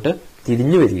തിരിച്ചിങ്ങോട്ട്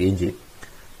തിരിഞ്ഞു വരികയും ചെയ്യും.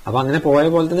 അപ്പൊ അങ്ങനെ പോയ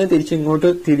പോലെ തന്നെ തിരിച്ചിങ്ങോട്ട്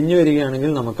തിരിഞ്ഞു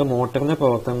വരികയാണെങ്കിൽ നമുക്ക് മോട്ടറിന്റെ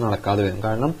പ്രവർത്തനം നടക്കാതെ വരും.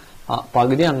 കാരണം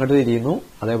പകുതി അങ്ങോട്ട് തിരിയുന്നു,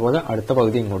 അതേപോലെ അടുത്ത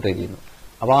പകുതി ഇങ്ങോട്ട് തിരിയുന്നു.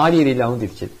 അപ്പൊ ആ രീതിയിലാവും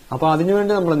തിരിച്ചത്. അപ്പൊ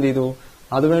അതിനുവേണ്ടി നമ്മൾ എന്ത് ചെയ്തു,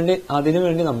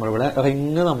 അതിനുവേണ്ടി നമ്മളിവിടെ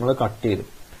റിങ് നമ്മൾ കട്ട് ചെയ്തു.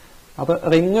 അപ്പൊ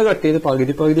റിങ് കട്ട് ചെയ്ത്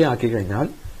പകുതി ആക്കി കഴിഞ്ഞാൽ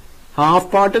ഹാഫ്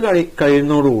പാർട്ട്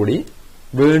കഴിയുന്നതോടുകൂടി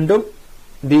വീണ്ടും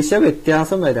ദിശ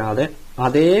വ്യത്യാസം വരാതെ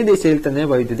അതേ ദിശയിൽ തന്നെ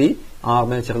വൈദ്യുതി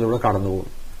ആർമേച്ചറിലൂടെ കടന്നുപോകും.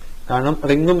 കാരണം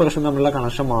റിങ്ങും ബ്രഷും തമ്മിലുള്ള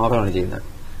കണക്ഷൻ മാറുകയാണ് ചെയ്യുന്നത്.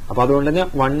 അപ്പൊ അതുകൊണ്ട് തന്നെ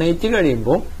 180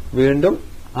 കഴിയുമ്പോൾ വീണ്ടും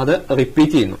അത്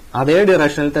റിപ്പീറ്റ് ചെയ്യുന്നു, അതേ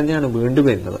ഡയറക്ഷനിൽ തന്നെയാണ് വീണ്ടും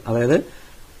വരുന്നത്. അതായത്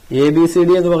ABCD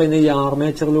എന്ന് പറയുന്ന ഈ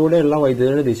ആർമേച്ചറിലൂടെയുള്ള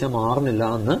വൈദ്യുതിയുടെ ദിശ മാറുന്നില്ല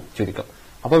എന്ന് ചുരുക്കം.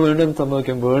 അപ്പൊ വീണ്ടും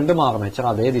സംഭവിക്കും, വീണ്ടും ആർമേച്ചർ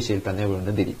അതേ ദിശയിൽ തന്നെ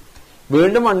വീണ്ടും തിരിയും.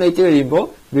 വീണ്ടും 180 കഴിയുമ്പോൾ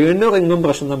വീണ്ടും റിങ്ങും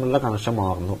ബ്രഷും തമ്മിലുള്ള കണക്ഷൻ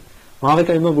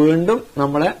മാറിക്കഴിയുമ്പോൾ വീണ്ടും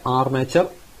നമ്മളെ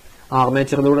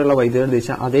ആർമേച്ചറിലൂടെയുള്ള വൈദ്യുതിയുടെ ദിശ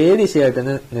അതേ ദിശയായിട്ട്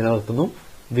തന്നെ നിലനിർത്തുന്നു.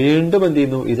 വീണ്ടും എന്ത്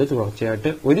ചെയ്യുന്നു, ഇത് തുടർച്ചയായിട്ട്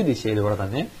ഒരു ദിശയിലൂടെ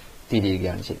തന്നെ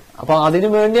തിരിയുകയാണ് ചെയ്യുന്നത്. അപ്പൊ അതിനു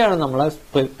വേണ്ടിയാണ് നമ്മളെ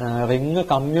റിംഗ്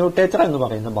കമ്മ്യൂട്ടേറ്റർ എന്ന്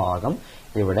പറയുന്ന ഭാഗം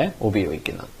ഇവിടെ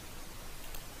ഉപയോഗിക്കുന്നത്.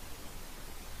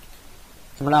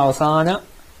 നമ്മുടെ അവസാന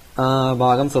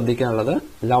ഭാഗം ശ്രദ്ധിക്കാനുള്ളത്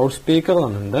ലൗഡ് സ്പീക്കർ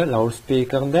വന്നിട്ടുണ്ട്. ലൗഡ്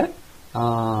സ്പീക്കറിന്റെ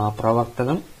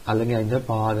പ്രവർത്തനം അല്ലെങ്കിൽ അതിന്റെ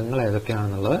ഭാഗങ്ങൾ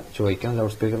ഏതൊക്കെയാണെന്നുള്ളത് ചോദിക്കാം.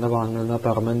 ലൗഡ് സ്പീക്കറിന്റെ ഭാഗങ്ങൾ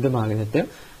പെർമനന്റ് മാഗ്നറ്റ്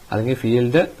അല്ലെങ്കിൽ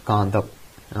ഫീൽഡ് കാന്തം,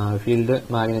 ഫീൽഡ്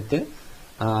മാഗ്നറ്റ്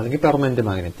അല്ലെങ്കിൽ പെർമനന്റ്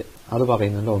മാഗ്നറ്റ് അത്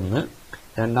പറയുന്നുണ്ട് ഒന്ന്.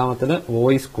 രണ്ടാമത്തേത്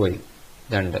വോയിസ് കോയിൽ,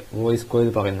 2 വോയിസ് കോയിൽ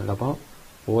പറയുന്നുണ്ട്. അപ്പോൾ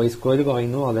വോയിസ് കോയിൽ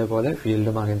പറയുന്നു, അതേപോലെ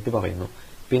ഫീൽഡ് മാഗ്നറ്റ് പറയുന്നു.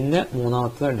 പിന്നെ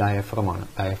മൂന്നാമത്തേത് ഡയഫ്രം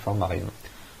പറയുന്നു.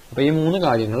 അപ്പൊ ഈ 3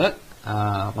 കാര്യങ്ങൾ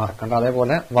മറക്കണ്ട.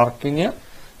 അതേപോലെ വർക്കിംഗ്,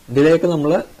 ഇതിലേക്ക്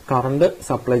നമ്മൾ കറണ്ട്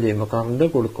സപ്ലൈ ചെയ്യുമ്പോൾ, കറണ്ട്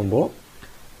കൊടുക്കുമ്പോൾ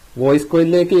വോയിസ്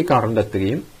കോയിലിലേക്ക് ഈ കറണ്ട്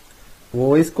എത്തുകയും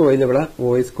വോയിസ്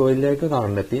കോയിലിലേക്ക്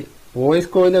കറണ്ട് എത്തി.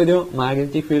 വോയിസ് കോയിൽ ഒരു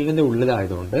മാഗ്നറ്റിക് ഫീൽഡിന്റെ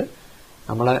ഉള്ളിലായതുകൊണ്ട്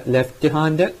നമ്മളെ ലെഫ്റ്റ്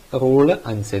ഹാൻഡ് റൂള്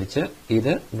അനുസരിച്ച്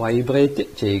ഇത് വൈബ്രേറ്റ്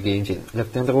ചെയ്യുകയും ചെയ്യും.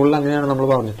 ലെഫ്റ്റ് ഹാൻഡ് റൂളിൽ അങ്ങനെയാണ് നമ്മൾ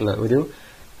പറഞ്ഞിട്ടുള്ളത്. ഒരു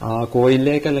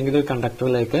കോയിലിലേക്ക് അല്ലെങ്കിൽ ഒരു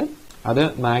കണ്ടക്ടറിലേക്ക് അത്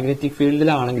മാഗ്നറ്റിക്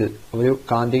ഫീൽഡിലാണെങ്കിൽ, ഒരു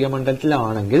കാന്തിക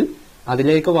മണ്ഡലത്തിലാണെങ്കിൽ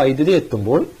അതിലേക്ക് വൈദ്യുതി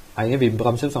എത്തുമ്പോൾ അതിന്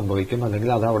വിഭ്രംശം സംഭവിക്കും, അല്ലെങ്കിൽ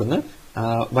അത് അവിടുന്ന്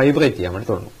വൈബ്രേറ്റ് ചെയ്യാൻ വേണ്ടി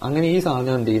തുടങ്ങും. അങ്ങനെ ഈ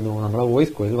സാധനം എന്ത് ചെയ്യുന്നു, നമ്മുടെ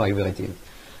വോയിസ് കോയിൽ വൈബ്രേറ്റ് ചെയ്യുന്നു.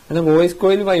 അങ്ങനെ വോയിസ്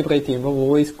കോയിൽ വൈബ്രേറ്റ് ചെയ്യുമ്പോൾ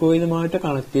വോയിസ് കോയിലുമായിട്ട്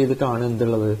കണക്ട് ചെയ്തിട്ടാണ്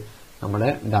എന്തുള്ളത്, നമ്മുടെ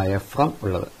ഡയഫ്രം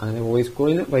ഉള്ളത്. അങ്ങനെ വോയിസ്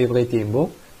കോയിൽ വൈബ്രേറ്റ് ചെയ്യുമ്പോൾ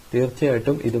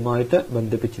തീർച്ചയായിട്ടും ഇതുമായിട്ട്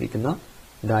ബന്ധിപ്പിച്ചിരിക്കുന്ന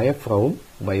ഡയഫ്രവും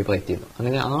വൈബ്രേറ്റ് ചെയ്യുന്നു.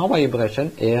 അങ്ങനെ ആ വൈബ്രേഷൻ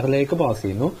എയറിലേക്ക് പാസ്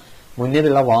ചെയ്യുന്നു.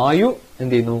 മുന്നിലുള്ള വായു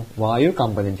എന്ത് ചെയ്യുന്നു, വായു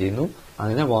കമ്പനം ചെയ്യുന്നു.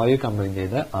 അങ്ങനെ വായു കമ്പനം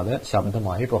ചെയ്ത് അത്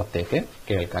ശബ്ദമായി പുറത്തേക്ക്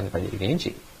കേൾക്കാൻ കഴിയുകയും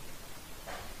ചെയ്യും.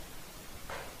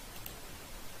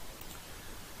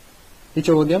 ഈ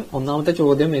ചോദ്യം, ഒന്നാമത്തെ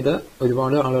ചോദ്യം, ഇത്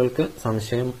ഒരുപാട് ആളുകൾക്ക്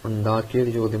സംശയം ഉണ്ടാക്കിയ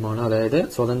ഒരു ചോദ്യമാണ്. അതായത്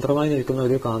സ്വതന്ത്രമായി നിൽക്കുന്ന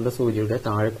ഒരു കാന്തസൂചിയുടെ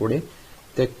താഴെ കൂടി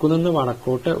തെക്കുനിന്ന്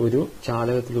വടക്കോട്ട് ഒരു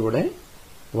ചാലകത്തിലൂടെ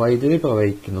വൈദ്യുതി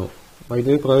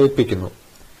പ്രവഹിപ്പിക്കുന്നു.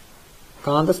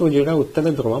 കാന്തസൂചിയുടെ ഉത്തര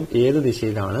ധ്രുവം ഏത്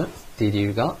ദിശയിലാണ്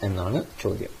തിരിയുക എന്നാണ്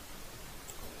ചോദ്യം.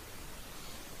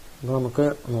 അപ്പൊ നമുക്ക്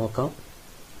നോക്കാം.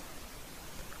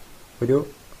 ഒരു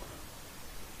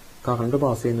കറണ്ട്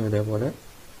പാസ് ചെയ്യുന്നു. ഇതേപോലെ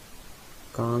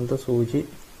കാന്തസൂചി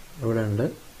ഇവിടെ ഉണ്ട്.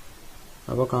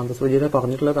 അപ്പോൾ കാന്തസൂചിയുടെ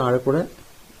പറഞ്ഞിട്ടുള്ള താഴെ കൂടെ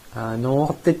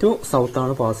നോർത്ത് ടു സൗത്ത്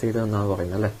ആണ് പാസ് ചെയ്തതെന്നാണ്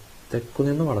പറയുന്നത് അല്ലെ. തെക്കു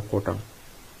നിന്ന് വടക്കോട്ടാണ്.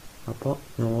 അപ്പോൾ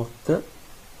നോർത്ത്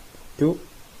ടു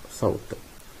സൗത്ത്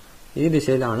ഈ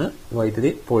ദിശയിലാണ്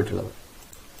വൈദ്യുതി പോയിട്ടുള്ളത്.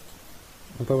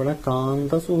 അപ്പൊ ഇവിടെ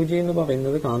കാന്തസൂചി എന്ന്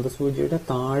പറയുന്നത് കാന്തസൂചിയുടെ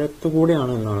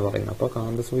താഴത്തുകൂടിയാണ് എന്നാണ് പറയുന്നത്. അപ്പൊ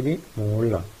കാന്തസൂചി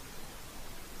മുകളിലാണ്.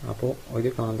 അപ്പോൾ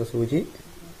ഒരു കാന്തസൂചി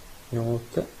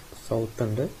നോർത്ത് സൗത്ത്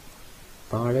ഉണ്ട്,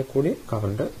 താഴെ കൂടി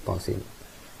കറണ്ട് പാസ് ചെയ്യുന്നു.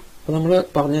 അപ്പൊ നമ്മൾ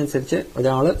പറഞ്ഞതനുസരിച്ച്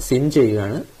ഒരാള് സിൻ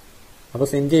ചെയ്യുകയാണ്. അപ്പൊ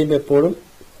സിൻ ചെയ്യുമ്പോൾ എപ്പോഴും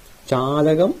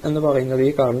ചാലകം എന്ന് പറയുന്നത്,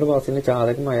 ഈ കറണ്ട് പാസ് ചെയ്യുന്ന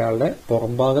ചാലകം അയാളുടെ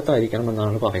പുറംഭാഗത്തായിരിക്കണം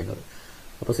എന്നാണ് പറയുന്നത്.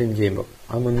 അപ്പൊ സിൻ ചെയ്യുമ്പോൾ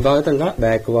അത് മുൻഭാഗത്തല്ല,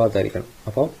 ബാക്ക് ഭാഗത്തായിരിക്കണം.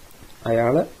 അപ്പോൾ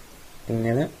അയാള്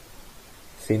ഇങ്ങനെ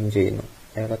സിൻ ചെയ്യുന്നു.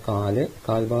 അയാളുടെ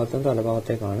കാൽഭാഗത്തും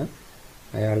തലഭാഗത്തേക്കാണ്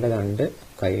അയാളുടെ രണ്ട്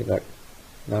കൈകൾ.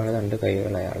 ഇതാണ് രണ്ട്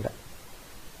കൈകൾ അയാളുടെ.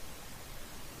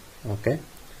 ഓക്കെ,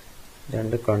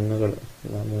 രണ്ട് കണ്ണുകൾ,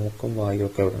 മൂക്കും വായും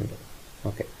ഒക്കെ ഇവിടെ ഉണ്ട്.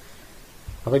 ഓക്കെ,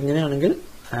 അപ്പൊ ഇങ്ങനെയാണെങ്കിൽ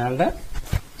അയാളുടെ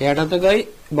ഇടത് കൈ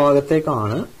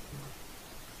ഭാഗത്തേക്കാണ്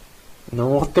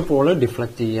നോർത്ത് പോള്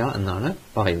ഡിഫ്ലക്ട് ചെയ്യുക എന്നാണ്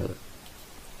പറയുന്നത്.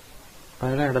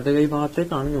 അയാളുടെ ഇടത് കൈ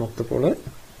ഭാഗത്തേക്കാണ് നോർത്ത് പോള്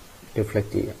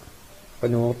ഡിഫ്ലക്ട് ചെയ്യുക. അപ്പൊ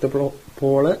നോർത്ത്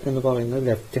പോള് എന്ന് പറയുന്നത്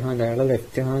ലെഫ്റ്റ് ഹാൻഡ്. അയാളുടെ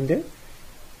ലെഫ്റ്റ് ഹാൻഡ്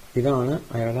ഇതാണ്,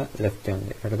 അയാളുടെ ലെഫ്റ്റ്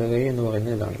ഹാൻഡ്. ഇടത് കൈ എന്ന്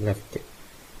പറയുന്നത് ഇതാണ്, ലെഫ്റ്റ്.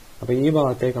 അപ്പൊ ഈ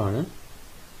ഭാഗത്തേക്കാണ്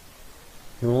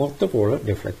നോർത്ത് പോള്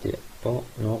ഡിഫ്ലക്ട് ചെയ്യുക. അപ്പോൾ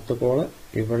നോർത്ത് പോള്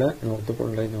ഇവിടെ,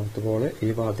 നോർത്ത് പോള് ഈ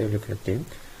ഭാഗത്തേക്ക് ഡിഫ്ലക്ട് ചെയ്യും.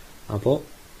 അപ്പോൾ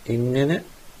ഇങ്ങനെ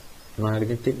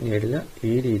മാഗ്നറ്റിക് നീഡിൽ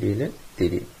ഈ രീതിയിൽ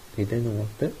തിരിയും. ഇത്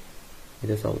നോർത്ത്,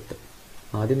 ഇത് സൗത്ത്.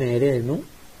 ആദ്യം നേരെയായിരുന്നു,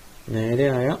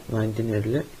 നേരെയായ മാഗ്നറ്റിക്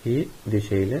നീഡിൽ ഈ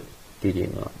ദിശയിൽ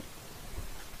തിരിയുന്നതാണ്.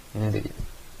 ഇങ്ങനെ തിരിയും.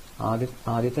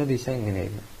 ആദ്യത്തെ ദിശ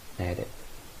ഇങ്ങനെയായിരുന്നു, നേരെ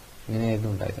ഇങ്ങനെയായിരുന്നു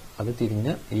ഉണ്ടായത്. അത്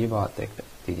തിരിഞ്ഞ് ഈ ഭാഗത്തേക്ക്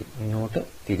തിരിയും, ഇങ്ങോട്ട്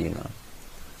തിരിയുന്നതാണ്.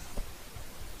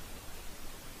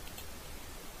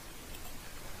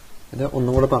 ഇത്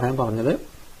ഒന്നുകൂടെ പറയാൻ പറഞ്ഞത്,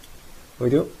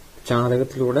 ഒരു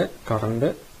ചാലകത്തിലൂടെ കറണ്ട്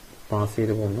പാസ്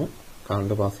ചെയ്ത്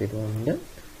പോകുന്നുണ്ട്.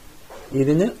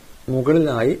 ഇതിന്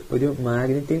മുകളിലായി ഒരു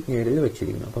മാഗ്നറ്റിക് നീഡിൽ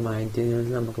വെച്ചിരിക്കുന്നു. അപ്പൊ മാഗ്നറ്റിക്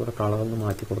നീഡിൽ നമുക്ക് ഇവിടെ കളർ ഒന്ന്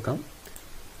മാറ്റി കൊടുക്കാം,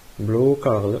 ബ്ലൂ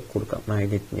കളർ കൊടുക്കാം.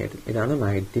 മാഗ്നറ്റിക് നീഡിൽ, ഇതാണ്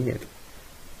മാഗ്നറ്റിക് നീഡിൽ.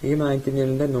 ഈ മാഗ്നറ്റിക്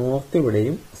നീഡിലിന്റെ നോർത്ത്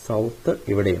ഇവിടെയും സൗത്ത്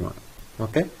ഇവിടെയുമാണ്.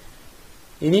 ഓക്കെ,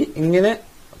 ഇനി ഇങ്ങനെ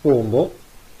പോകുമ്പോൾ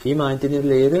ഈ മാഗ്നറ്റിക്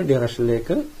നീഡിൽ ഏത്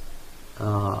ഡയറക്ഷനിലേക്ക്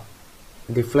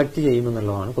ഡിഫ്ലക്ട്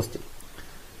ചെയ്യുമെന്നുള്ളതാണ് ക്വസ്റ്റ്യൻ.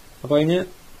 അപ്പൊ അതിന്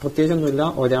പ്രത്യേകിച്ചൊന്നുമില്ല.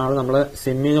 ഒരാൾ നമ്മള്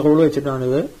സ്വിമ്മിംഗ് റൂൾ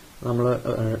വെച്ചിട്ടാണിത് നമ്മൾ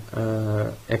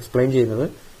എക്സ്പ്ലെയിൻ ചെയ്യുന്നത്.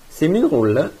 സ്വിമ്മിംഗ്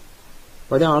റൂളില്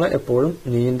ഒരാൾ എപ്പോഴും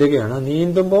നീന്തുകയാണ്.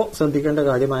 നീന്തുമ്പോൾ ശ്രദ്ധിക്കേണ്ട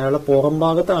കാര്യം, അയാളുടെ പുറം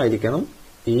ഭാഗത്തായിരിക്കണം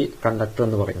ഈ കണ്ടക്ടർ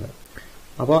എന്ന് പറയുന്നത്.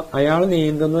 അപ്പൊ അയാൾ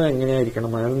നീന്തുന്നത്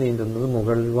എങ്ങനെയായിരിക്കണം? അയാൾ നീന്തുന്നത്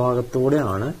മുകൾ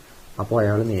ഭാഗത്തൂടെയാണ്. അപ്പോൾ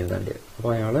അയാൾ നീന്തേണ്ടത്.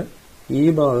 അപ്പൊ അയാൾ ഈ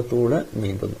ഭാഗത്തൂടെ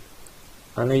നീന്തുന്നു.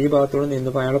 കാരണം ഈ ഭാഗത്തൂടെ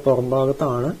നീന്തുമ്പോൾ അയാളുടെ പുറം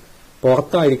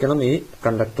പുറത്തായിരിക്കണം ഈ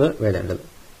കണ്ടക്ടർ വരേണ്ടത്.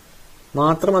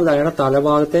 മാത്രമല്ല അയാളുടെ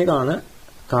തലഭാഗത്തേക്കാണ്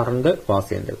കറണ്ട് പാസ്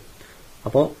ചെയ്യേണ്ടത്.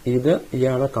 അപ്പോൾ ഇത്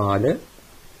ഇയാളുടെ കാല്,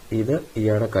 ഇത്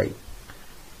ഇയാളുടെ കൈ.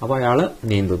 അപ്പൊ അയാള്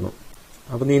നീന്തുന്നു.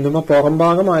 അപ്പൊ നീന്തുമ്പോൾ പുറം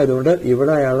ഭാഗമായതുകൊണ്ട്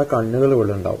ഇവിടെ അയാളുടെ കണ്ണുകൾ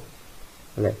ഇവിടെ ഉണ്ടാവും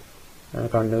അല്ലെ.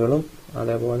 കണ്ണുകളും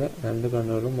അതേപോലെ രണ്ട്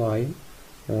കണ്ണുകളും വായും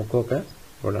മൂക്കും ഒക്കെ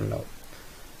ഇവിടെ ഉണ്ടാവും.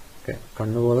 ഓക്കെ,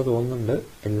 കണ്ണുപോലെ തോന്നുന്നുണ്ട്,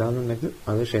 ഇല്ലാന്നുണ്ടെങ്കിൽ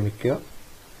അത് ക്ഷമിക്കുക.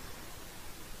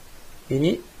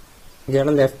 ഇനി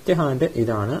ഇയാളുടെ ലെഫ്റ്റ് ഹാൻഡ്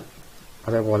ഇതാണ്,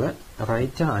 അതേപോലെ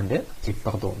റൈറ്റ് ഹാൻഡ്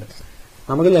ഇപ്പുറത്തുണ്ട്.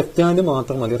 നമുക്ക് ലെഫ്റ്റ് ഹാൻഡ്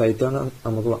മാത്രം മതി, റൈറ്റ് ഹാൻഡ്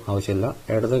നമുക്ക് ആവശ്യമില്ല.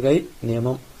 ഇടത് കൈ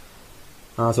നിയമം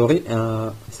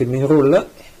സ്വിമ്മിംഗ് റൂളില്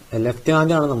ലെഫ്റ്റ്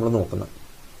ഹാൻഡ് ആണ് നമ്മൾ നോക്കുന്നത്.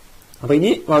 അപ്പൊ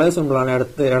ഇനി വളരെ സിമ്പിളാണ്.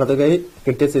 ഇടത് കൈ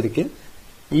കിട്ടിയ സ്ഥിതിക്ക്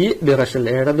ഈ ഡിറക്ഷനിൽ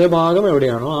ഇടത് ഭാഗം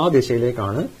എവിടെയാണോ ആ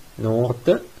ദിശയിലേക്കാണ്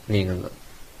നോർത്ത് നീങ്ങുന്നത്.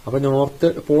 അപ്പൊ നോർത്ത്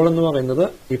പോൾ എന്ന് പറയുന്നത്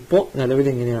ഇപ്പോ നിലവിൽ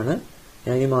ഇങ്ങനെയാണ്.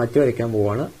 ഞാൻ ഈ മാറ്റി വരയ്ക്കാൻ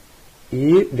പോവാണ്. ഈ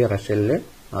ഡിറക്ഷനിൽ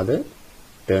അത്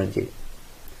ടേൺ ചെയ്യും,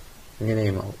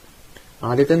 ഇങ്ങനെയും ആവും.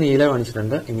 ആദ്യത്തെ നീല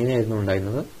കാണിച്ചിട്ടുണ്ട്, ഇങ്ങനെയായിരുന്നു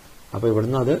ഉണ്ടായിരുന്നത്. അപ്പൊ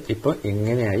ഇവിടുന്ന് അത് ഇപ്പൊ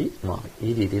ഇങ്ങനെയായി മാറി, ഈ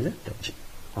രീതിയിൽ ടേൺ ചെയ്യും.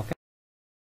 ഓക്കെ,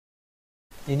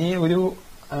 ഇനി ഒരു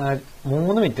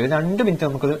 3 മിനിറ്റ് 2 മിനിറ്റ്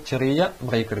നമുക്കൊരു ചെറിയ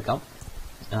ബ്രേക്ക് എടുക്കാം.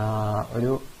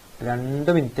 ഒരു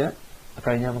 2 മിനിറ്റ്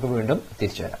കഴിഞ്ഞ് നമുക്ക് വീണ്ടും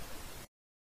തിരിച്ചു വരാം.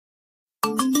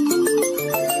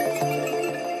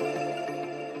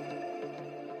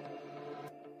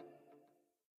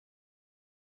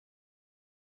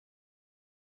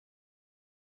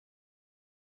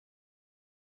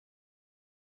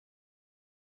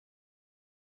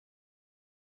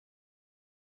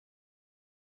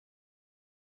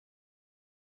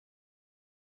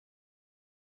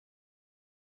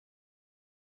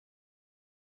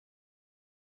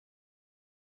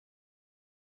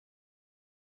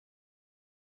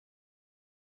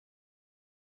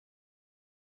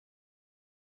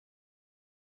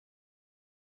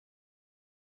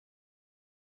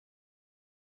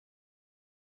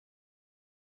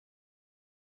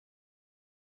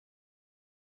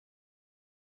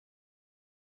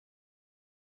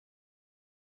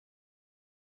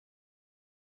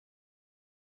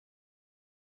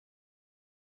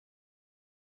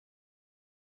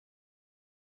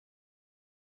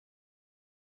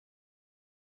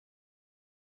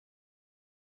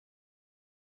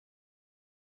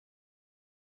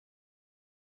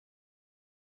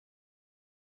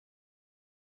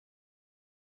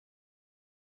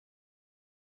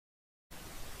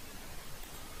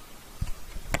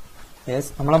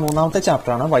 നമ്മളെ 3ാമത്തെ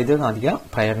ചാപ്റ്ററാണ് വൈദ്യുതകാന്തിക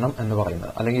പ്രേരണം എന്ന്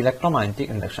പറയുന്നത്, അല്ലെങ്കിൽ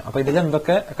ഇലക്ട്രോമാഗ്നറ്റിക് ഇൻഡക്ഷൻ. അപ്പൊ ഇതിൽ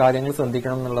എന്തൊക്കെ കാര്യങ്ങൾ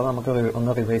ശ്രദ്ധിക്കണം എന്നുള്ളത് നമുക്ക്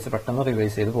പെട്ടെന്ന്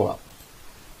റിവൈസ് ചെയ്ത് പോകാം.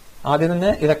 ആദ്യം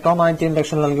തന്നെ ഇലക്ട്രോമാഗ്നറ്റിക്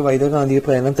ഇൻഡക്ഷൻ അല്ലെങ്കിൽ വൈദ്യുതകാന്തിക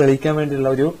പ്രേരണം തെളിയിക്കാൻ വേണ്ടിയുള്ള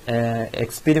ഒരു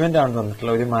എക്സ്പെരിമെന്റ് ആണ്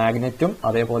തന്നിട്ടുള്ള. ഒരു മാഗ്നറ്റും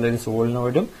അതേപോലെ ഒരു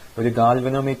സോളിനോയിഡും ഒരു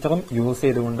ഗാൽവനോമീറ്ററും യൂസ്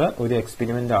ചെയ്തുകൊണ്ട് ഒരു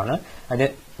എക്സ്പെരിമെന്റ് ആണ്. അതിന്റെ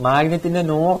മാഗ്നറ്റിന്റെ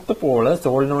നോർത്ത് പോള്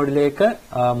സോളിനോയിഡിലേക്ക്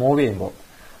മൂവ് ചെയ്യുമ്പോൾ,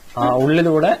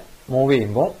 ഉള്ളിലൂടെ മൂവ്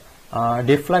ചെയ്യുമ്പോൾ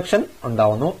ഡിഫ്ലക്ഷൻ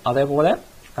ഉണ്ടാവുന്നു. അതേപോലെ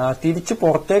തിരിച്ച്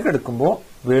പുറത്തേക്ക് എടുക്കുമ്പോൾ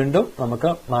വീണ്ടും നമുക്ക്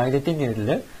magnetic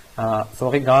needle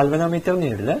galvanometer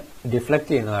needle deflect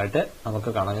ചെയ്യുന്നതായിട്ട് നമുക്ക്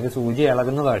കാണാം, അല്ലെങ്കിൽ സൂചി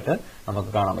ഇളകുന്നതായിട്ട്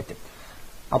നമുക്ക് കാണാൻ പറ്റും.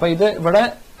 അപ്പൊ ഇത് ഇവിടെ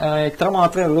ഇത്ര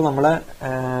മാത്രമേ ഉള്ളൂ, നമ്മളെ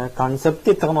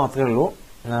കൺസെപ്റ്റ് ഇത്ര മാത്രമേ ഉള്ളൂ.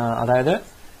 അതായത്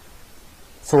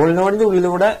സോളിനോയിഡിന്റെ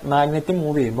ഉള്ളിലൂടെ മാഗ്നറ്റ്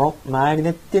മൂവ് ചെയ്യുമ്പോൾ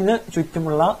മാഗ്നറ്റിന്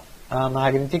ചുറ്റുമുള്ള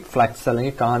മാഗ്നറ്റിക് ഫ്ലക്സ്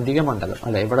അല്ലെങ്കിൽ കാന്തിക മണ്ഡലം,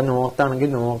 അല്ലെ, ഇവിടെ നോർത്ത് ആണെങ്കിൽ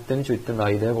നോർത്തിന് ചുറ്റും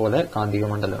ഇതേപോലെ കാന്തിക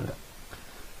മണ്ഡലമുണ്ട്.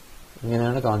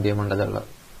 ഇങ്ങനെയാണ് കാന്തിക മണ്ഡലം ഉള്ളത്.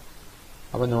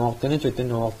 അപ്പൊ നോർത്തിന് ചുറ്റും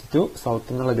നോർത്ത് ടു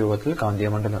സൗത്ത് എന്നുള്ള രൂപത്തിൽ കാന്തിക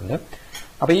മണ്ഡലമുണ്ട്.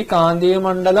 അപ്പൊ ഈ കാന്തിക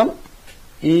മണ്ഡലം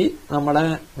ഈ നമ്മുടെ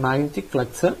മാഗ്നറ്റിക്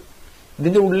ഫ്ലക്സ്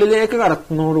ഇതിന്റെ ഉള്ളിലേക്ക്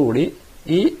കടക്കുന്നതോടുകൂടി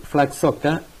ഈ ഫ്ലക്സ്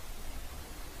ഒക്കെ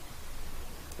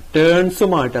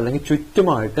ടേൺസുമായിട്ട് അല്ലെങ്കിൽ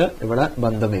ചുറ്റുമായിട്ട് ഇവിടെ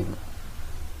ബന്ധം വരുന്നു,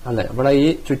 അല്ലെ. ഇവിടെ ഈ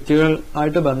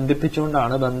ചുറ്റുകളായിട്ട്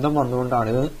ബന്ധിപ്പിച്ചുകൊണ്ടാണ്, ബന്ധം വന്നുകൊണ്ടാണ്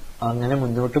ഇത് അങ്ങനെ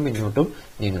മുന്നോട്ടും പിന്നോട്ടും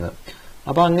നീങ്ങുന്നത്.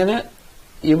 അപ്പൊ അങ്ങനെ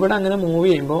ഇവിടെ അങ്ങനെ മൂവ്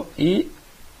ചെയ്യുമ്പോൾ ഈ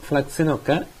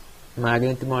ഫ്ലക്സിനൊക്കെ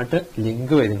മാഗ്നറ്റുമായിട്ട്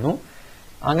ലിങ്ക് വരുന്നു.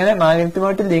 അങ്ങനെ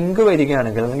മാഗ്നറ്റുമായിട്ട് ലിങ്ക്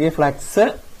വരികയാണെങ്കിൽ, അല്ലെങ്കിൽ ഫ്ലക്സ്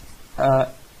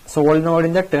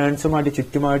സോളിനോയിഡിന്റെ ടേൺസുമായിട്ട്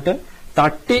ചുറ്റുമായിട്ട്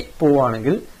തട്ടി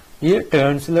പോവുകയാണെങ്കിൽ ഈ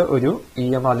ടേൺസിൽ ഒരു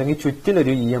EMF അല്ലെങ്കിൽ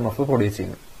ചുറ്റിലൊരു EMF പ്രൊഡ്യൂസ്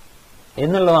ചെയ്യുന്നു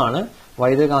എന്നുള്ളതാണ്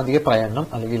വൈദ്യുതകാന്തിക പ്രേരണം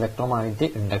അല്ലെങ്കിൽ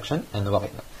ഇലക്ട്രോമാഗ്നറ്റിക് ഇൻഡക്ഷൻ എന്ന്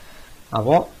പറയുന്നത്.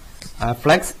 അപ്പോ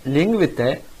flux link with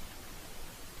a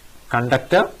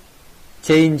conductor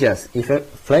changes if a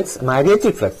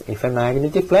magnetic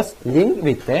flux link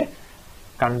with a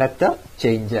conductor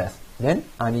changes, then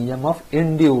an EMF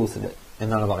induced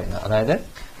എന്നാണ് പറയുന്നത്. അതായത്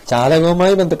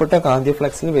ചാലകവുമായി ബന്ധപ്പെട്ട കാന്തിക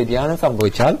ഫ്ലക്സിൽ വ്യതിയാനം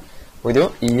സംഭവിച്ചാൽ ഒരു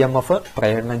EMF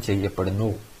പ്രേരണം ചെയ്യപ്പെടുന്നു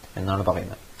എന്നാണ്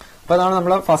പറയുന്നത്. അപ്പൊ അതാണ്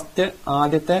നമ്മളെ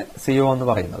ആദ്യത്തെ CO എന്ന്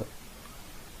പറയുന്നത്.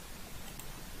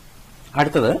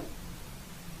 അടുത്തത്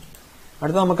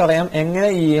നമുക്കറിയാം എങ്ങനെ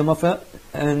EMF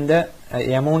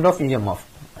amount of EMF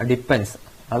depends,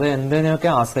 അത് എന്തിനൊക്കെ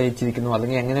ആശ്രയിച്ചിരിക്കുന്നു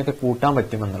അല്ലെങ്കിൽ എങ്ങനെയൊക്കെ കൂട്ടാൻ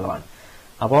പറ്റുമെന്നുള്ളതാണ്.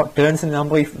 അപ്പോൾ turns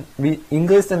number,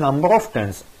 increase the number of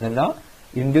turns എന്നല്ല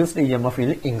ഇൻഡ്യൂസ്ഡ് EMF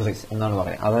വിൽ ഇൻക്രീസ് എന്നാണ്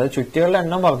പറയുന്നത്. അതായത് ചുറ്റുകളുടെ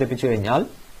എണ്ണം വർദ്ധിപ്പിച്ചു കഴിഞ്ഞാൽ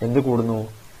എന്ത് കൂടുന്നു?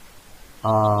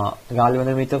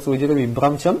 ഗാൽവനോമീറ്റർ സൂചിയുടെ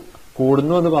വിഭ്രംശം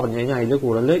കൂടുന്നു എന്ന് പറഞ്ഞു കഴിഞ്ഞാൽ അതിൽ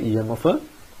കൂടുതൽ EMF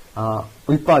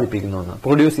ഉൽപ്പാദിപ്പിക്കുന്നു,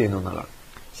 പ്രൊഡ്യൂസ് ചെയ്യുന്നു എന്നുള്ളതാണ്.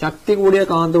 ശക്തി കൂടിയ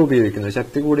കാന്തം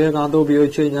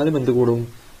ഉപയോഗിച്ചു കഴിഞ്ഞാലും എന്ത് കൂടും?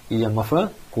 EMF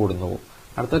കൂടുന്നു.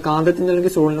 അടുത്ത കാന്തത്തിന്റെ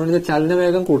അല്ലെങ്കിൽ സോളിനോയിഡിന്റെ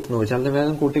ചലനവേഗം കൂട്ടുന്നു.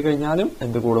 ചലനവേഗം കൂട്ടിക്കഴിഞ്ഞാലും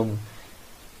എന്ത് കൂടും?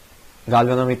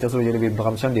 ഗാൽവനോമീറ്റർ സൂചിയുടെ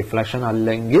വിഭ്രംശം, ഡിഫ്ലക്ഷൻ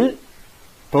അല്ലെങ്കിൽ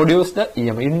produced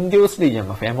EMF, induced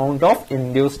EMF, amount of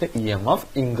induced EMF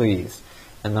increase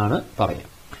എന്നാണ് പറയുക.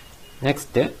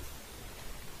 നെക്സ്റ്റ്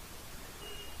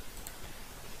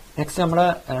നമ്മുടെ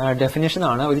ഡെഫിനേഷൻ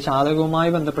ആണ്. ഒരു ചാലകവുമായി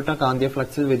ബന്ധപ്പെട്ട കാന്തിക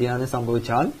ഫ്ലക്സിൽ വ്യതിയാനം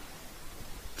സംഭവിച്ചാൽ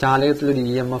ചാലകത്തിലൊരു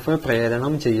EMF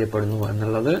പ്രേരണം ചെയ്യപ്പെടുന്നു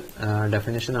എന്നുള്ളത്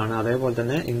ഡെഫിനിഷനാണ്. അതേപോലെ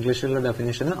തന്നെ ഇംഗ്ലീഷിലുള്ള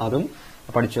ഡെഫിനിഷന് അതും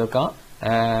പഠിച്ചു വെക്കാം.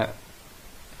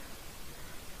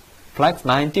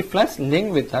 Magnetic flux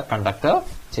linked with a conductor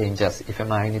changes. If a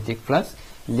magnetic flux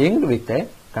linked with a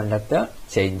conductor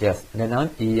changes, then an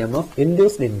EMF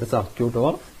induced in the circuit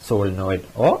or solenoid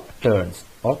or turns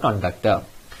or conductor.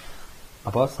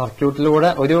 അപ്പോൾ സർക്യൂട്ടിലൂടെ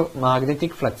ഒരു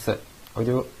magnetic flux,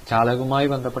 ഒരു ചാലകവുമായി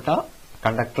ബന്ധപ്പെട്ട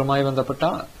കണ്ടക്ടറുമായി ബന്ധപ്പെട്ട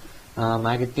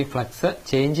magnetic flux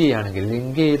change ചെയ്യുകയാണെങ്കിൽ,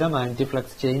 link ചെയ്ത magnetic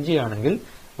flux change ചെയ്യുകയാണെങ്കിൽ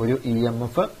ഒരു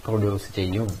EMF produce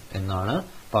ചെയ്യും എന്നാണ്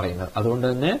പറയുന്നത്. അതുകൊണ്ട്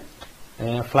തന്നെ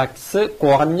ഫ്ലക്സ്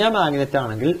കുറഞ്ഞ മാഗ്നറ്റ്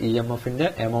ആണെങ്കിൽ EMFന്റെ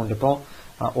എമൗണ്ട്, ഇപ്പോൾ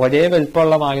ഒരേ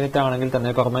വലുപ്പമുള്ള മാഗ്നറ്റ് ആണെങ്കിൽ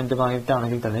തന്നെ, പെർമനന്റ് മാഗ്നറ്റ്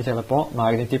ആണെങ്കിൽ തന്നെ ചിലപ്പോൾ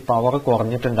മാഗ്നറ്റിക് പവർ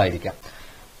കുറഞ്ഞിട്ടുണ്ടായിരിക്കാം.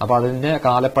 അപ്പൊ അതിന്റെ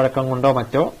കാലപ്പഴക്കം കൊണ്ടോ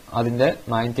മറ്റോ അതിന്റെ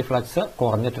മാഗ്നറ്റിക് ഫ്ലക്സ്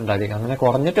കുറഞ്ഞിട്ടുണ്ടായിരിക്കും. അങ്ങനെ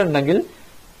കുറഞ്ഞിട്ടുണ്ടെങ്കിൽ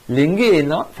ലിങ്ക്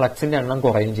ചെയ്യുന്ന ഫ്ലക്സിന്റെ എണ്ണം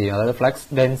കുറയും ചെയ്യും. അതായത് ഫ്ലക്സ്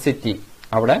ഡെൻസിറ്റി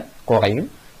അവിടെ കുറയും.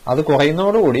 അത്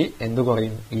കുറയുന്നതോടുകൂടി എന്ത്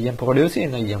കുറയും? പ്രൊഡ്യൂസ്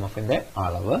ചെയ്യുന്ന EMFന്റെ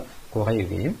അളവ്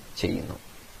കുറയുകയും ചെയ്യുന്നു.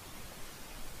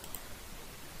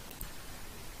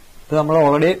 ഇത് നമ്മൾ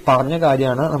ഓൾറെഡി പറഞ്ഞ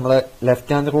കാര്യമാണ്. നമ്മൾ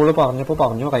ലെഫ്റ്റ് ഹാൻഡ് റൂള് പറഞ്ഞപ്പോൾ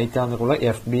പറഞ്ഞു, റൈറ്റ് ഹാൻഡ് റൂള്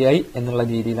FBI എന്നുള്ള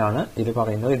രീതിയിലാണ് ഇത്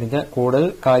പറയുന്നത്. ഇതിന്റെ കൂടുതൽ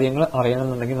കാര്യങ്ങൾ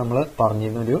അറിയണമെന്നുണ്ടെങ്കിൽ നമ്മൾ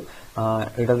പറഞ്ഞിരുന്ന ഒരു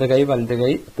ഇടത് കൈ വലത്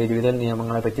കൈ പെരുവിരൽ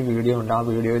നിയമങ്ങളെ പറ്റി വീഡിയോ ഉണ്ട്. ആ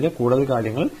വീഡിയോയിൽ കൂടുതൽ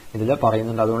കാര്യങ്ങൾ ഇതിൽ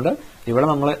പറയുന്നുണ്ട്. അതുകൊണ്ട് ഇവിടെ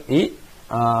നമ്മൾ ഈ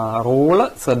റൂള്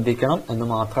ശ്രദ്ധിക്കണം എന്ന്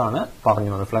മാത്രമാണ്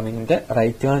പറഞ്ഞത്. ഫ്ലെമിങ്ങിന്റെ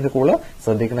റൈറ്റ് ഹാൻഡ് റൂള്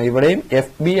ശ്രദ്ധിക്കണം. ഇവിടെയും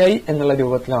FBI എന്നുള്ള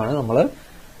രൂപത്തിലാണ് നമ്മൾ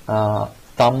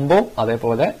തമ്പും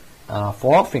അതേപോലെ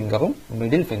ഫോർ ഫിംഗറും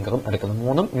മിഡിൽ ഫിംഗറും എടുക്കുന്നത്.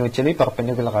 മൂന്നും മ്യൂച്വലി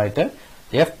പെർപെൻഡിക്കുലർ ആയിട്ട്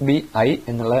FBI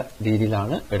എന്നുള്ള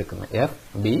രീതിയിലാണ് എടുക്കുന്നത്.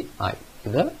 FBI,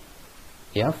 ഇത്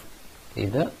F,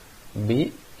 ഇത് B,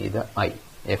 ഇത് I,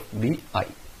 FBI.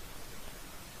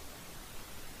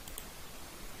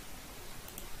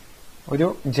 ഒരു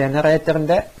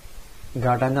ജനറേറ്ററിന്റെ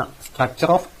ഘടന, സ്ട്രക്ചർ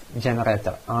ഓഫ്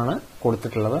ജനറേറ്റർ ആണ്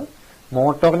കൊടുത്തിട്ടുള്ളത്.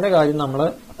 മോട്ടോറിന്റെ കാര്യം നമ്മൾ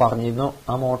പറഞ്ഞിരുന്നു,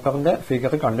 ആ മോട്ടോറിന്റെ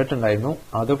ഫിഗർ കണ്ടിട്ടുണ്ടായിരുന്നു.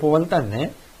 അതുപോലെ തന്നെ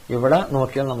ഇവിടെ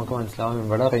നോക്കിയാൽ നമുക്ക് മനസ്സിലാവും,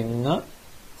 ഇവിടെ റിങ്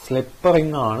സ്ലിപ്പ്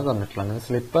റിങ് ആണ് തന്നിട്ടുള്ളത്. അങ്ങനെ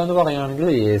സ്ലിപ്പ് എന്ന് പറയുകയാണെങ്കിൽ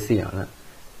AC ആണ്.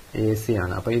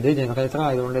 അപ്പൊ ഇത് ജനറേറ്റർ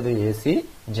ആയതുകൊണ്ട് ഇത് AC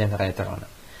ജനറേറ്റർ ആണ്.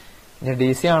 ഇനി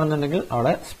DC ആണെന്നുണ്ടെങ്കിൽ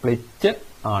അവിടെ സ്പ്ലിറ്റ്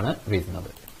ആണ്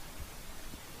വരുന്നത്.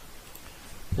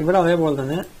 ഇവിടെ അതേപോലെ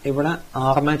തന്നെ ഇവിടെ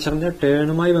ആർമേച്ചറിന്റെ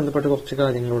ടേണുമായി ബന്ധപ്പെട്ട് കുറച്ച്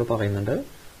കാര്യങ്ങളോട് പറയുന്നുണ്ട്.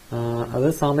 അത്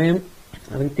സമയം,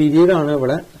 അതിന് പീരീഡ് ആണ്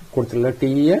ഇവിടെ കൊടുത്തിട്ടുള്ളത്. T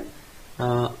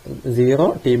 0,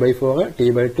 T/4,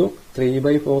 T/2,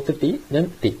 3/4 T, then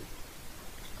T.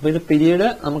 അപ്പൊ ഇത് പീരീഡ്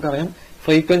നമുക്കറിയാം.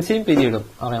 ഫ്രീക്വൻസിയും പീരീഡും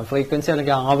അറിയാം. ഫ്രീക്വൻസി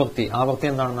അല്ലെങ്കിൽ ആവർത്തി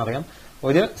എന്താണെന്ന് അറിയാം.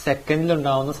 ഒരു സെക്കൻഡിൽ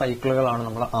ഉണ്ടാവുന്ന സൈക്കിളുകളാണ്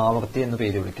നമ്മൾ ആവർത്തി എന്ന്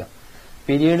പേര് വിളിക്കുക.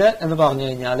 പീരീഡ് എന്ന് പറഞ്ഞു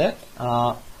കഴിഞ്ഞാൽ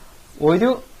ഒരു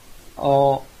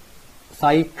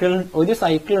സൈക്കിൾ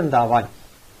ഉണ്ടാവാൻ,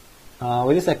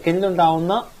 ഒരു സെക്കൻഡിൽ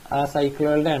ഉണ്ടാവുന്ന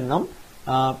സൈക്കിളുകളുടെ എണ്ണം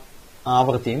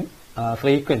ആവർത്തിയും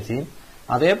ഫ്രീക്വൻസിയും,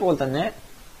 അതേപോലെ തന്നെ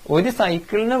ഒരു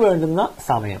സൈക്കിളിന് വേണ്ടുന്ന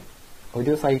സമയം.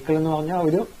 ഒരു സൈക്കിൾ എന്ന് പറഞ്ഞാൽ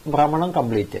ഒരു ഭ്രമണം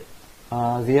കംപ്ലീറ്റ്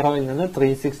 0-ൽ നിന്ന്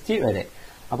 360 വരെ.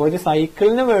 അപ്പൊ ഒരു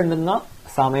സൈക്കിളിന് വേണ്ടുന്ന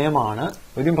സമയമാണ്,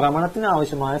 ഒരു ഭ്രമണത്തിന്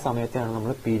ആവശ്യമായ സമയത്തെയാണ്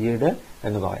നമ്മൾ പീരീഡ്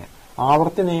എന്ന് പറയാം.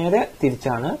 ആവർത്തി നേരെ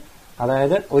തിരിച്ചാണ്.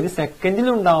 അതായത് ഒരു സെക്കൻഡിൽ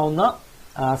ഉണ്ടാവുന്ന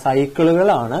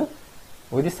സൈക്കിളുകളാണ്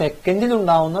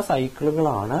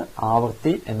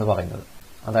ആവർത്തി എന്ന് പറയുന്നത്.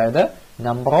 അതായത്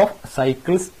number of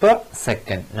cycles per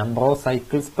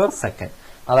second,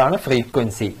 അതാണ്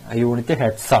ഫ്രീക്വൻസി. യൂണിറ്റ്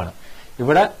ഹെർട്സ് ആണ്.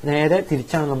 ഇവിടെ നേരെ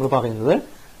തിരിച്ചാണ് നമ്മൾ പറയുന്നത്.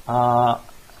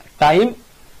 Time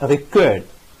required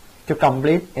to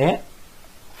complete A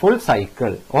full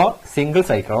cycle or single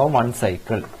cycle or one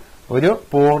cycle. ഒരു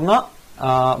പൂർണ്ണ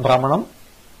ഭ്രമണം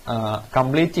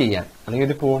കംപ്ലീറ്റ് ചെയ്യാൻ, അല്ലെങ്കിൽ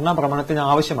ഒരു പൂർണ്ണ ഭ്രമണത്തിന്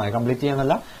ആവശ്യമായ, കംപ്ലീറ്റ്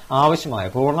ചെയ്യാനല്ല,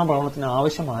 പൂർണ്ണ ഭ്രമണത്തിന്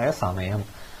ആവശ്യമായ സമയം,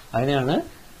 അതിനെയാണ്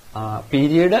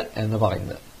പീരീഡ് എന്ന്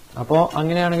പറയുന്നത്. അപ്പോ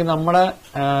അങ്ങനെയാണെങ്കിൽ നമ്മുടെ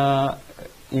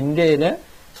ഇന്ത്യയില്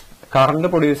കറണ്ട്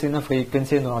പ്രൊഡ്യൂസ് ചെയ്യുന്ന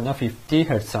ഫ്രീക്വൻസി എന്ന് പറഞ്ഞാൽ 50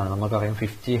 ഹെർട്സ് ആണ്. നമുക്കറിയാം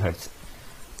 50 ഹെർട്സ്.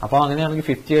 അപ്പൊ അങ്ങനെയാണെങ്കിൽ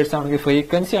 50 ഹെർട്സ് ആണെങ്കിൽ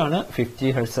ഫ്രീക്വൻസി ആണ് 50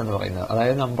 ഹെർട്സ് എന്ന് പറയുന്നത്.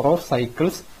 അതായത് number of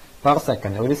cycles per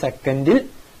second, ഒരു സെക്കൻഡിൽ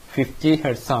 50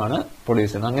 ഹെർട്സ് ആണ്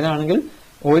പ്രൊഡ്യൂസ് ചെയ്യുന്നത്. അങ്ങനെയാണെങ്കിൽ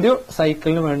ഒരു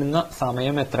സൈക്കിളിന് വേണ്ടുന്ന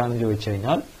സമയം എത്രയാണെന്ന് ചോദിച്ചു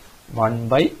കഴിഞ്ഞാൽ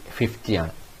 1/50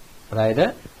 ആണ്. അതായത്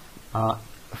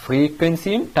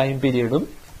ഫ്രീക്വൻസിയും ടൈം പീരീഡും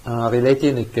റിലേറ്റ്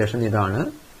ചെയ്യുന്ന ഇക്വേഷൻ ഇതാണ്.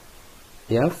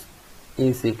 F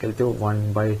is equal to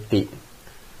 1/T.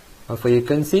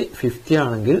 Frequency 50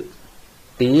 ആണെങ്കിൽ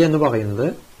T എന്ന് പറയുന്നത്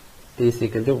T is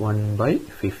equal to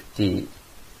 1/50.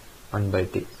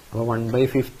 1/T. അപ്പോൾ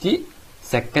 1/50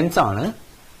 സെക്കൻഡ്സ് ആണ്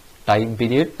ടൈം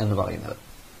പീരീഡ് എന്ന് പറയുന്നത്.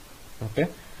 ഓക്കെ.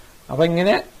 അപ്പൊ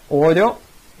ഇങ്ങനെ ഓരോ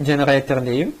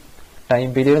ജനറേറ്ററിന്റെയും ടൈം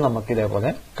പീരീഡ് നമുക്ക് ഇതേപോലെ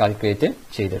കാൽക്കുലേറ്റ്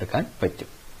ചെയ്തെടുക്കാൻ പറ്റും.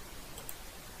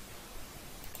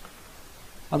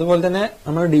 അതുപോലെ തന്നെ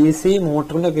നമ്മൾ ഡി സി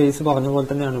മോട്ടറിന്റെ കേസ് പറഞ്ഞ പോലെ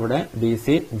തന്നെയാണ് ഇവിടെ ഡി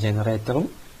സി ജനറേറ്ററും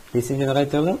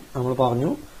നമ്മൾ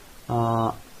പറഞ്ഞു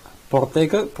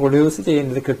പുറത്തേക്ക് പ്രൊഡ്യൂസ്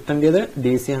ചെയ്യേണ്ടത് കിട്ടേണ്ടത്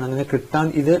ഡി സി ആണ്. അങ്ങനെ കിട്ടാൻ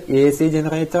ഇത് എ സി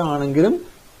ജനറേറ്റർ ആണെങ്കിലും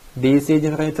ഡി സി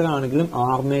ജനറേറ്റർ ആണെങ്കിലും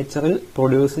ആർമേച്ചറിൽ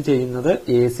പ്രൊഡ്യൂസ് ചെയ്യുന്നത്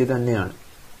എ സി തന്നെയാണ്.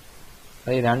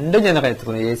 രണ്ട്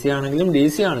ജനറേറ്ററും എ സി ആണെങ്കിലും ഡി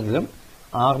സി ആണെങ്കിലും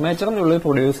ആർമേച്ചറിനുള്ളിൽ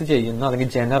പ്രൊഡ്യൂസ് ചെയ്യുന്ന അല്ലെങ്കിൽ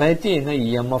ജനറേറ്റ് ചെയ്യുന്ന ഇ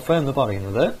എം എഫ് എന്ന്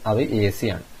പറയുന്നത് അത് എ സി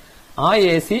ആണ്. ആ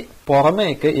എ സി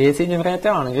പുറമേക്ക് എ സി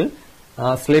ജനറേറ്റർ ആണെങ്കിൽ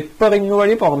സ്ലിപ്പ് റിംഗ്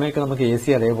വഴി പുറമേക്ക് നമുക്ക് എ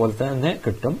സി അതേപോലെ തന്നെ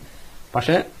കിട്ടും.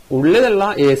 പക്ഷെ ഉള്ളിലുള്ള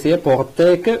എ സിയെ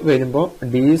പുറത്തേക്ക് വരുമ്പോൾ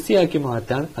ഡി സി ആക്കി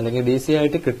മാറ്റാൻ അല്ലെങ്കിൽ ഡി സി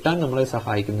ആയിട്ട് കിട്ടാൻ നമ്മളെ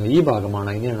സഹായിക്കുന്ന ഈ ഭാഗമാണ്.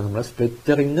 അതിനെയാണ് നമ്മൾ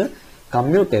സ്പ്ലിറ്റ് റിംഗ്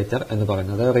കമ്മ്യൂട്ടേറ്റർ എന്ന്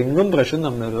പറയുന്നത്. റിംഗും ബ്രഷും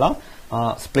തമ്മിലുള്ള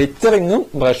സ്പ്ലിറ്റ് റിംഗും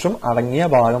ബ്രഷും അടങ്ങിയ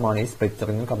ഭാഗമാണ് ഈ സ്പ്ലിറ്റ്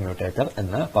റിംഗ് കമ്മ്യൂട്ടേറ്റർ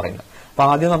എന്ന് പറയുന്നത്. അപ്പൊ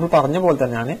ആദ്യം നമ്മൾ പറഞ്ഞ പോലെ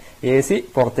തന്നെയാണ് എ സി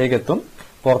പുറത്തേക്ക് എത്തും.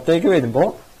 പുറത്തേക്ക് വരുമ്പോൾ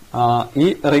ഈ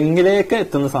റിംഗിലേക്ക്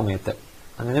എത്തുന്ന സമയത്ത്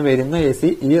അങ്ങനെ വരുന്ന എ സി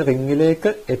ഈ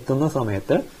റിംഗിലേക്ക് എത്തുന്ന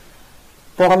സമയത്ത്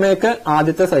പുറമേക്ക്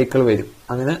ആദ്യത്തെ സൈക്കിൾ വരും.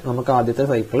 അങ്ങനെ നമുക്ക് ആദ്യത്തെ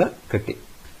സൈക്കിള് കിട്ടി.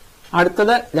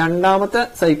 അടുത്തത് രണ്ടാമത്തെ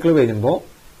സൈക്കിൾ വരുമ്പോൾ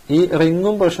ഈ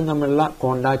റിംഗും ബ്രഷും തമ്മിലുള്ള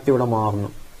കോണ്ടാക്ട് ഇവിടെ മാറുന്നു.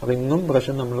 റിംഗും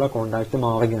ബ്രഷും തമ്മിലുള്ള കോണ്ടാക്ട്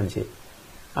മാറുകയാണ് ചെയ്യും.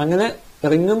 അങ്ങനെ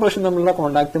റിംഗും ബ്രഷും തമ്മിലുള്ള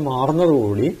കോണ്ടാക്ട്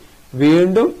മാറുന്നതോടുകൂടി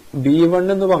വീണ്ടും B1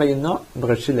 എന്ന് പറയുന്ന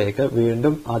ബ്രഷിലേക്ക്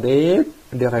വീണ്ടും അതേ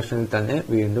ഡയറക്ഷനിൽ തന്നെ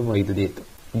വീണ്ടും വൈദ്യുതി എത്തും,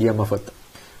 EMF എത്തും.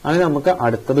 അങ്ങനെ നമുക്ക്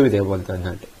അടുത്തതും ഇതേപോലെ തന്നെ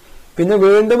ആയിട്ട് പിന്നെ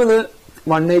വീണ്ടും ഇത്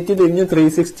 180 തിരിഞ്ഞ്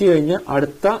 360 കഴിഞ്ഞ്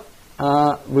അടുത്ത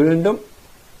വീണ്ടും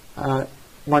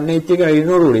 180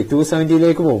 കഴിഞ്ഞോടുകൂടി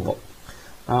 270ലേക്ക് പോകുമ്പോൾ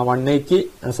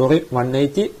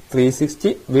 180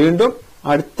 360 വീണ്ടും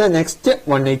അടുത്ത നെക്സ്റ്റ്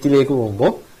 180ലേക്ക്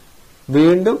പോകുമ്പോൾ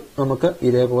വീണ്ടും നമുക്ക്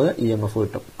ഇതേപോലെ EMF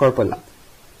കിട്ടും. കുഴപ്പമില്ല.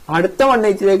 അടുത്ത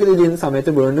 180ലേക്ക് തിരിയുന്ന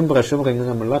സമയത്ത് വീണ്ടും ബ്രഷും റിംഗും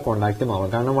തമ്മിലുള്ള കോണ്ടാക്ട് മാറും.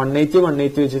 കാരണം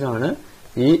 180 വെച്ചിട്ടാണ്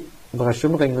ഈ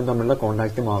ബ്രഷും റിംഗും തമ്മിലുള്ള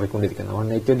കോണ്ടാക്ട് മാറിക്കൊണ്ടിരിക്കുന്നത്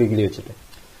 180 ഡിഗ്രി വെച്ചിട്ട്.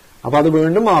 അപ്പൊ അത്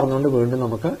വീണ്ടും മാറുന്നതുകൊണ്ട് വീണ്ടും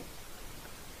നമുക്ക്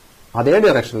അതേ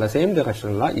ഡയറക്ഷനിലുള്ള സെയിം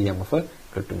ഡയറക്ഷനിലുള്ള EMF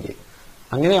കിട്ടും ചെയ്യും.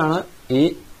 അങ്ങനെയാണ് ഈ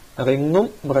റിംഗും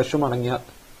ബ്രഷും അടങ്ങിയ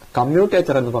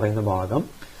കമ്മ്യൂട്ടേറ്റർ എന്ന് പറയുന്ന ഭാഗം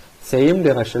സെയിം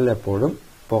ഡയറക്ഷനിൽ എപ്പോഴും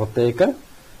പുറത്തേക്ക്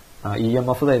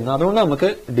EMF തരുന്നത്. അതുകൊണ്ട് നമുക്ക്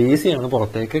DC ആണ്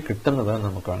പുറത്തേക്ക് കിട്ടുന്നത് എന്ന്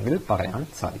നമുക്ക് വേണമെങ്കിൽ പറയാൻ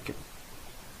സാധിക്കും.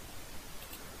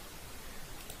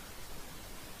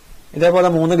 ഇതേപോലെ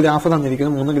 3 ഗ്രാഫ്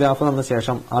തന്നിരിക്കുന്നു. 3 ഗ്രാഫ് തന്ന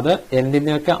ശേഷം അത്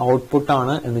എന്തിന്റെയൊക്കെ ഔട്ട്പുട്ട്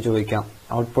ആണ് എന്ന് ചോദിക്കാം.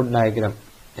 ഔട്ട്പുട്ട് ഡയഗ്രാം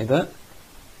ഇത്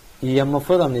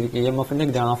EMFന്റെ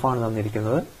ഗ്രാഫാണ്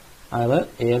തന്നിരിക്കുന്നത്. അത്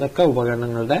ഏതൊക്കെ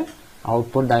ഉപകരണങ്ങളുടെ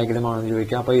ഔട്ട്പുട്ട് ഡയഗ്രാം ആണെന്ന്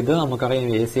ചോദിക്കാം. അപ്പൊ ഇത് നമുക്കറിയാം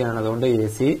AC ആണ്. അതുകൊണ്ട്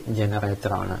AC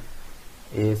ജനറേറ്റർ ആണ്.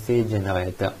 AC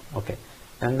generator. ഓക്കെ.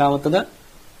 രണ്ടാമത്തത്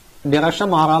ഡയറക്ഷൻ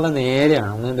മാറാതെ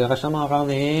നേരെയാണ്. ഡയറക്ഷൻ മാറാതെ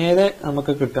നേരെ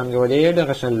നമുക്ക് കിട്ടുകയാണെങ്കിൽ ഒരേ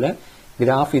ഡയറക്ഷനിൽ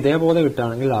ഗ്രാഫ് ഇതേപോലെ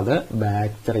കിട്ടുകയാണെങ്കിൽ അത്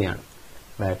ബാറ്ററിയാണ്.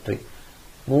 ബാറ്ററി.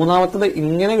 മൂന്നാമത്തത്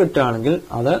ഇങ്ങനെ കിട്ടുകയാണെങ്കിൽ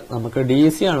അത് നമുക്ക്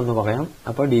DC ആണെന്ന് പറയാം.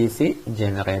 അപ്പൊ DC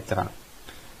ജനറേറ്റർ ആണ്.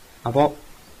 അപ്പോ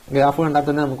ഗ്രാഫ് കണ്ടാൽ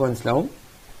തന്നെ നമുക്ക് മനസ്സിലാവും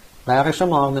ഡയറക്ഷൻ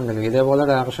മാറുന്നുണ്ടെങ്കിൽ ഇതേപോലെ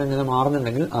ഡയറക്ഷൻ ഇങ്ങനെ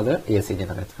മാറുന്നുണ്ടെങ്കിൽ അത് AC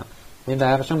ജനറേറ്റർ ആണ്. ഇനി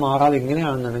ഡയറക്ഷൻ മാറാതെ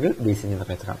ഇങ്ങനെയാണെന്നുണ്ടെങ്കിൽ DC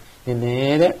ജനറേറ്റർ ആണ്. ഇനി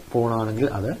നേരെ പോകണമെങ്കിൽ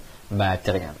അത്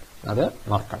ബാറ്ററിയാണ്. അത്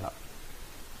മറക്കണ്ട.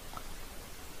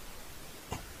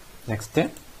 നെക്സ്റ്റ്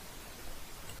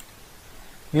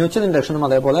മ്യൂച്വൽ ഇൻഡക്ഷനും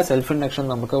അതേപോലെ സെൽഫ് ഇൻഡക്ഷൻ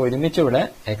നമുക്ക് ഒരുമിച്ച് ഇവിടെ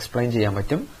എക്സ്പ്ലെയിൻ ചെയ്യാൻ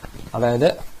പറ്റും. അതായത്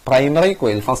primary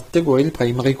coil, first coil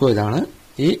primary കോയിലാണ്.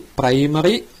 ഈ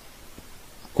പ്രൈമറി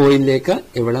കോയിലിലേക്ക്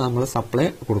ഇവിടെ നമ്മൾ സപ്ലൈ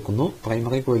കൊടുക്കുന്നു.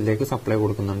 പ്രൈമറി കോയിലിലേക്ക് സപ്ലൈ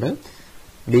കൊടുക്കുന്നുണ്ട്.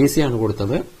 DC ആണ്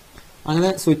കൊടുത്തത്.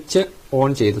 അങ്ങനെ സ്വിച്ച് ഓൺ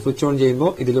ചെയ്തു. സ്വിച്ച് ഓൺ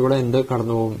ചെയ്യുമ്പോൾ ഇതിലൂടെ എന്ത്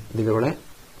കടന്നു പോകും? ഇതിലൂടെ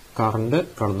കറണ്ട്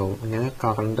കടന്നു പോകും. ഇങ്ങനെ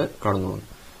കറണ്ട് കടന്നു പോകും.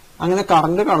 അങ്ങനെ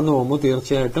കറണ്ട് കടന്നു പോകുമ്പോൾ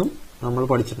തീർച്ചയായിട്ടും നമ്മൾ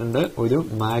പഠിച്ചിട്ടുണ്ട് ഒരു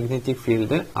മാഗ്നറ്റിക്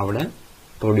ഫീൽഡ് അവിടെ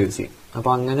പ്രൊഡ്യൂസ് ചെയ്യും. അപ്പൊ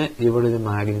അങ്ങനെ ഇവിടെ ഒരു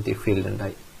മാഗ്നറ്റിക് ഫീൽഡ്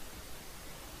ഉണ്ടായി.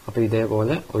 അപ്പൊ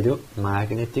ഇതേപോലെ ഒരു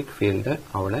മാഗ്നറ്റിക് ഫീൽഡ്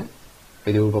അവിടെ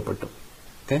രൂപപ്പെട്ടു.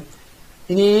 ഓക്കെ.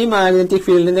 ഇനി ഈ മാഗ്നറ്റിക്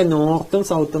ഫീൽഡിന്റെ നോർത്തും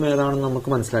സൗത്തും ഏതാണെന്ന് നമുക്ക്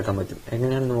മനസ്സിലാക്കാൻ പറ്റും.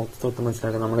 എങ്ങനെയാണ് നോർത്ത് സൗത്ത്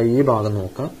മനസ്സിലാക്കാൻ? നമ്മൾ ഈ ഭാഗം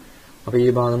നോക്കാം. അപ്പൊ ഈ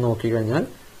ഭാഗം നോക്കിക്കഴിഞ്ഞാൽ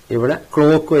ഇവിടെ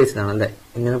ക്ലോക്ക് വൈസിലാണ് അല്ലെ.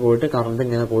 ഇങ്ങനെ പോയിട്ട് കറണ്ട്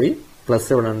ഇങ്ങനെ പോയി പ്ലസ്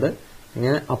ഇവിടെ ഉണ്ട്,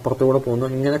 ഇങ്ങനെ അപ്പുറത്തൂടെ പോകുന്നു.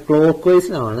 ഇങ്ങനെ ക്ലോക്ക്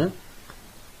വൈസിലാണ്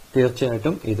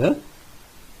തീർച്ചയായിട്ടും ഇത്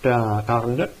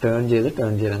കറണ്ട് ടേൺ ചെയ്ത്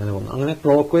അങ്ങനെ പോകുന്നു. അങ്ങനെ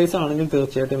ക്ലോക്ക് വൈസ് ആണെങ്കിൽ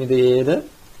തീർച്ചയായിട്ടും ഇത് ഏത്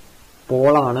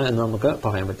പോളാണ് എന്ന് നമുക്ക്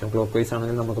പറയാൻ പറ്റും. ക്ലോക്ക് വൈസ്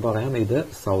ആണെങ്കിൽ നമുക്ക് പറയാം ഇത്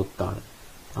സൗത്ത് ആണ്.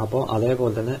 അപ്പോൾ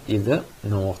അതേപോലെ തന്നെ ഇത്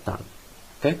നോർത്താണ്.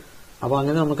 ഓക്കെ. അപ്പൊ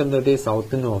അങ്ങനെ നമുക്ക് എന്ത് കിട്ടി?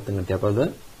 സൗത്തും നോർത്തും കിട്ടി. അപ്പൊ ഇത്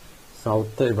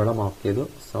സൗത്ത് ഇവിടെ മാർക്ക് ചെയ്തു,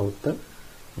 സൗത്ത്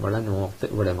ഇവിടെ, നോർത്ത്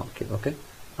ഇവിടെ മാർക്ക് ചെയ്തു. ഓക്കെ.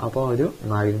 അപ്പോൾ ഒരു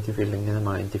മാഗ്നറ്റിക് ഫീൽഡ്, ഇങ്ങനെ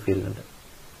മാഗ്നറ്റിക് ഫീൽഡ് ഉണ്ട്.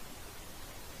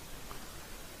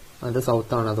 അത്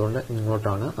സൗത്ത് ആണ്. അതുകൊണ്ട്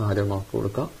ഇങ്ങോട്ടാണ് ആരോ മാർക്ക്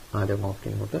കൊടുക്കുക. ആരോ മാർക്ക്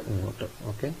ഇങ്ങോട്ട്.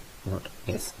 ഓക്കെ. ഇങ്ങോട്ട്.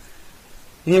 യെസ്.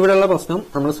 ഇനി ഇവിടെയുള്ള പ്രശ്നം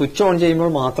നമ്മൾ സ്വിച്ച് ഓൺ ചെയ്യുമ്പോൾ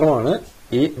മാത്രമാണ്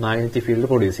ഈ മാഗ്നറ്റിക് ഫീൽഡ്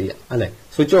പ്രൊഡ്യൂസ് ചെയ്യുക അല്ലെ.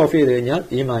 സ്വിച്ച് ഓഫ് ചെയ്ത് കഴിഞ്ഞാൽ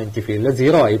ഈ മാഗ്നറ്റിക് ഫീൽഡ്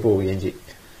 0 ആയി പോവുകയും ചെയ്യും.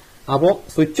 അപ്പോൾ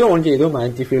സ്വിച്ച് ഓൺ ചെയ്തു,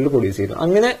 മാഗ്നറ്റിക് ഫീൽഡ് പ്രൊഡ്യൂസ് ചെയ്തു.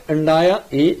 അങ്ങനെ ഉണ്ടായ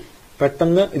ഈ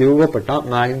പെട്ടെന്ന് രൂപപ്പെട്ട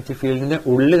മാഗ്നറ്റിക് ഫീൽഡിന്റെ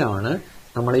ഉള്ളിലാണ്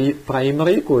നമ്മുടെ ഈ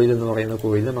പ്രൈമറി കോയിൽ എന്ന് പറയുന്ന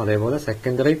കോയിലും അതേപോലെ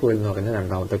സെക്കൻഡറി കോയിൽ എന്ന് പറയുന്ന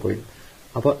രണ്ടാമത്തെ കോയിലും.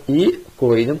 അപ്പൊ ഈ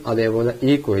കോയിലും അതേപോലെ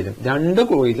ഈ കോയിലും, രണ്ട്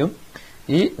കോയിലും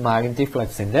ഈ മാഗ്നറ്റിക്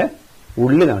ഫ്ലക്സിന്റെ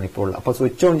ഉള്ളിലാണ് ഇപ്പോൾ ഉള്ളത്. അപ്പൊ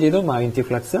സ്വിച്ച് ഓൺ ചെയ്തു, മാഗ്നറ്റിക്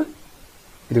ഫ്ലക്സ്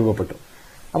രൂപപ്പെട്ടു.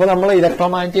 അപ്പൊ നമ്മൾ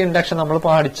ഇലക്ട്രോമാഗ്നറ്റിക് ഇൻഡക്ഷൻ നമ്മൾ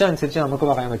പഠിച്ച അനുസരിച്ച് നമുക്ക്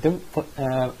പറയാൻ പറ്റും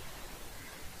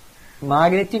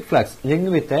magnetic flux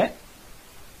link with a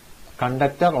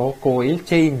conductor or coil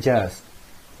changers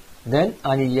then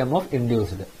an EMF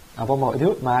induced. അപ്പം ഒരു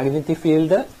മാഗ്നറ്റിക്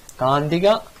ഫീൽഡ് കാന്തിക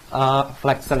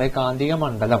ഫ്ലക്സ് അല്ലെങ്കിൽ കാന്തിക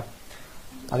മണ്ഡലം,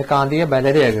 അത് കാന്തിക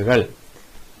ബലരേഖകൾ,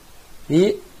 ഈ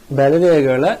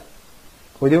ബലരേഖകള്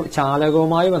ഒരു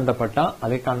ചാലകവുമായി ബന്ധപ്പെട്ട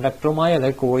അല്ലെങ്കിൽ കണ്ടക്ടറുമായി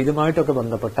അല്ലെങ്കിൽ കോയിലുമായിട്ടൊക്കെ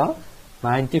ബന്ധപ്പെട്ട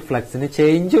മാഗ്നറ്റിക് ഫ്ലക്സിന്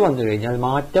ചേഞ്ച് വന്നു കഴിഞ്ഞാൽ,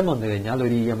 മാറ്റം വന്നു കഴിഞ്ഞാൽ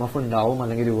ഒരു EMF ഉണ്ടാവും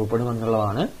അല്ലെങ്കിൽ രൂപപ്പെടും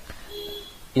എന്നുള്ളതാണ്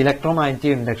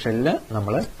ഇലക്ട്രോമാഗ്നറ്റിക് ഇൻഡക്ഷനിൽ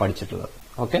നമ്മൾ പഠിച്ചിട്ടുള്ളത്.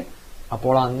 ഓക്കെ,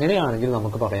 അപ്പോൾ അങ്ങനെയാണെങ്കിൽ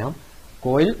നമുക്ക് പറയാം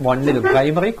കോയിൽ 1ലും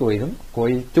പ്രൈമറി കോയിലും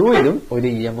കോയിൽ 2ലും ഒരു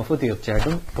EMF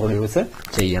തീർച്ചയായിട്ടും പ്രൊഡ്യൂസ്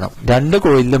ചെയ്യണം. രണ്ട്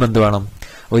കോയിലിലും എന്ത് വേണം?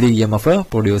 ഒരു EMF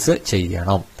പ്രൊഡ്യൂസ്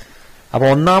ചെയ്യണം. അപ്പൊ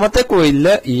ഒന്നാമത്തെ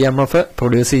കോയിലില് EMF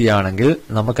പ്രൊഡ്യൂസ് ചെയ്യുകയാണെങ്കിൽ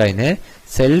നമുക്കതിനെ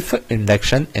സെൽഫ്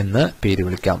ഇൻഡക്ഷൻ എന്ന് പേര്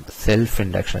വിളിക്കാം. Self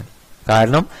induction.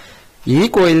 കാരണം ഈ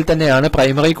കോയിൽ തന്നെയാണ്,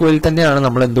 പ്രൈമറി കോയിൽ തന്നെയാണ്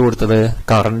നമ്മൾ എന്ത് കൊടുത്തത്?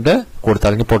 കറണ്ട് കൊടുത്തത്,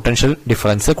 അല്ലെങ്കിൽ പൊട്ടൻഷ്യൽ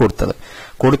ഡിഫറൻസ് കൊടുത്തത്.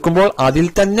 കൊടുക്കുമ്പോൾ അതിൽ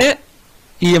തന്നെ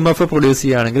EMF പ്രൊഡ്യൂസ്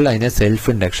ചെയ്യുകയാണെങ്കിൽ അതിനെ സെൽഫ്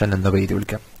ഇൻഡക്ഷൻ എന്ന് പേര്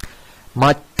വിളിക്കാം.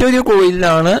 മറ്റൊരു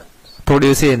കോയിലാണ്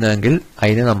പ്രൊഡ്യൂസ് ചെയ്യുന്നതെങ്കിൽ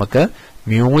അതിന് നമുക്ക്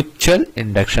മ്യൂച്വൽ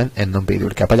ഇൻഡക്ഷൻ എന്നും പേര്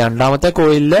വിളിക്കാം. അപ്പൊ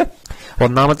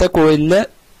ഒന്നാമത്തെ കോയിലില്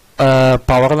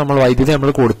പവർ നമ്മൾ വൈദ്യുതി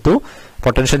നമ്മൾ കൊടുത്തു,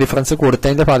 പൊട്ടൻഷ്യൽ ഡിഫറൻസ്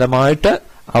കൊടുത്തതിന്റെ ഫലമായിട്ട്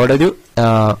അവിടെ ഒരു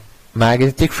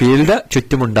മാഗ്നറ്റിക് ഫീൽഡ്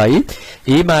ചുറ്റുമുണ്ടായി.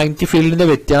 ഈ മാഗ്നറ്റിക് ഫീൽഡിന്റെ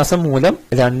വ്യത്യാസം മൂലം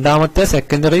രണ്ടാമത്തെ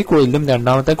സെക്കൻഡറി കോയിലും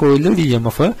രണ്ടാമത്തെ കോയിലും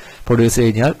EMF പ്രൊഡ്യൂസ്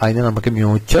കഴിഞ്ഞാൽ അതിന് നമുക്ക്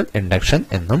മ്യൂച്വൽ ഇൻഡക്ഷൻ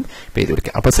എന്നും പേര്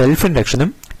വിളിക്കാം. അപ്പൊ സെൽഫ് ഇൻഡക്ഷനും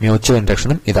മ്യൂച്വൽ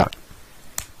ഇൻഡക്ഷനും ഇതാണ്.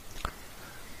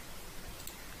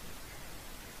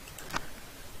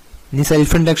 ഇനി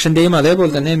സെൽഫ് ഇൻഡക്ഷന്റെയും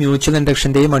അതേപോലെ തന്നെ മ്യൂച്വൽ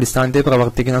ഇൻഡക്ഷന്റെയും അടിസ്ഥാനത്തിൽ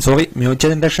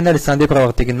മ്യൂച്വൽ ഇൻഡക്ഷന്റെ അടിസ്ഥാനത്തിൽ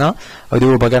പ്രവർത്തിക്കുന്ന ഒരു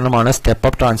ഉപകരണമാണ് സ്റ്റെപ്പ്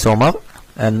അപ്പ് ട്രാൻസ്ഫോമർ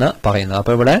എന്ന് പറയുന്നത്.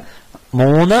 അപ്പൊ ഇവിടെ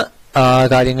 3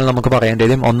 കാര്യങ്ങൾ നമുക്ക് പറയേണ്ടി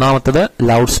വരും. ഒന്നാമത്തത്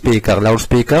ലൗഡ്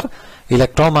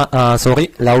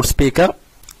സ്പീക്കർ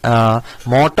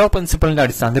മോട്ടോർ പ്രിൻസിപ്പളിന്റെ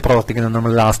അടിസ്ഥാനത്തിൽ പ്രവർത്തിക്കുന്നത്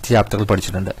നമ്മൾ ലാസ്റ്റ് ചാപ്റ്ററിൽ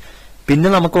പഠിച്ചിട്ടുണ്ട്. പിന്നെ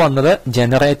നമുക്ക് വന്നത്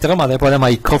ജനറേറ്ററും അതേപോലെ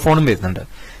മൈക്രോഫോണും വരുന്നുണ്ട്.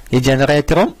 ഈ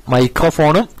ജനറേറ്ററും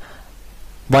മൈക്രോഫോണും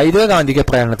വൈദ്യുതകാന്തിക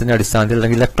പ്രേരണത്തിന്റെ അടിസ്ഥാനത്തിൽ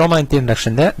അല്ലെങ്കിൽ ഇലക്ട്രോമാഗ്നറ്റിക്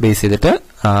ഇൻഡക്ഷന്റെ ബേസ് ചെയ്തിട്ട്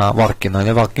വർക്ക് ചെയ്യുന്നു.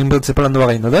 അതിന്റെ വർക്കിംഗ് പ്രിൻസിപ്പിൾ എന്ന്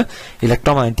പറയുന്നത്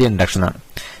ഇലക്ട്രോമാഗ്നറ്റിക് ഇൻഡക്ഷൻ ആണ്.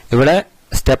 ഇവിടെ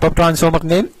step up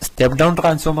ട്രാൻസ്ഫോമറിന്റെയും step down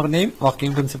ട്രാൻസ്ഫോമറിന്റെയും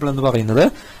working principle എന്ന് പറയുന്നത്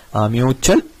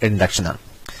മ്യൂച്വൽ ഇൻഡക്ഷൻ ആണ്.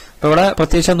 അപ്പൊ ഇവിടെ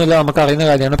പ്രത്യേകിച്ചൊന്നുമില്ല, നമുക്ക് അറിയുന്ന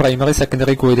കാര്യമാണ് പ്രൈമറി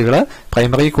സെക്കൻഡറി കോയിലുകൾ.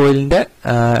 പ്രൈമറി കോയിലിന്റെ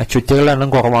ചുറ്റുകളുടെ എണ്ണം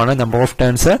കുറവാണ്, number of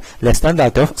turns less than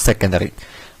that of secondary.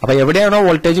 അപ്പൊ എവിടെയാണോ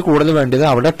വോൾട്ടേജ് കൂടുതൽ വേണ്ടത്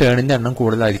അവിടെ ടേണിന്റെ എണ്ണം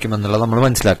കൂടുതലായിരിക്കും എന്നുള്ളത് നമ്മൾ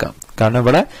മനസ്സിലാക്കാം. കാരണം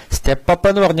ഇവിടെ സ്റ്റെപ്പ് അപ്പ്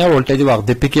എന്ന് പറഞ്ഞാൽ വോൾട്ടേജ്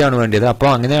വർദ്ധിപ്പിക്കുകയാണ് വേണ്ടത്. അപ്പോൾ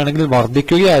അങ്ങനെയാണെങ്കിൽ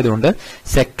വർദ്ധിക്കുകയായതുകൊണ്ട്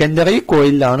സെക്കൻഡറി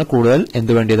കോയിലാണ് കൂടുതൽ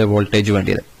എന്ത് വേണ്ടത്? വോൾട്ടേജ്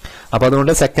വേണ്ടത്. അപ്പൊ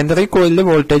അതുകൊണ്ട് സെക്കൻഡറി കോയിലിൽ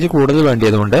വോൾട്ടേജ് കൂടുതൽ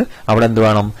വേണ്ടിയതുകൊണ്ട് അവിടെ എന്ത്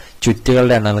വേണം?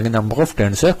 ചുറ്റുകളുടെ എണ്ണം അല്ലെങ്കിൽ നമ്പർ ഓഫ്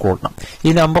ടേൺസ് കൂടണം. ഈ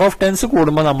നമ്പർ ഓഫ് ടേൺസ്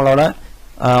കൂടുമ്പോൾ നമ്മളവിടെ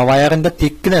വയറിന്റെ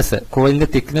തിക്നെസ്, കോയിലിന്റെ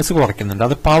തിക്നെസ് കുറയ്ക്കുന്നുണ്ട്.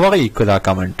 അത് പവർ ഈക്വൽ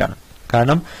ആക്കാൻ വേണ്ടിയിട്ടാണ്.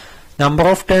 കാരണം നമ്പർ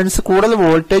ഓഫ് ടേൺസ് കൂടുതൽ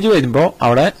വോൾട്ടേജ് വരുമ്പോൾ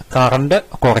അവിടെ കറണ്ട്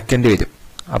കുറയ്ക്കേണ്ടി വരും.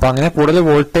 അപ്പൊ അങ്ങനെ കൂടുതൽ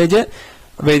വോൾട്ടേജ്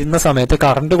വരുന്ന സമയത്ത്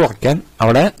കറണ്ട് കുറയ്ക്കാൻ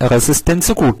അവിടെ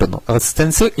റെസിസ്റ്റൻസ് കൂട്ടുന്നു.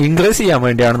 റെസിസ്റ്റൻസ് ഇൻക്രീസ് ചെയ്യാൻ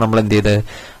വേണ്ടിയാണ് നമ്മൾ എന്ത് ചെയ്ത്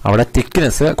അവിടെ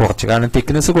തിക്നെസ് കുറച്ച്. കാരണം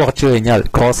തിക്നെസ് കുറച്ചു കഴിഞ്ഞാൽ,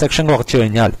 ക്രോസ് സെക്ഷൻ കുറച്ചു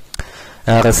കഴിഞ്ഞാൽ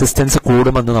റെസിസ്റ്റൻസ്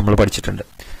കൂടുമെന്ന് നമ്മൾ പഠിച്ചിട്ടുണ്ട്.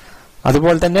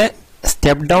 അതുപോലെ തന്നെ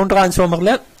സ്റ്റെപ്പ് ഡൗൺ ട്രാൻസ്ഫോമറിൽ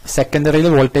സെക്കൻഡറിയിൽ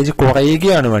വോൾട്ടേജ്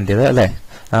കുറയുകയാണ് വേണ്ടത് അല്ലെ.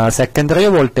 Secondary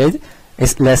voltage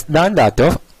is less than that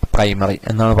of primary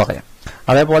എന്നാണ് പറയാം.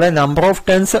 അതേപോലെ നമ്പർ ഓഫ്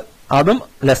ടേൺസ് അതും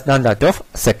less than that of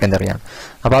secondary ആണ്.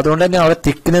 അപ്പൊ അതുകൊണ്ട് തന്നെ അവിടെ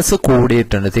തിക്നെസ്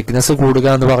കൂടിയിട്ടുണ്ട്. തിക്നെസ് കൂടുക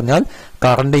എന്ന് പറഞ്ഞാൽ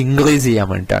കറണ്ട് ഇൻക്രീസ് ചെയ്യാൻ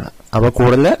വേണ്ടിയിട്ടാണ്. അപ്പൊ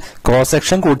കൂടുതൽ ക്രോസ്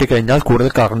സെക്ഷൻ കൂട്ടിക്കഴിഞ്ഞാൽ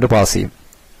കൂടുതൽ കറണ്ട് പാസ് ചെയ്യും.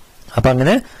 അപ്പൊ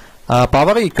അങ്ങനെ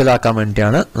പവർ ഈക്വൽ ആക്കാൻ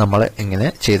വേണ്ടിയാണ് നമ്മൾ ഇങ്ങനെ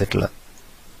ചെയ്തിട്ടുള്ളത്.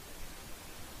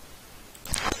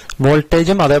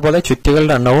 വോൾട്ടേജും അതേപോലെ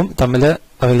ചുറ്റുകളുടെ എണ്ണവും തമ്മിൽ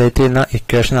റിലേറ്റ് ചെയ്യുന്ന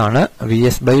ഇക്വേഷൻ ആണ്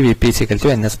VS/VP =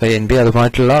 NS/NB.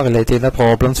 അതുമായിട്ടുള്ള റിലേറ്റ് ചെയ്യുന്ന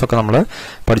പ്രോബ്ലംസ് ഒക്കെ നമ്മൾ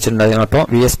പഠിച്ചിട്ടുണ്ടായിരുന്നു. അപ്പോൾ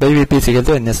VS/VP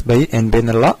 = NS/NB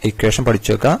എന്നുള്ള ഇക്വേഷൻ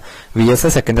പഠിച്ചു വെക്കുക. VS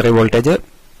secondary voltage,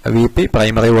 VP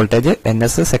primary voltage,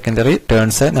 NS secondary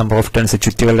turns, number of turns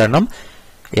ചുറ്റുകളുടെ എണ്ണം,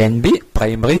 NB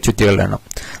പ്രൈമറി ചുറ്റുകളുടെ എണ്ണം.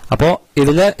 അപ്പോൾ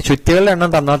ഇതില് ചുറ്റുകളുടെ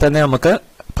എണ്ണം തന്നാൽ തന്നെ നമുക്ക്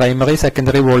പ്രൈമറി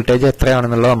സെക്കൻഡറി വോൾട്ടേജ്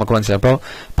എത്രയാണെന്നുള്ളത് നമുക്ക് മനസ്സിലാവും. അപ്പോൾ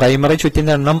പ്രൈമറി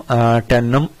ചുറ്റിന്റെ എണ്ണം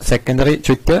 10ഉം സെക്കൻഡറി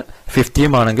ചുറ്റ്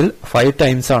 50ഉം ആണെങ്കിൽ 5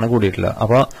 ടൈംസ് ആണ് കൂടിയിട്ടുള്ളത്.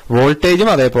 അപ്പോൾ വോൾട്ടേജും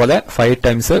അതേപോലെ 5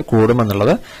 ടൈംസ്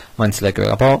കൂടുമെന്നുള്ളത് മനസ്സിലാക്കുക.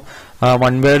 അപ്പോൾ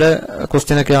 1 വേർഡ്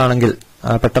ക്വസ്റ്റ്യൻ ഒക്കെ ആണെങ്കിൽ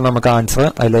പെട്ടെന്ന് നമുക്ക് ആൻസർ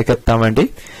അതിലേക്ക് എത്താൻ വേണ്ടി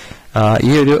ഈ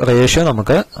ഒരു റേഷ്യോ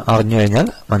നമുക്ക് അറിഞ്ഞു കഴിഞ്ഞാൽ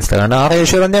മനസ്സിലാക്കാം. ആ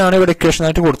റേഷ്യോ തന്നെയാണ് ഇവിടെ ഇക്വേഷൻ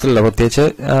ആയിട്ട് കൊടുത്തിട്ടുള്ളത്. പ്രത്യേകിച്ച്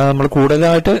നമ്മൾ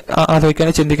കൂടുതലായിട്ട്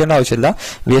ആലോചിക്കാനോ ചിന്തിക്കേണ്ട ആവശ്യമില്ല.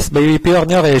 VS/VP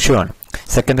പറഞ്ഞ റേഷ്യോ ആണ്.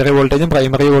 സെക്കൻഡറി വോൾട്ടേജും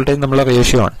പ്രൈമറി വോൾട്ടേജും നമ്മളെ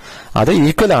റേഷ്യോ ആണ്. അത്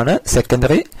ഈക്വൽ ആണ്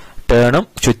സെക്കൻഡറി ടേണും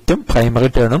ചുറ്റും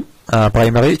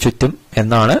പ്രൈമറി ചുറ്റും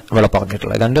എന്നാണ് ഇവിടെ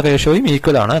പറഞ്ഞിട്ടുള്ളത്. രണ്ട് റേഷ്യോയും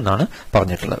ഈക്വൽ ആണ് എന്നാണ്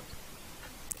പറഞ്ഞിട്ടുള്ളത്.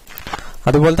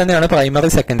 അതുപോലെ തന്നെയാണ് പ്രൈമറി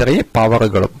സെക്കൻഡറി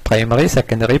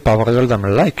പവറുകൾ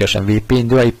തമ്മിലുള്ള ഇക്വേഷൻ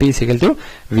VP/IP =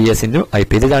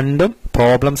 VS/IP. ഇത് രണ്ടും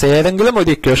പ്രോബ്ലംസ് ഏതെങ്കിലും ഒരു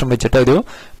ഇക്വേഷൻ വെച്ചിട്ട് ഒരു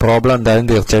പ്രോബ്ലം എന്തായാലും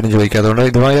തീർച്ചയായിട്ടും ചോദിക്കുക. അതുകൊണ്ട്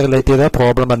ഇതുമായി റിലേറ്റ്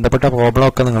ചെയ്ത ബന്ധപ്പെട്ട പ്രോബ്ലം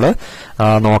ഒക്കെ നിങ്ങൾ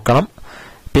നോക്കണം.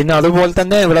 പിന്നെ അതുപോലെ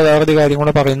തന്നെ ഇവിടെ വേറൊരു കാര്യം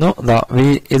കൂടെ പറയുന്നു.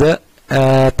 ഇത്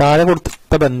താഴെ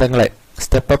കൊടുത്ത ബന്ധങ്ങളെ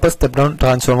സ്റ്റെപ്പ് അപ്പ് സ്റ്റെപ്പ് ഡൗൺ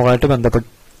ട്രാൻസ്ഫോമറുമായിട്ട്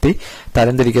ബന്ധപ്പെടുത്തി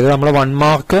തരംതിരിക്കുന്നത്. നമ്മൾ 1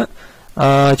 മാർക്ക്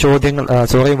ചോദ്യങ്ങൾ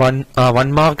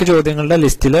 1 മാർക്ക് ചോദ്യങ്ങളുടെ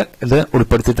ലിസ്റ്റിൽ ഇത്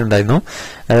ഉൾപ്പെടുത്തിയിട്ടുണ്ടായിരുന്നു.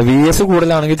 VS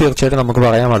കൂടുതലാണെങ്കിൽ തീർച്ചയായിട്ടും നമുക്ക്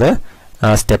പറയാം അത്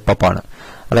സ്റ്റെപ്പ് അപ്പ് ആണ്.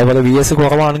 അതേപോലെ VS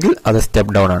കുറവാണെങ്കിൽ അത്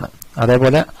സ്റ്റെപ്പ് ഡൗൺ ആണ്.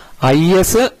 അതേപോലെ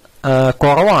IS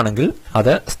കുറവാണെങ്കിൽ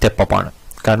അത് സ്റ്റെപ്പ് അപ്പ് ആണ്.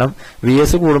 കാരണം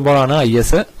VS കൂടുമ്പോഴാണ്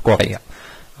IS കുറയുക.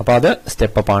 അപ്പൊ അത്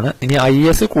സ്റ്റെപ്പ് അപ്പ് ആണ്. ഇനി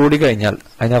IS കൂടി കഴിഞ്ഞാൽ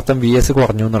അതിനർത്ഥം VS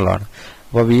കുറഞ്ഞു എന്നുള്ളതാണ്.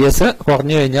 അപ്പോൾ VS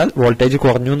കുറഞ്ഞു കഴിഞ്ഞാൽ വോൾട്ടേജ്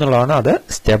കുറഞ്ഞു എന്നുള്ളതാണ്. അത്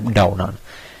സ്റ്റെപ്പ് ഡൗൺ ആണ്.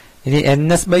 ഇനി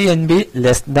NS/NB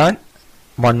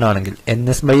 <1 ആണെങ്കിൽ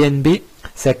NS/NB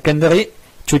സെക്കൻഡറി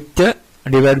ചുറ്റ്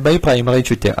 / പ്രൈമറി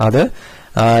ചുറ്റ് അത്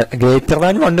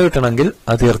 >1 കിട്ടണമെങ്കിൽ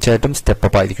അത് തീർച്ചയായിട്ടും സ്റ്റെപ്പ്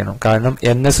അപ്പ് ആയിരിക്കണം. കാരണം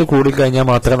NS കൂടിക്കഴിഞ്ഞാൽ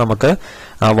മാത്രമേ നമുക്ക്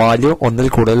വാല്യൂ 1ൽ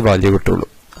കൂടുതൽ വാല്യൂ കിട്ടുള്ളൂ.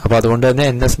 അപ്പൊ അതുകൊണ്ട് തന്നെ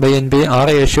NS/NB ആ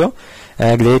റേഷ്യോ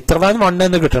 >1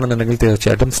 എന്ന് കിട്ടണമെന്നുണ്ടെങ്കിൽ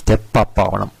തീർച്ചയായിട്ടും സ്റ്റെപ്പ് അപ്പ്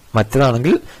ആവണം.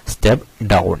 മറ്റേതാണെങ്കിൽ സ്റ്റെപ്പ്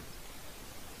ഡൗൺ.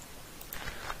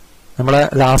 നമ്മളെ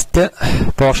ലാസ്റ്റ്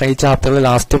പോർഷൻ, ഈ ചാപ്റ്ററിൽ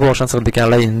ലാസ്റ്റ് പോർഷൻ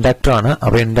ശ്രദ്ധിക്കാനുള്ള ഇൻഡക്ടർ ആണ്.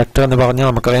 അപ്പൊ ഇൻഡക്ടർ എന്ന് പറഞ്ഞാൽ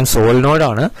നമുക്കറിയാം സോളിനോയിഡ്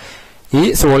ആണ്. ഈ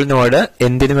സോളിനോയിഡ്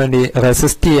എന്തിനു വേണ്ടി?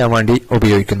 റെസിസ്റ്റ് ചെയ്യാൻ വേണ്ടി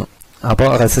ഉപയോഗിക്കുന്നു. അപ്പോൾ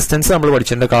റെസിസ്റ്റൻസ് നമ്മൾ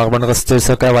പഠിച്ചിട്ടുണ്ട്. കാർബൺ റെസിസ്റ്റേഴ്സ്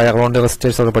ഒക്കെ, വയർ ബോണ്ട്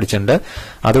റെസിസ്റ്റേഴ്സ് ഒക്കെ പഠിച്ചിട്ടുണ്ട്.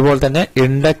 അതുപോലെ തന്നെ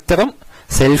ഇൻഡക്ടറും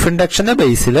സെൽഫ് ഇൻഡക്ഷന്റെ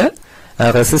ബേസിൽ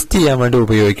റെസിസ്റ്റ് ചെയ്യാൻ വേണ്ടി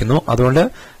ഉപയോഗിക്കുന്നു. അതുകൊണ്ട്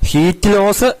ഹീറ്റ്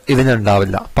ലോസ്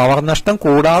ഇതിനുണ്ടാവില്ല. പവർ നഷ്ടം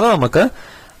കൂടാതെ നമുക്ക്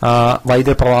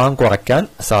വൈദ്യുത പ്രവാഹം കുറയ്ക്കാൻ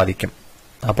സാധിക്കും.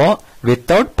 അപ്പോ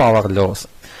without power loss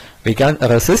we can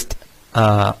resist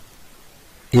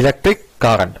electric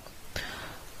current.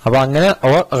 അപ്പൊ അങ്ങനെ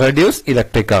റെഡ്യൂസ്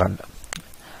ഇലക്ട്രിക് കറണ്ട്.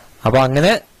 അപ്പൊ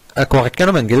അങ്ങനെ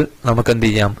കുറയ്ക്കണമെങ്കിൽ നമുക്ക് എന്ത്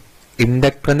ചെയ്യാം?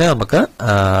 ഇൻഡക്ടർ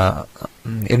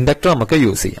നമുക്ക്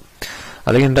യൂസ് ചെയ്യാം.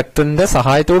 അല്ലെങ്കിൽ ഇൻഡക്ടറിന്റെ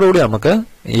സഹായത്തോടുകൂടി നമുക്ക്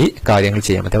ഈ കാര്യങ്ങൾ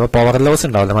ചെയ്യാൻ പറ്റും. അപ്പൊ പവർ ലോസ്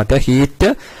ഉണ്ടാവില്ല. മറ്റേ ഹീറ്റ്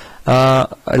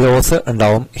ലോസ്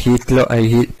ഉണ്ടാവും.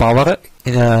 Power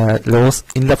loss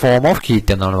in the form of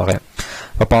heat എന്നാണ് പറയാം.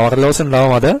 അപ്പൊ പവർ ലോസ്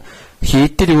ഉണ്ടാവും. അത്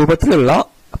ഹീറ്റ് രൂപത്തിലുള്ള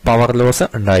പവർ ലോസ്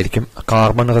ഉണ്ടായിരിക്കും.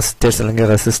 കാർബൺ റെസിസ്റ്റേഴ്സ് അല്ലെങ്കിൽ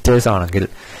റെസിസ്റ്റേഴ്സ് ആണെങ്കിൽ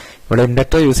ഇവിടെ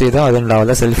ഇൻഡക്ടർ യൂസ് ചെയ്താൽ അത്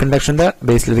ഉണ്ടാവില്ല. സെൽഫ് ഇൻഡക്ഷന്റെ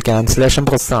ബേസിൽ ഒരു ക്യാൻസലേഷൻ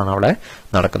പ്രോസസ് ആണ് അവിടെ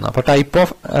നടക്കുന്നത്. അപ്പൊ ടൈപ്പ്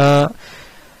ഓഫ്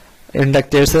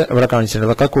ഇൻഡക്ടേഴ്സ് ഇവിടെ കാണിച്ചിട്ടുണ്ട്.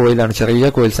 ഇതൊക്കെ കോയിലാണ്, ചെറിയ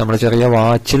കോയിൽസ്. നമ്മുടെ ചെറിയ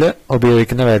വാച്ചിൽ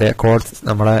ഉപയോഗിക്കുന്ന വരെ കോഡ്സ്,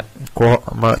 നമ്മളെ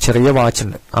ചെറിയ വാച്ച്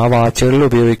ഉണ്ട്. ആ വാച്ചുകളിൽ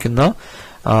ഉപയോഗിക്കുന്ന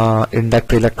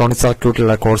ഇൻഡക്ടർ, ഇലക്ട്രോണിക്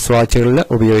സർക്യൂട്ടിലുള്ള കോഴ്സ് വാച്ചുകളിൽ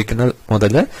ഉപയോഗിക്കുന്നത്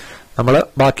മുതൽ നമ്മൾ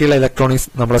ബാക്കിയുള്ള ഇലക്ട്രോണിക്സ്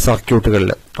നമ്മുടെ സർക്യൂട്ടുകളിൽ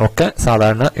ഒക്കെ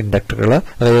സാധാരണ ഇൻഡക്ടറുകൾ,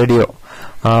 റേഡിയോ,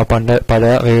 പണ്ട് പല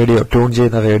റേഡിയോ, ട്യൂൺ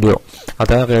ചെയ്യുന്ന റേഡിയോ,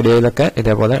 അത് റേഡിയോയിലൊക്കെ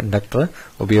ഇതേപോലെ ഇൻഡക്ടർ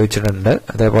ഉപയോഗിച്ചിട്ടുണ്ട്.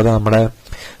 അതേപോലെ നമ്മുടെ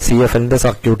CFLന്റെ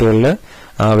സർക്യൂട്ടുകളിൽ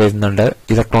വരുന്നുണ്ട്.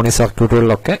 ഇലക്ട്രോണിക്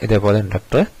സർക്യൂട്ടുകളിലൊക്കെ ഇതേപോലെ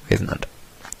ഇൻഡക്ടർ വരുന്നുണ്ട്.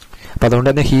 അപ്പൊ അതുകൊണ്ട്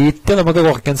തന്നെ ഹീറ്റ് നമുക്ക്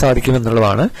കുറയ്ക്കാൻ സാധിക്കും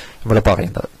എന്നുള്ളതാണ് ഇവിടെ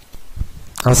പറയുന്നത്.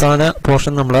 അവസാന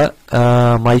പോർഷൻ നമ്മൾ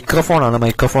മൈക്രോഫോൺ ആണ്.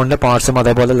 മൈക്രോഫോണിന്റെ പാർട്സും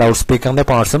അതേപോലെ ലൗഡ് സ്പീക്കറിന്റെ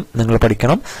പാർട്സും നിങ്ങൾ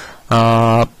പഠിക്കണം.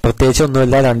 പ്രത്യേകിച്ച്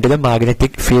ഒന്നുമില്ല, രണ്ടിലും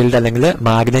മാഗ്നറ്റിക് ഫീൽഡ് അല്ലെങ്കിൽ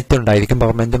മാഗ്നറ്റ് ഉണ്ടായിരിക്കും,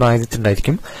 പെർമനന്റ് മാഗ്നറ്റ്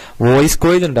ഉണ്ടായിരിക്കും, വോയിസ്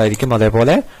കോയിൽ ഉണ്ടായിരിക്കും,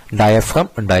 അതേപോലെ ഡയഫ്രം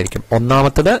ഉണ്ടായിരിക്കും.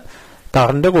 ഒന്നാമത്തത്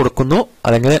കറണ്ട് കൊടുക്കുന്നു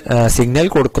അല്ലെങ്കിൽ സിഗ്നൽ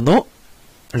കൊടുക്കുന്നു,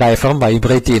 ഡയഫ്രം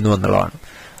വൈബ്രേറ്റ് ചെയ്യുന്നു എന്നുള്ളതാണ്.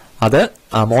 അത്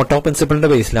മോട്ടോർ പ്രിൻസിപ്പിളിന്റെ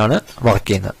ബേസിലാണ് വർക്ക്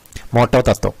ചെയ്യുന്നത്, മോട്ടോർ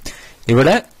തത്വം.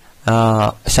 ഇവിടെ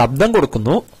ശബ്ദം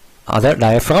കൊടുക്കുന്നു, അത്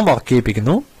ഡയഫ്രം വർക്ക്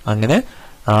ചെയ്യിപ്പിക്കുന്നു. അങ്ങനെ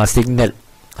സിഗ്നൽ,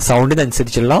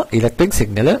 സൗണ്ടിനനുസരിച്ചുള്ള ഇലക്ട്രിക്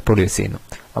സിഗ്നൽ പ്രൊഡ്യൂസ് ചെയ്യുന്നു.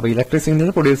 അപ്പൊ ഇലക്ട്രിക് സിഗ്നൽ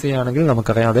പ്രൊഡ്യൂസ് ചെയ്യുകയാണെങ്കിൽ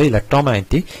നമുക്കറിയാം അത്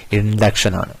ഇലക്ട്രോമാഗ്നറ്റിക്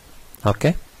ഇൻഡക്ഷൻ ആണ്. ഓക്കെ,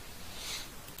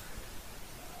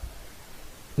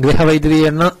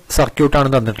 ഗൃഹവൈദ്യുതീകരണ സർക്യൂട്ടാണ്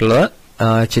തന്നിട്ടുള്ളത്,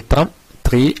 ചിത്രം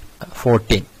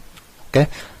 3.14. ഓക്കെ,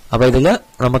 അപ്പൊ ഇതില്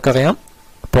നമുക്കറിയാം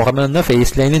പുറമെ നിന്ന്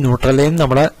ഫേസ് ലൈനും ന്യൂട്രൽ ലൈനും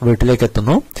നമ്മുടെ വീട്ടിലേക്ക്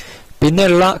എത്തുന്നു.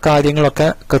 പിന്നെയുള്ള കാര്യങ്ങളൊക്കെ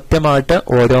കൃത്യമായിട്ട്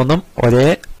ഓരോന്നും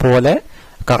ഒരേപോലെ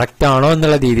കറക്റ്റ് ആണോ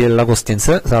എന്നുള്ള രീതിയിലുള്ള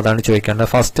ക്വസ്റ്റ്യൻസ് സാധാരണ ചോദിക്കേണ്ടത്.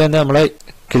 ഫസ്റ്റ് തന്നെ നമ്മളെ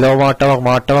കിലോവാട്ട്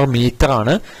അവർ മീറ്റർ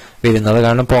ആണ് വരുന്നത്.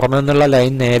 കാരണം പുറമെ നിന്നുള്ള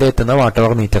ലൈൻ നേരെ എത്തുന്നത് വാട്ട്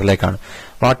അവർ മീറ്ററിലേക്കാണ്.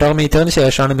 വാട്ട് അവർ മീറ്ററിന്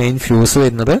ശേഷമാണ് മെയിൻ ഫ്യൂസ്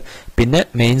വരുന്നത്. പിന്നെ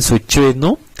മെയിൻ സ്വിച്ച്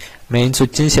വരുന്നു. മെയിൻ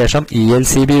സ്വിച്ചിന് ശേഷം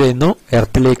ELCB വരുന്നു.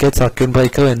 എർത്തിലേക്ക് സർക്യൂട്ട്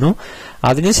ബ്രേക്കർ വരുന്നു.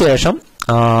 അതിനുശേഷം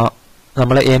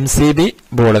നമ്മളെ MCB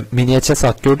board, miniature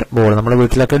circuit board, നമ്മുടെ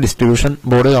വീട്ടിലൊക്കെ ഡിസ്ട്രിബ്യൂഷൻ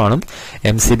ബോർഡ് കാണും.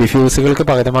 MCB ഫ്യൂസുകൾക്ക്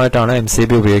പകരമായിട്ടാണ്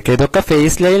MCB ഉപയോഗിക്കുക. ഇതൊക്കെ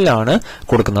ഫേസ് ലൈനിലാണ്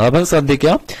കൊടുക്കുന്നത്. അപ്പം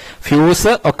ശ്രദ്ധിക്കുക,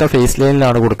 ഫ്യൂസ് ഒക്കെ ഫേസ്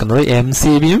ലൈനിലാണ് കൊടുക്കുന്നത്,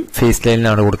 MCBയും ഫേസ്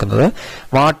ലൈനിലാണ് കൊടുക്കുന്നത്.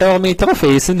 വാട്ട് അവർ മീറ്റർ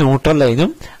ഫേസും ന്യൂട്രൽ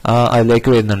ലൈനും അതിലേക്ക്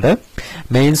വരുന്നുണ്ട്.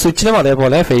 മെയിൻ സ്വിച്ചിനും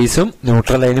അതേപോലെ ഫേസും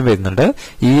ന്യൂട്രൽ ലൈനും വരുന്നുണ്ട്.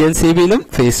 ELCBയിലും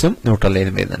ഫേസും ന്യൂട്രൽ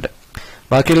ലൈനും വരുന്നുണ്ട്.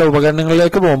 ബാക്കിയുള്ള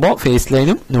ഉപകരണങ്ങളിലേക്ക് പോകുമ്പോൾ ഫേസ്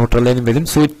ലൈനും ന്യൂട്രൽ ലൈനും വരും.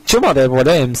 സ്വിച്ചും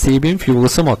അതേപോലെ MCBയും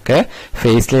ഫ്യൂസും ഒക്കെ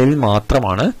ഫേസ് ലൈനിൽ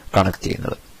മാത്രമാണ് കണക്ട്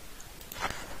ചെയ്യുന്നത്.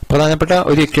 പ്രധാനപ്പെട്ട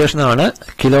ഒരു ഇക്വേഷനാണ്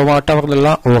കിലോ വാട്ട്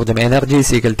അവറിലുള്ള ഊർജ്ജം, energy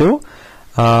is equal to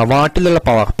വാട്ടിലുള്ള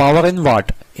power in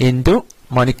what into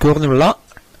മണിക്കൂറിനുള്ള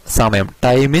സമയം,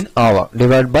 time in our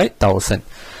divide by 1000,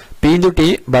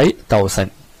 P/T/1000.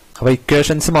 അപ്പൊ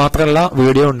ഇക്വേഷൻസ് മാത്രമുള്ള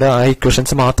വീഡിയോ ഉണ്ട്. ആ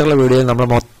ഇക്വേഷൻസ് മാത്രമുള്ള വീഡിയോയിൽ നമ്മൾ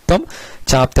മൊത്തം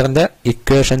ചാപ്റ്ററിന്റെ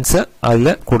ഇക്വേഷൻസ് അതിൽ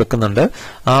കൊടുക്കുന്നുണ്ട്.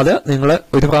 അത് നിങ്ങൾ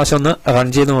ഒരു പ്രാവശ്യം ഒന്ന്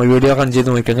വീഡിയോ റൺ ചെയ്ത്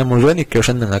നോക്കിക്കഴിഞ്ഞാൽ മുഴുവൻ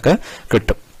ഇക്വേഷൻ നിങ്ങൾക്ക്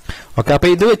കിട്ടും. ഓക്കെ, അപ്പൊ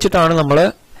ഇത് വെച്ചിട്ടാണ് നമ്മൾ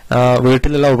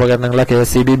വീട്ടിലുള്ള ഉപകരണങ്ങളെ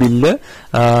KCB ബില്ല്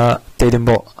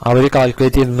തരുമ്പോൾ അവർ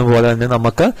കാൽക്കുലേറ്റ് ചെയ്യുന്ന പോലെ തന്നെ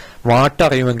നമുക്ക് വാട്ട്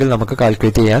അറിയുമെങ്കിൽ നമുക്ക്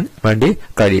കാൽക്കുലേറ്റ് ചെയ്യാൻ വേണ്ടി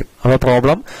കഴിയും. അപ്പൊ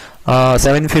പ്രോബ്ലം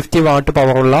 750 വാട്ട്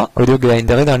പവറുള്ള ഒരു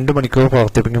ഗ്രൈൻഡർ 2 മണിക്കൂർ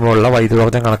പ്രവർത്തിപ്പിക്കുമ്പോഴുള്ള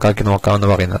വൈദ്യുതോർജ്ജം കണക്കാക്കി നോക്കാമെന്ന്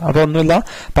പറയുന്നത്. അപ്പൊ ഒന്നുമില്ല,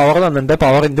 പവർ തന്നിട്ട്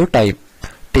power into time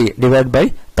T divide by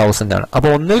 1000 ആണ്. അപ്പൊ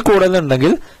ഒന്നിൽ കൂടുതൽ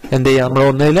ഉണ്ടെങ്കിൽ എന്ത് ചെയ്യാം, നമ്മൾ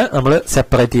ഒന്നില് നമ്മൾ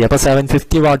സെപ്പറേറ്റ് ചെയ്യുക. അപ്പൊ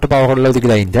 750 വാട്ട് പവറുള്ള ഒരു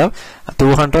ഗ്രൈൻഡർ,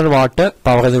 200 വാട്ട്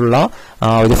പവറിലുള്ള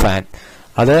ഒരു ഫാൻ,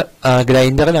 അത്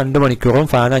ഗ്രൈൻഡർ 2 മണിക്കൂറും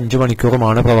ഫാൻ 5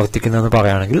 മണിക്കൂറുമാണ് പ്രവർത്തിക്കുന്നതെന്ന്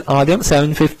പറയുകയാണെങ്കിൽ ആദ്യം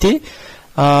 750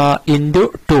 ഇൻറ്റു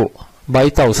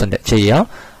 2/1000 ചെയ്യാം.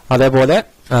 അതേപോലെ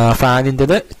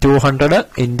ഫാനിൻ്റെത് 200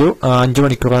 ഇൻറ്റു 5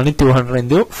 മണിക്കൂറാണ്, 200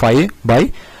 ഇൻറ്റു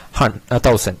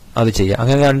 5/1000 അത് ചെയ്യാം.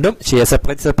 അങ്ങനെ രണ്ടും ചെയ്യാം,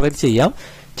 സെപ്പറേറ്റ് ചെയ്യാം.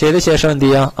 ചെയ്ത ശേഷം എന്ത്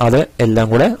ചെയ്യാം, അത് എല്ലാം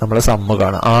കൂടെ നമ്മൾ സമ്മ്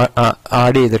കാണാം,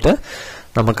 ആഡ് ചെയ്തിട്ട്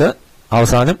നമുക്ക്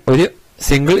അവസാനം ഒരു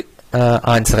സിംഗിൾ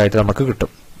ആൻസർ ആയിട്ട് നമുക്ക്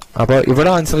കിട്ടും. അപ്പോൾ ഇവിടെ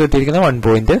ആൻസർ കിട്ടിയിരിക്കുന്നത്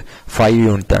 1.5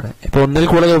 യൂണിറ്റ് ആണ്. ഇപ്പൊ ഒന്നിൽ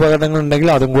കൂടുതൽ ഉപകരണങ്ങൾ ഉണ്ടെങ്കിൽ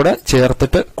അതും കൂടെ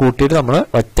ചേർത്തിട്ട് കൂട്ടിയിട്ട് നമ്മൾ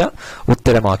ഒറ്റ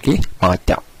ഉത്തരമാക്കി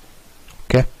മാറ്റാം.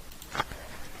 ഓക്കെ,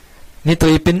 ഇനി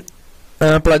 3-പിൻ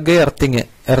പ്ലഗ്,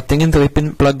 എർത്തിങ്ങും 3-പിൻ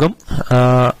പ്ലഗും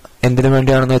എന്തിനു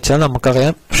വേണ്ടിയാണെന്ന് വെച്ചാൽ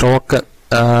നമുക്കറിയാം, ഷോക്ക്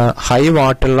ഹൈ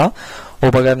വാട്ടുള്ള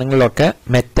ഉപകരണങ്ങളിലൊക്കെ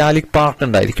മെറ്റാലിക് പാർട്ട്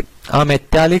ഉണ്ടായിരിക്കും. ആ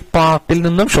മെറ്റാലിക് പാർട്ടിൽ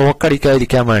നിന്നും ഷോക്ക്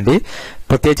അടിക്കാതിരിക്കാൻ വേണ്ടി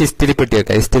പ്രത്യേകിച്ച്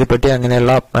ഇസ്തിരിപ്പെട്ടി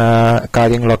അങ്ങനെയുള്ള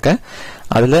കാര്യങ്ങളൊക്കെ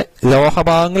അതിൽ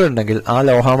ലോഹഭാഗങ്ങൾ ഉണ്ടെങ്കിൽ ആ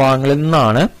ലോഹഭാഗങ്ങളിൽ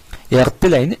നിന്നാണ് എർത്ത്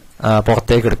ലൈൻ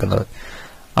പുറത്തേക്ക് എടുക്കുന്നത്.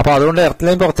 അപ്പൊ അതുകൊണ്ട് എർത്ത്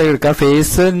ലൈൻ പുറത്തേക്ക് എടുക്കാൻ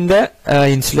ഫേസിന്റെ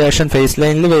ഇൻസുലേഷൻ, ഫേസ്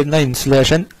ലൈനിൽ വരുന്ന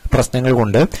ഇൻസുലേഷൻ പ്രശ്നങ്ങൾ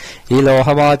കൊണ്ട് ഈ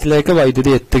ലോഹഭാഗത്തിലേക്ക്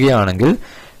വൈദ്യുതി എത്തുകയാണെങ്കിൽ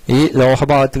ഈ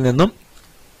ലോഹഭാഗത്തിൽ നിന്നും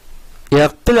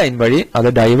എർത്ത് ലൈൻ വഴി അത്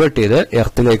ഡൈവേർട്ട് ചെയ്ത്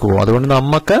എർത്തിലേക്ക് പോകും. അതുകൊണ്ട്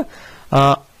നമുക്ക്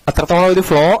അത്രത്തോളം ഒരു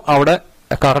ഫ്ലോ അവിടെ,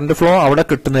 കറണ്ട് ഫ്ലോ അവിടെ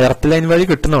കിട്ടുന്ന എർത്ത് ലൈൻ വഴി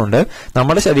കിട്ടുന്നതുകൊണ്ട്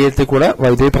നമ്മുടെ ശരീരത്തിൽ കൂടെ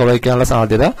വൈദ്യുതി പ്രവഹിക്കാനുള്ള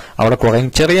സാധ്യത അവിടെ കുറയും.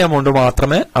 ചെറിയ എമൗണ്ട്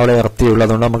മാത്രമേ അവിടെ എർത്ത് ചെയ്യുള്ളൂ.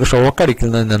 അതുകൊണ്ട് നമുക്ക് ഷോക്ക്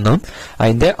അടിക്കുന്നതിൽ നിന്നും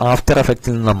അതിന്റെ ആഫ്റ്റർ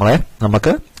എഫക്റ്റിൽ നിന്നും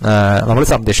നമ്മൾ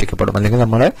സംരക്ഷിക്കപ്പെടും, അല്ലെങ്കിൽ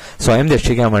നമ്മളെ സ്വയം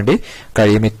രക്ഷിക്കാൻ വേണ്ടി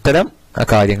കഴിയും ഇത്തരം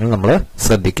കാര്യങ്ങൾ നമ്മൾ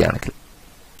ശ്രദ്ധിക്കുകയാണെങ്കിൽ.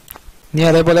 ഇനി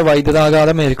അതേപോലെ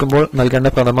വൈദ്യുതാഘാതം ഏൽക്കുമ്പോൾ നൽകേണ്ട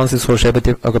പ്രഥമ ശുശ്രൂഷയെ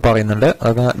പറ്റി ഒക്കെ പറയുന്നുണ്ട്.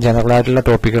 അതൊക്കെ ജനറൽ ആയിട്ടുള്ള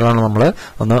ടോപ്പിക്കുകളാണ് നമ്മൾ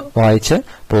ഒന്ന് വായിച്ച്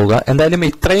പോവുക. എന്തായാലും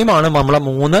ഇത്രയുമാണ് നമ്മളെ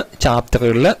 3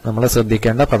 ചാപ്റ്ററുകളിൽ നമ്മൾ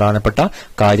ശ്രദ്ധിക്കേണ്ട പ്രധാനപ്പെട്ട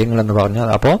കാര്യങ്ങൾ എന്ന് പറഞ്ഞാൽ.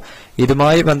 അപ്പോൾ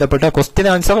ഇതുമായി ബന്ധപ്പെട്ട ക്വസ്റ്റ്യൻ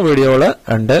ആൻസർ വീഡിയോകൾ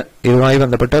ഉണ്ട്. ഇതുമായി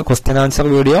ബന്ധപ്പെട്ട് ക്വസ്റ്റ്യൻ ആൻസർ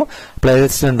വീഡിയോ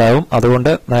പ്ലേലിസ്റ്റ് ഉണ്ടാവും.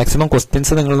 അതുകൊണ്ട് മാക്സിമം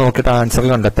ക്വസ്റ്റ്യൻസ് നിങ്ങൾ നോക്കിയിട്ട് ആൻസർ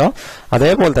കണ്ടെത്താം.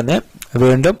 അതേപോലെ തന്നെ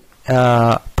വീണ്ടും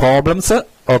പ്രോബ്ലംസ്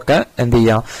ഒക്കെ എന്ത്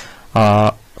ചെയ്യാം,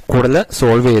 കൂടുതൽ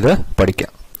സോൾവ് ചെയ്ത് പഠിക്കാം.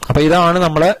 അപ്പൊ ഇതാണ്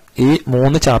നമ്മള് ഈ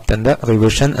 3 ചാപ്റ്ററിന്റെ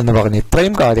റിവിഷൻ എന്ന് പറഞ്ഞ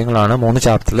ഇത്രയും കാര്യങ്ങളാണ് 3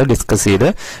 ചാപ്റ്ററിൽ ഡിസ്കസ് ചെയ്ത്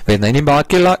വരുന്നത്. ഇനി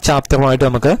ബാക്കിയുള്ള ചാപ്റ്ററുമായിട്ട്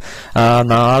നമുക്ക്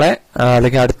നാളെ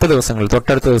അല്ലെങ്കിൽ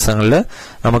തൊട്ടടുത്ത ദിവസങ്ങളിൽ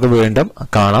നമുക്ക് വീണ്ടും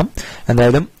കാണാം.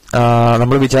 എന്തായാലും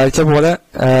നമ്മൾ വിചാരിച്ച പോലെ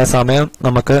സമയം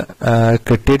നമുക്ക്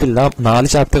കിട്ടിയിട്ടില്ല.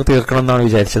 4 ചാപ്റ്റർ തീർക്കണം എന്നാണ്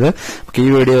വിചാരിച്ചത്. ഈ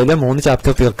വീഡിയോയിൽ 3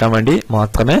 ചാപ്റ്റർ തീർക്കാൻ വേണ്ടി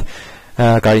മാത്രമേ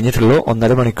കഴിഞ്ഞിട്ടുള്ളൂ.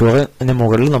 1.5 മണിക്കൂറിന്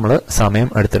മുകളിൽ നമ്മൾ സമയം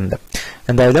എടുത്തിട്ടുണ്ട്.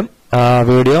 എന്തായാലും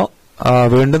വീഡിയോ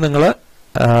വീണ്ടും നിങ്ങൾ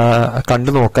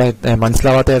കണ്ടു നോക്കുക.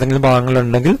 മനസ്സിലാവാത്ത ഏതെങ്കിലും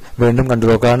ഭാഗങ്ങളുണ്ടെങ്കിൽ വീണ്ടും കണ്ടു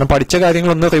നോക്കുക. കാരണം പഠിച്ച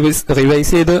കാര്യങ്ങളൊന്ന്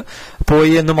റിവൈസ് ചെയ്ത്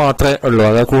പോയി എന്ന് മാത്രമേ ഉള്ളൂ.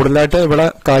 അത് കൂടുതലായിട്ട് ഇവിടെ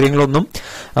കാര്യങ്ങളൊന്നും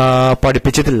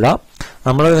പഠിപ്പിച്ചിട്ടില്ല.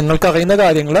 നിങ്ങൾക്ക് അറിയുന്ന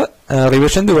കാര്യങ്ങൾ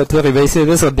റിവിഷൻ രൂപത്തിൽ റിവൈസ്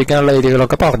ചെയ്ത് ശ്രദ്ധിക്കാനുള്ള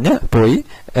ഏരിയകളൊക്കെ പറഞ്ഞ് പോയി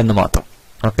എന്ന് മാത്രം.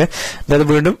 ഓക്കെ, എന്തായാലും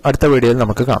വീണ്ടും അടുത്ത വീഡിയോയിൽ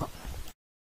നമുക്ക് കാണാം.